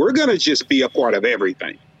 we're going to just be a part of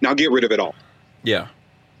everything. Now get rid of it all. Yeah.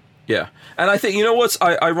 Yeah. And I think, you know what's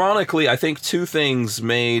ironically, I think 2 things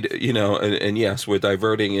made, you know, and yes, we're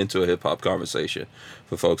diverting into a hip hop conversation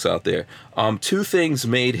for folks out there. 2 things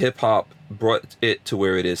made hip hop, brought it to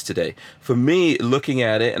where it is today. For me, looking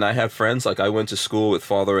at it, and I have friends, like I went to school with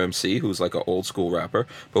Father MC, who's like an old school rapper,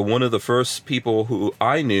 but one of the first people who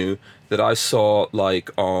I knew that I saw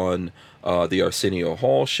like on the Arsenio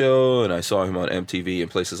Hall show, and I saw him on MTV and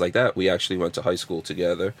places like that. We actually went to high school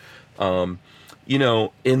together. You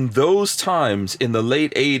know, in those times, in the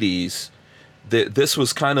late 80s, this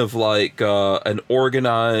was kind of like an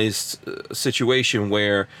organized situation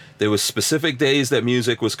where there was specific days that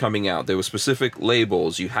music was coming out. There were specific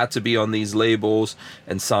labels. You had to be on these labels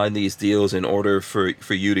and sign these deals in order for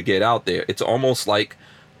you to get out there. It's almost like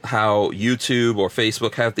how YouTube or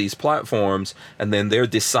Facebook have these platforms, and then they're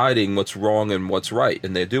deciding what's wrong and what's right,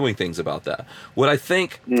 and they're doing things about that. What I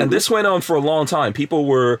think, and this went on for a long time,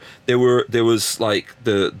 there was like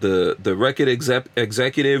the record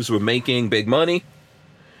executives were making big money,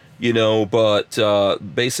 you know, but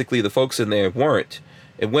basically the folks in there weren't.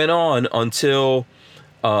 It went on until,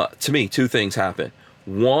 to me, 2 things happened.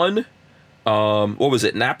 One, what was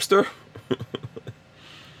it, Napster?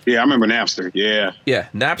 Yeah, I remember Napster. Yeah. Yeah,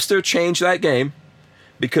 Napster changed that game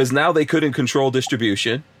because now they couldn't control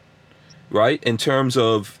distribution, right? In terms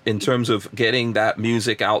of getting that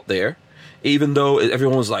music out there, even though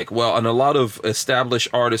everyone was like, well, and a lot of established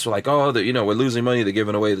artists were like, oh, you know, we're losing money, they're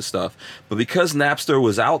giving away the stuff. But because Napster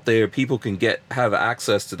was out there, people can have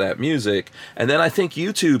access to that music. And then I think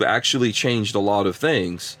YouTube actually changed a lot of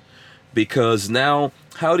things, because now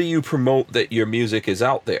how do you promote that your music is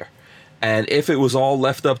out there? And if it was all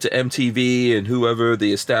left up to MTV and whoever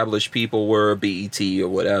the established people were, BET or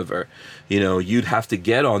whatever, you know, you'd have to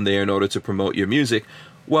get on there in order to promote your music.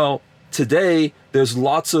 Well, today, there's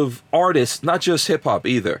lots of artists, not just hip hop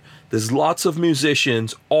either. There's lots of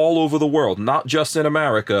musicians all over the world, not just in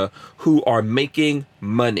America, who are making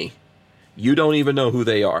money. You don't even know who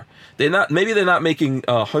they are. Maybe they're not making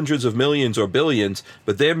hundreds of millions or billions,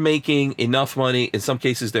 but they're making enough money. In some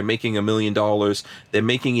cases, they're making $1 million. They're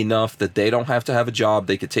making enough that they don't have to have a job.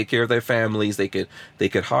 They could take care of their families. They could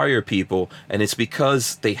hire people. And it's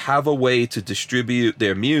because they have a way to distribute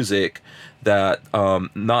their music that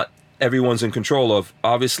not everyone's in control of.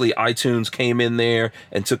 Obviously, iTunes came in there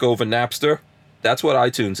and took over Napster. That's what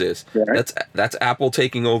iTunes is. Right. That's Apple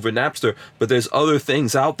taking over Napster. But there's other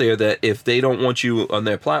things out there that if they don't want you on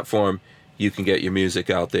their platform, you can get your music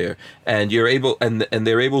out there, and you're able, and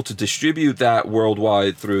they're able to distribute that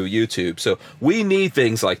worldwide through YouTube. So we need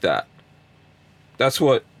things like that. That's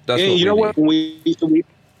what. And you know what?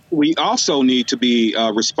 We also need to be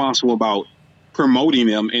responsible about promoting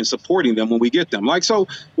them and supporting them when we get them. Like, so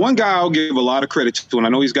one guy I'll give a lot of credit to, and I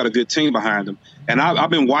know he's got a good team behind him. And I've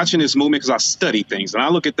been watching this movement because I study things, and I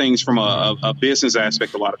look at things from a business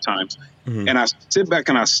aspect a lot of times. Mm-hmm. And I sit back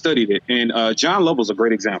and I studied it. And John Lovell's a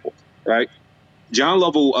great example, right? John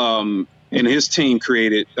Lovell and his team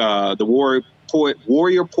created the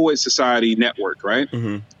Warrior Poet Society Network, right?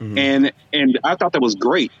 Mm-hmm. Mm-hmm. And I thought that was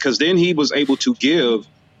great, because then he was able to give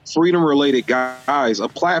freedom-related guys a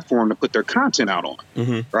platform to put their content out on,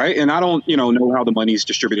 mm-hmm. right? And I don't, know how the money is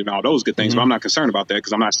distributed and all those good things, mm-hmm. but I'm not concerned about that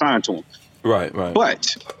because I'm not signed to them. Right.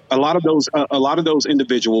 But a lot of those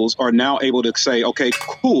individuals are now able to say, okay,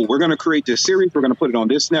 cool, we're going to create this series, we're going to put it on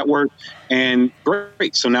this network, and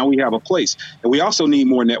great. So now we have a place, and we also need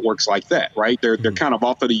more networks like that, right? They're kind of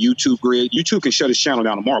off of the YouTube grid. YouTube can shut his channel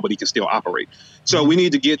down tomorrow, but he can still operate. So we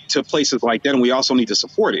need to get to places like that, and we also need to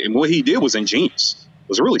support it. And what he did was ingenious. It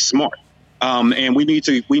was really smart, and we need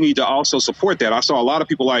to also support that. I saw a lot of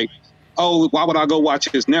people like, oh, why would I go watch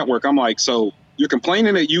his network? I'm like, so you're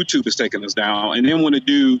complaining that YouTube is taking us down, and then when a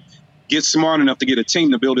dude gets smart enough to get a team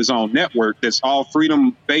to build his own network that's all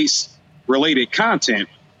freedom-based related content,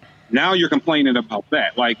 now you're complaining about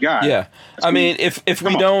that. Like, guys. Yeah. I mean, if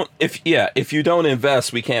you don't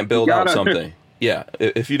invest, we can't build out something. Yeah.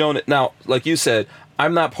 If you don't, now, like you said,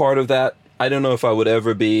 I'm not part of that. I don't know if I would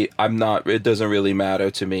ever be. I'm not. It doesn't really matter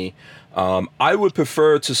to me. I would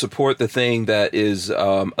prefer to support the thing that is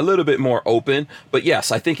a little bit more open. But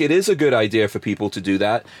yes, I think it is a good idea for people to do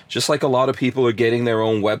that. Just like a lot of people are getting their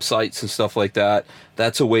own websites and stuff like that.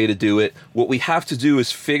 That's a way to do it. What we have to do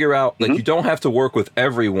is figure out, like, you don't have to work with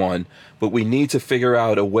everyone, but we need to figure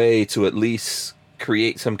out a way to at least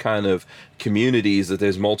create some kind of communities that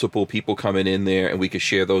there's multiple people coming in there and we could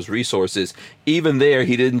share those resources. Even there,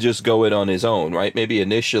 he didn't just go it on his own, right? Maybe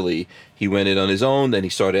initially he went it on his own, then he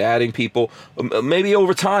started adding people. Maybe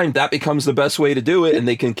over time that becomes the best way to do it, and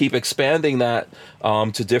they can keep expanding that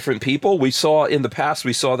to different people. We saw in the past,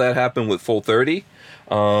 that happen with Full 30.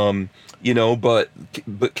 But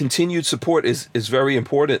continued support is very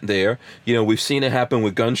important there. We've seen it happen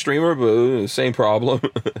with Gunstreamer, but same problem.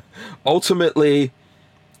 Ultimately,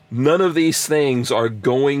 none of these things are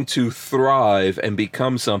going to thrive and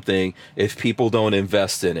become something if people don't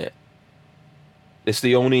invest in it. It's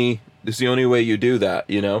the only way you do that,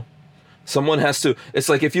 Someone has to. It's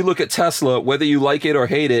like if you look at Tesla, whether you like it or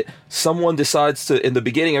hate it, someone decides to. In the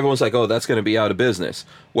beginning, everyone's like, "Oh, that's going to be out of business."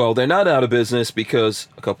 Well, they're not out of business because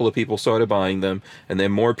a couple of people started buying them, and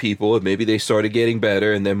then more people. Maybe they started getting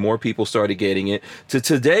better, and then more people started getting it. To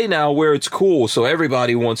today now, where it's cool, so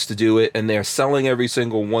everybody wants to do it, and they're selling every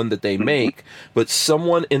single one that they make. But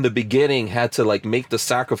someone in the beginning had to make the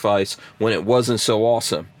sacrifice when it wasn't so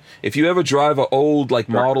awesome. If you ever drive an old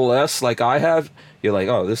Model S like I have, you're like,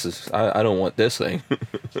 oh, I don't want this thing.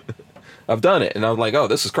 I've done it, and I'm like, oh,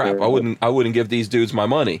 this is crap. I wouldn't give these dudes my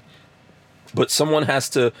money. But someone has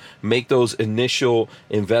to make those initial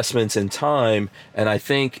investments in time, and I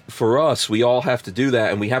think for us, we all have to do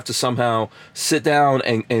that, and we have to somehow sit down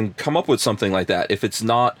and come up with something like that. If it's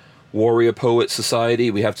not Warrior Poet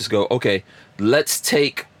Society, we have to go, okay, let's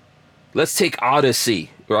take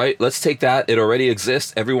Odyssey, right? Let's take that. It already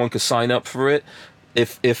exists. Everyone could sign up for it.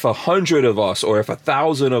 If 100 of us or if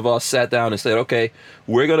 1,000 of us sat down and said, okay,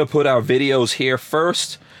 we're going to put our videos here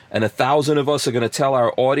first, and 1,000 of us are going to tell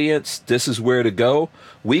our audience this is where to go,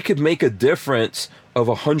 we could make a difference of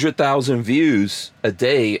 100,000 views a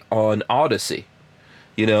day on Odyssey,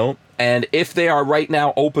 And if they are right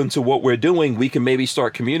now open to what we're doing, we can maybe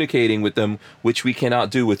start communicating with them, which we cannot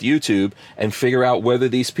do with YouTube, and figure out whether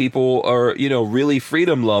these people are, really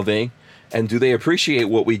freedom loving, and do they appreciate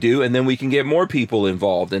what we do, and then we can get more people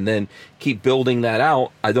involved and then keep building that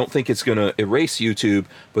out. I don't think it's going to erase YouTube,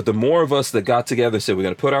 but the more of us that got together said we're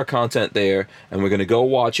going to put our content there and we're going to go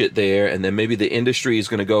watch it there, and then maybe the industry is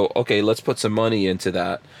going to go, okay, let's put some money into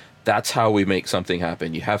that. That's how we make something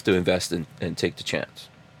happen. You have to invest and take the chance.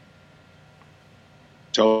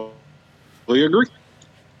 Totally agree.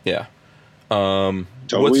 Yeah.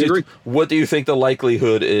 Totally agree. What do you think the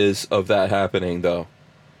likelihood is of that happening, though?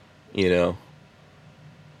 Slim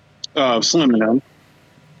to none.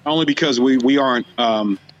 Only because we aren't.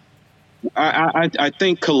 I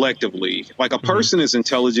think collectively, like a person is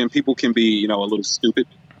intelligent, people can be a little stupid,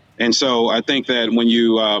 and so I think that when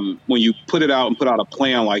you put it out and put out a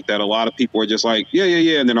plan like that, a lot of people are just like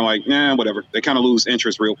yeah, and then they're like nah, whatever. They kind of lose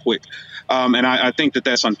interest real quick, and I think that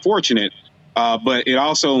that's unfortunate, but it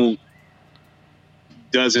also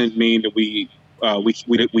doesn't mean that we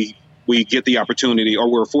get the opportunity,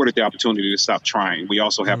 or we're afforded the opportunity to stop trying. We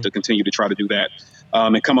also have to continue to try to do that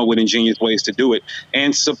and come up with ingenious ways to do it.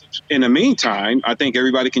 And so in the meantime, I think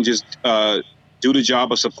everybody can just do the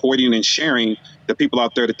job of supporting and sharing the people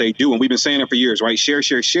out there that they do. And we've been saying it for years, right? Share,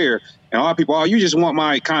 share, share. And a lot of people, oh, you just want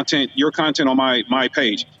my content, your content on my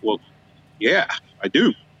page. Well, yeah, I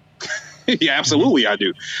do. Yeah, absolutely, I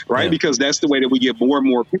do. Right. Yeah. Because that's the way that we get more and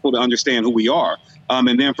more people to understand who we are.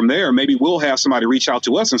 And then from there, maybe we'll have somebody reach out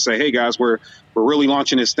to us and say, hey, guys, we're really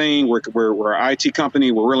launching this thing. We're an IT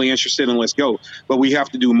company. We're really interested in let's go. But we have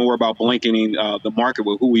to do more about blanketing the market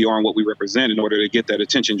with who we are and what we represent in order to get that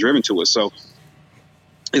attention driven to us. So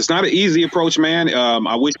it's not an easy approach, man.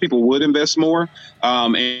 I wish people would invest more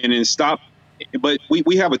and then stop but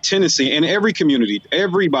we have a tendency, and every community,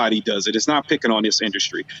 everybody does it. It's not picking on this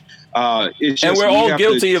industry. It's just, and we're all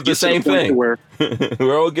guilty of the same thing. We're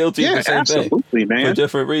all guilty of the same absolutely, thing, man, for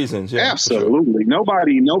different reasons. Yeah, absolutely.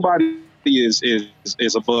 Nobody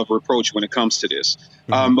is above reproach when it comes to this.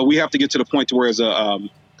 But we have to get to the point to where, as a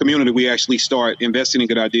community, we actually start investing in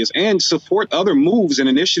good ideas and support other moves and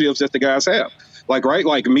initiatives that the guys have.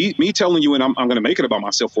 Like me telling you, and I'm going to make it about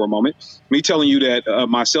myself for a moment. Me telling you that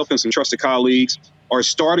myself and some trusted colleagues are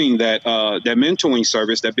starting that mentoring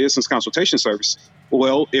service, that business consultation service.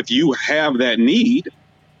 Well, if you have that need,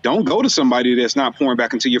 don't go to somebody that's not pouring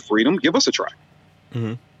back into your freedom. Give us a try.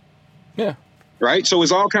 Mm-hmm. Yeah. Right. So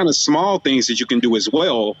it's all kind of small things that you can do as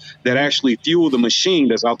well that actually fuel the machine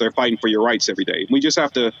that's out there fighting for your rights every day. We just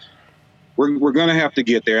have to, we're going to have to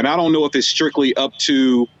get there. And I don't know if it's strictly up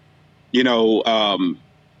to,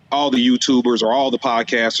 all the YouTubers or all the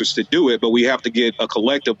podcasters to do it, but we have to get a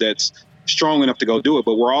collective that's strong enough to go do it.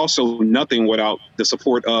 But we're also nothing without the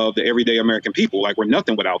support of the everyday American people. Like, we're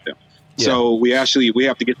nothing without them. Yeah. So we have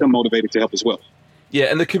to get them motivated to help as well. Yeah,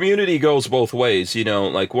 and the community goes both ways.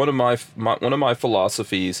 Like one of my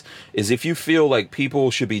philosophies is, if you feel like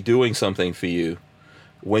people should be doing something for you,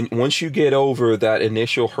 once you get over that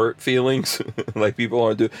initial hurt feelings, like people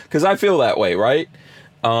aren't doing, because I feel that way, right?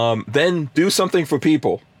 Then do something for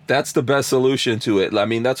people. That's the best solution to it. I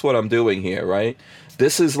mean, that's what I'm doing here, right?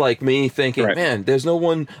 This is like me thinking, right, man, there's no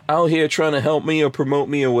one out here trying to help me or promote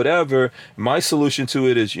me or whatever. My solution to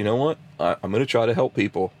it is, you know what? I'm going to try to help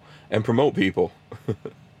people and promote people.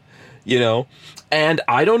 And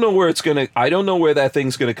I don't know where I don't know where that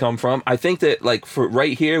thing's gonna come from. I think that, like, for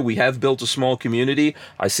right here, we have built a small community.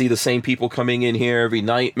 I see the same people coming in here every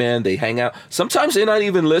night, man. They hang out. Sometimes they're not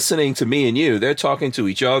even listening to me and you. They're talking to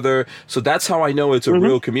each other. So that's how I know it's a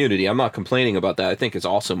real community. I'm not complaining about that. I think it's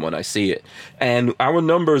awesome when I see it. And our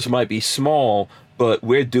numbers might be small, but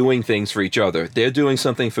we're doing things for each other. They're doing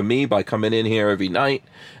something for me by coming in here every night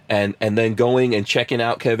and then going and checking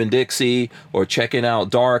out Kevin Dixie or checking out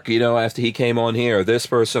Dark, after he came on here, or this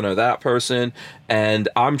person or that person. And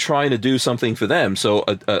I'm trying to do something for them. So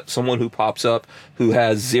someone who pops up who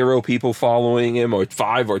has 0 people following him, or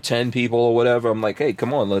 5 or 10 people or whatever, I'm like, hey,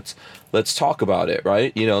 come on, let's talk about it,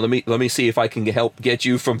 right? Let me see if I can help get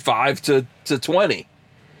you from 5 to 20,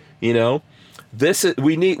 we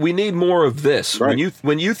need more of this. Right.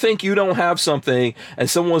 When you think you don't have something and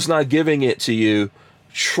someone's not giving it to you,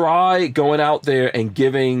 try going out there and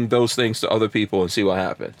giving those things to other people and see what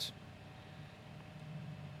happens.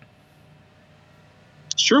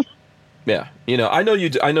 It's true. Yeah, I know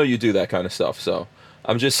you do that kind of stuff. So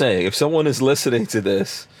I'm just saying, if someone is listening to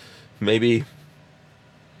this, maybe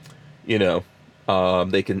they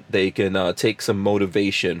can take some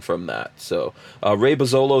motivation from that. So Ray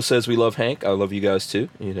Bozzolo says, we love Hank. I love you guys too.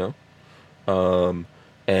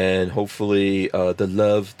 And hopefully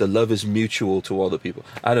the love is mutual to all the people.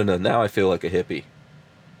 I don't know. Now I feel like a hippie.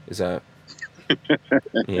 Is that?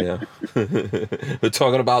 We're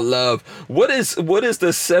talking about love. What is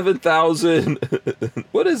the 7,000?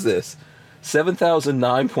 What is this?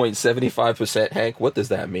 7,009.75%, Hank. What does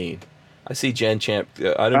that mean? I see Jen Champ.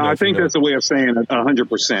 I don't know. I think that's a way of saying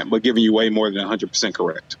 100%, but giving you way more than 100%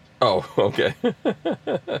 correct. Oh, okay.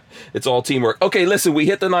 It's all teamwork. Okay, listen, we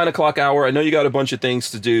hit the 9 o'clock hour. I know you got a bunch of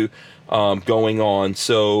things to do going on.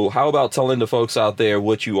 So how about telling the folks out there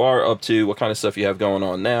what you are up to, what kind of stuff you have going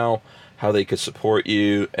on now, how they could support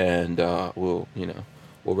you, and we'll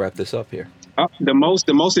wrap this up here.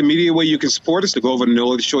 The most immediate way you can support us to go over to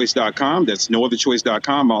nootherchoice.com. That's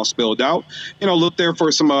nootherchoice.com, all spelled out. Look there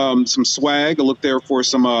for some swag. Look there for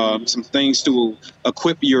some things to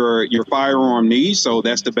equip your firearm needs. So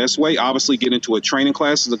that's the best way. Obviously, get into a training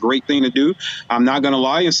class is a great thing to do. I'm not going to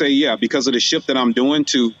lie and say, yeah, because of the shift that I'm doing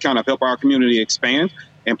to kind of help our community expand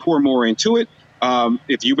and pour more into it.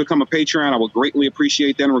 If you become a Patreon, I would greatly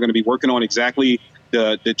appreciate that. And we're going to be working on exactly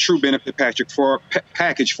the true benefit package for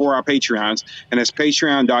our Patreons, and that's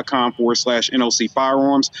patreon.com/NOC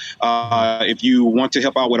Firearms. If you want to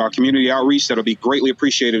help out with our community outreach, that'll be greatly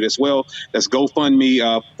appreciated as well. That's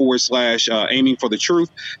GoFundMe /aiming for the truth,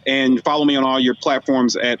 and follow me on all your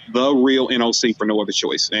platforms at The Real NOC for No Other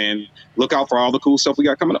Choice, and look out for all the cool stuff we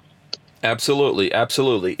got coming up. Absolutely.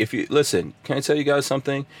 If you listen, can I tell you guys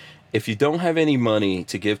something? If you don't have any money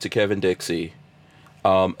to give to Kevin Dixie,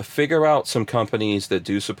 figure out some companies that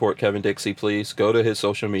do support Kevin Dixie, please. Go to his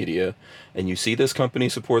social media, and you see this company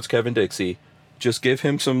supports Kevin Dixie, just give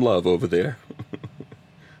him some love over there.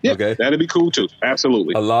 Yeah, okay? That'd be cool too.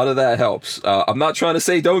 Absolutely. A lot of that helps. I'm not trying to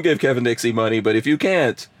say don't give Kevin Dixie money, but if you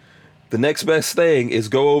can't, the next best thing is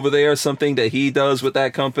go over there, something that he does with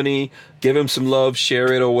that company, give him some love,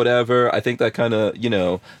 share it or whatever. I think that kind of,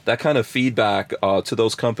 that kind of feedback to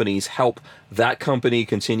those companies help that company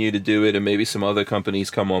continue to do it, and maybe some other companies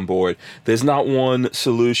come on board. There's not one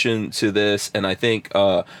solution to this, and I think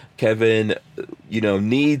Kevin,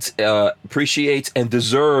 needs, appreciates, and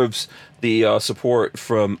deserves the support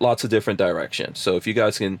from lots of different directions. So if you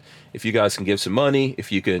guys can give some money,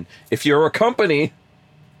 if you're a company,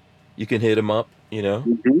 you can hit him up,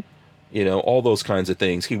 all those kinds of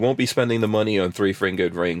things. He won't be spending the money on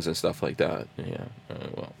 3-fingered rings and stuff like that. Yeah.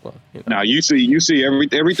 Now you see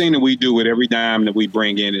everything that we do with every dime that we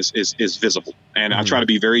bring in is visible. And I try to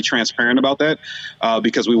be very transparent about that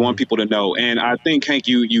because we want people to know. And I think, Hank,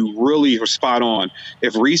 you really are spot on.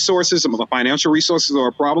 If financial resources are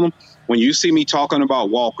a problem, when you see me talking about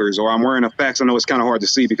walkers or I'm wearing a fax, I know it's kind of hard to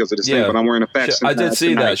see because of this thing, but I'm wearing a fax. I did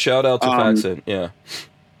see that. Shout out to Faxon. Yeah.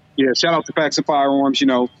 Yeah. Shout out to Faxon Firearms.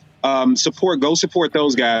 Go support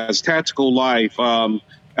those guys. Tactical Life.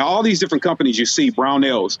 All these different companies you see,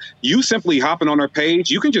 Brownells. You simply hopping on their page.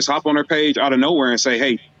 You can just hop on their page out of nowhere and say,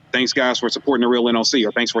 hey, thanks guys for supporting the Real NOC,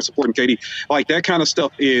 or thanks for supporting KD. Like that kind of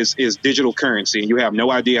stuff is digital currency, and you have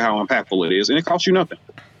no idea how impactful it is, and it costs you nothing.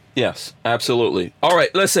 Yes, absolutely. All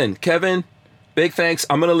right, listen, Kevin, big thanks.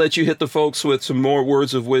 I'm going to let you hit the folks with some more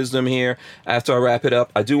words of wisdom here after I wrap it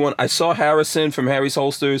up. I saw Harrison from Harry's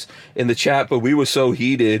Holsters in the chat, but we were so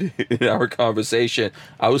heated in our conversation.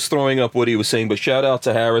 I was throwing up what he was saying, but shout out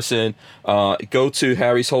to Harrison. Go to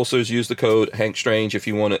Harry's Holsters, use the code Hank Strange if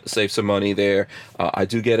you want to save some money there. I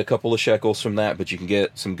do get a couple of shekels from that, but you can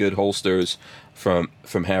get some good holsters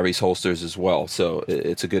from Harry's Holsters as well. So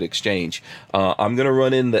it's a good exchange. I'm going to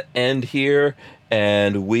run in the end here,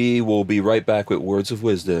 and we will be right back with words of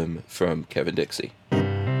wisdom from Kevin Dixie.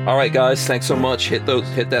 All right, guys, thanks so much. Hit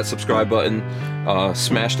that subscribe button,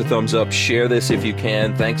 smash the thumbs up, share this if you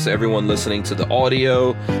can. Thanks to everyone listening to the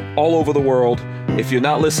audio all over the world. If you're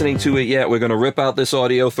not listening to it yet, we're going to rip out this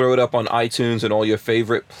audio, throw it up on iTunes and all your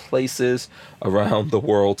favorite places around the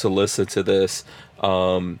world to listen to this.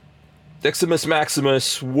 Diximus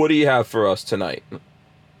Maximus, what do you have for us tonight?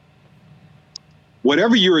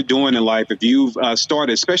 Whatever you're doing in life, if you've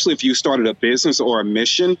especially if you started a business or a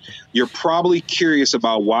mission, you're probably curious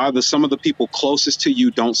about why some of the people closest to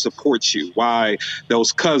you don't support you, why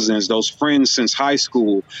those cousins, those friends since high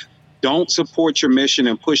school don't support your mission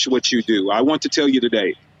and push what you do. I want to tell you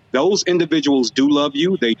today, those individuals do love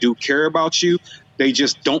you. They do care about you. They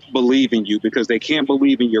just don't believe in you because they can't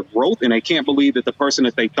believe in your growth, and they can't believe that the person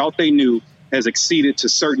that they thought they knew has exceeded to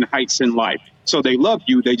certain heights in life. So they love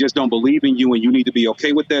you. They just don't believe in you, and you need to be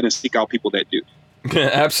okay with that and seek out people that do.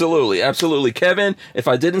 Absolutely. Absolutely. Kevin, if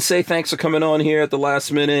I didn't say thanks for coming on here at the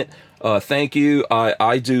last minute, thank you.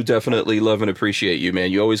 I do definitely love and appreciate you,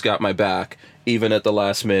 man. You always got my back, even at the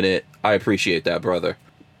last minute. I appreciate that, brother.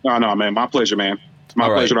 No, man. My pleasure, man. It's my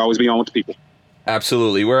pleasure to always be on with the people.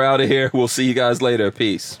 Absolutely. We're out of here. We'll see you guys later.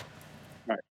 Peace.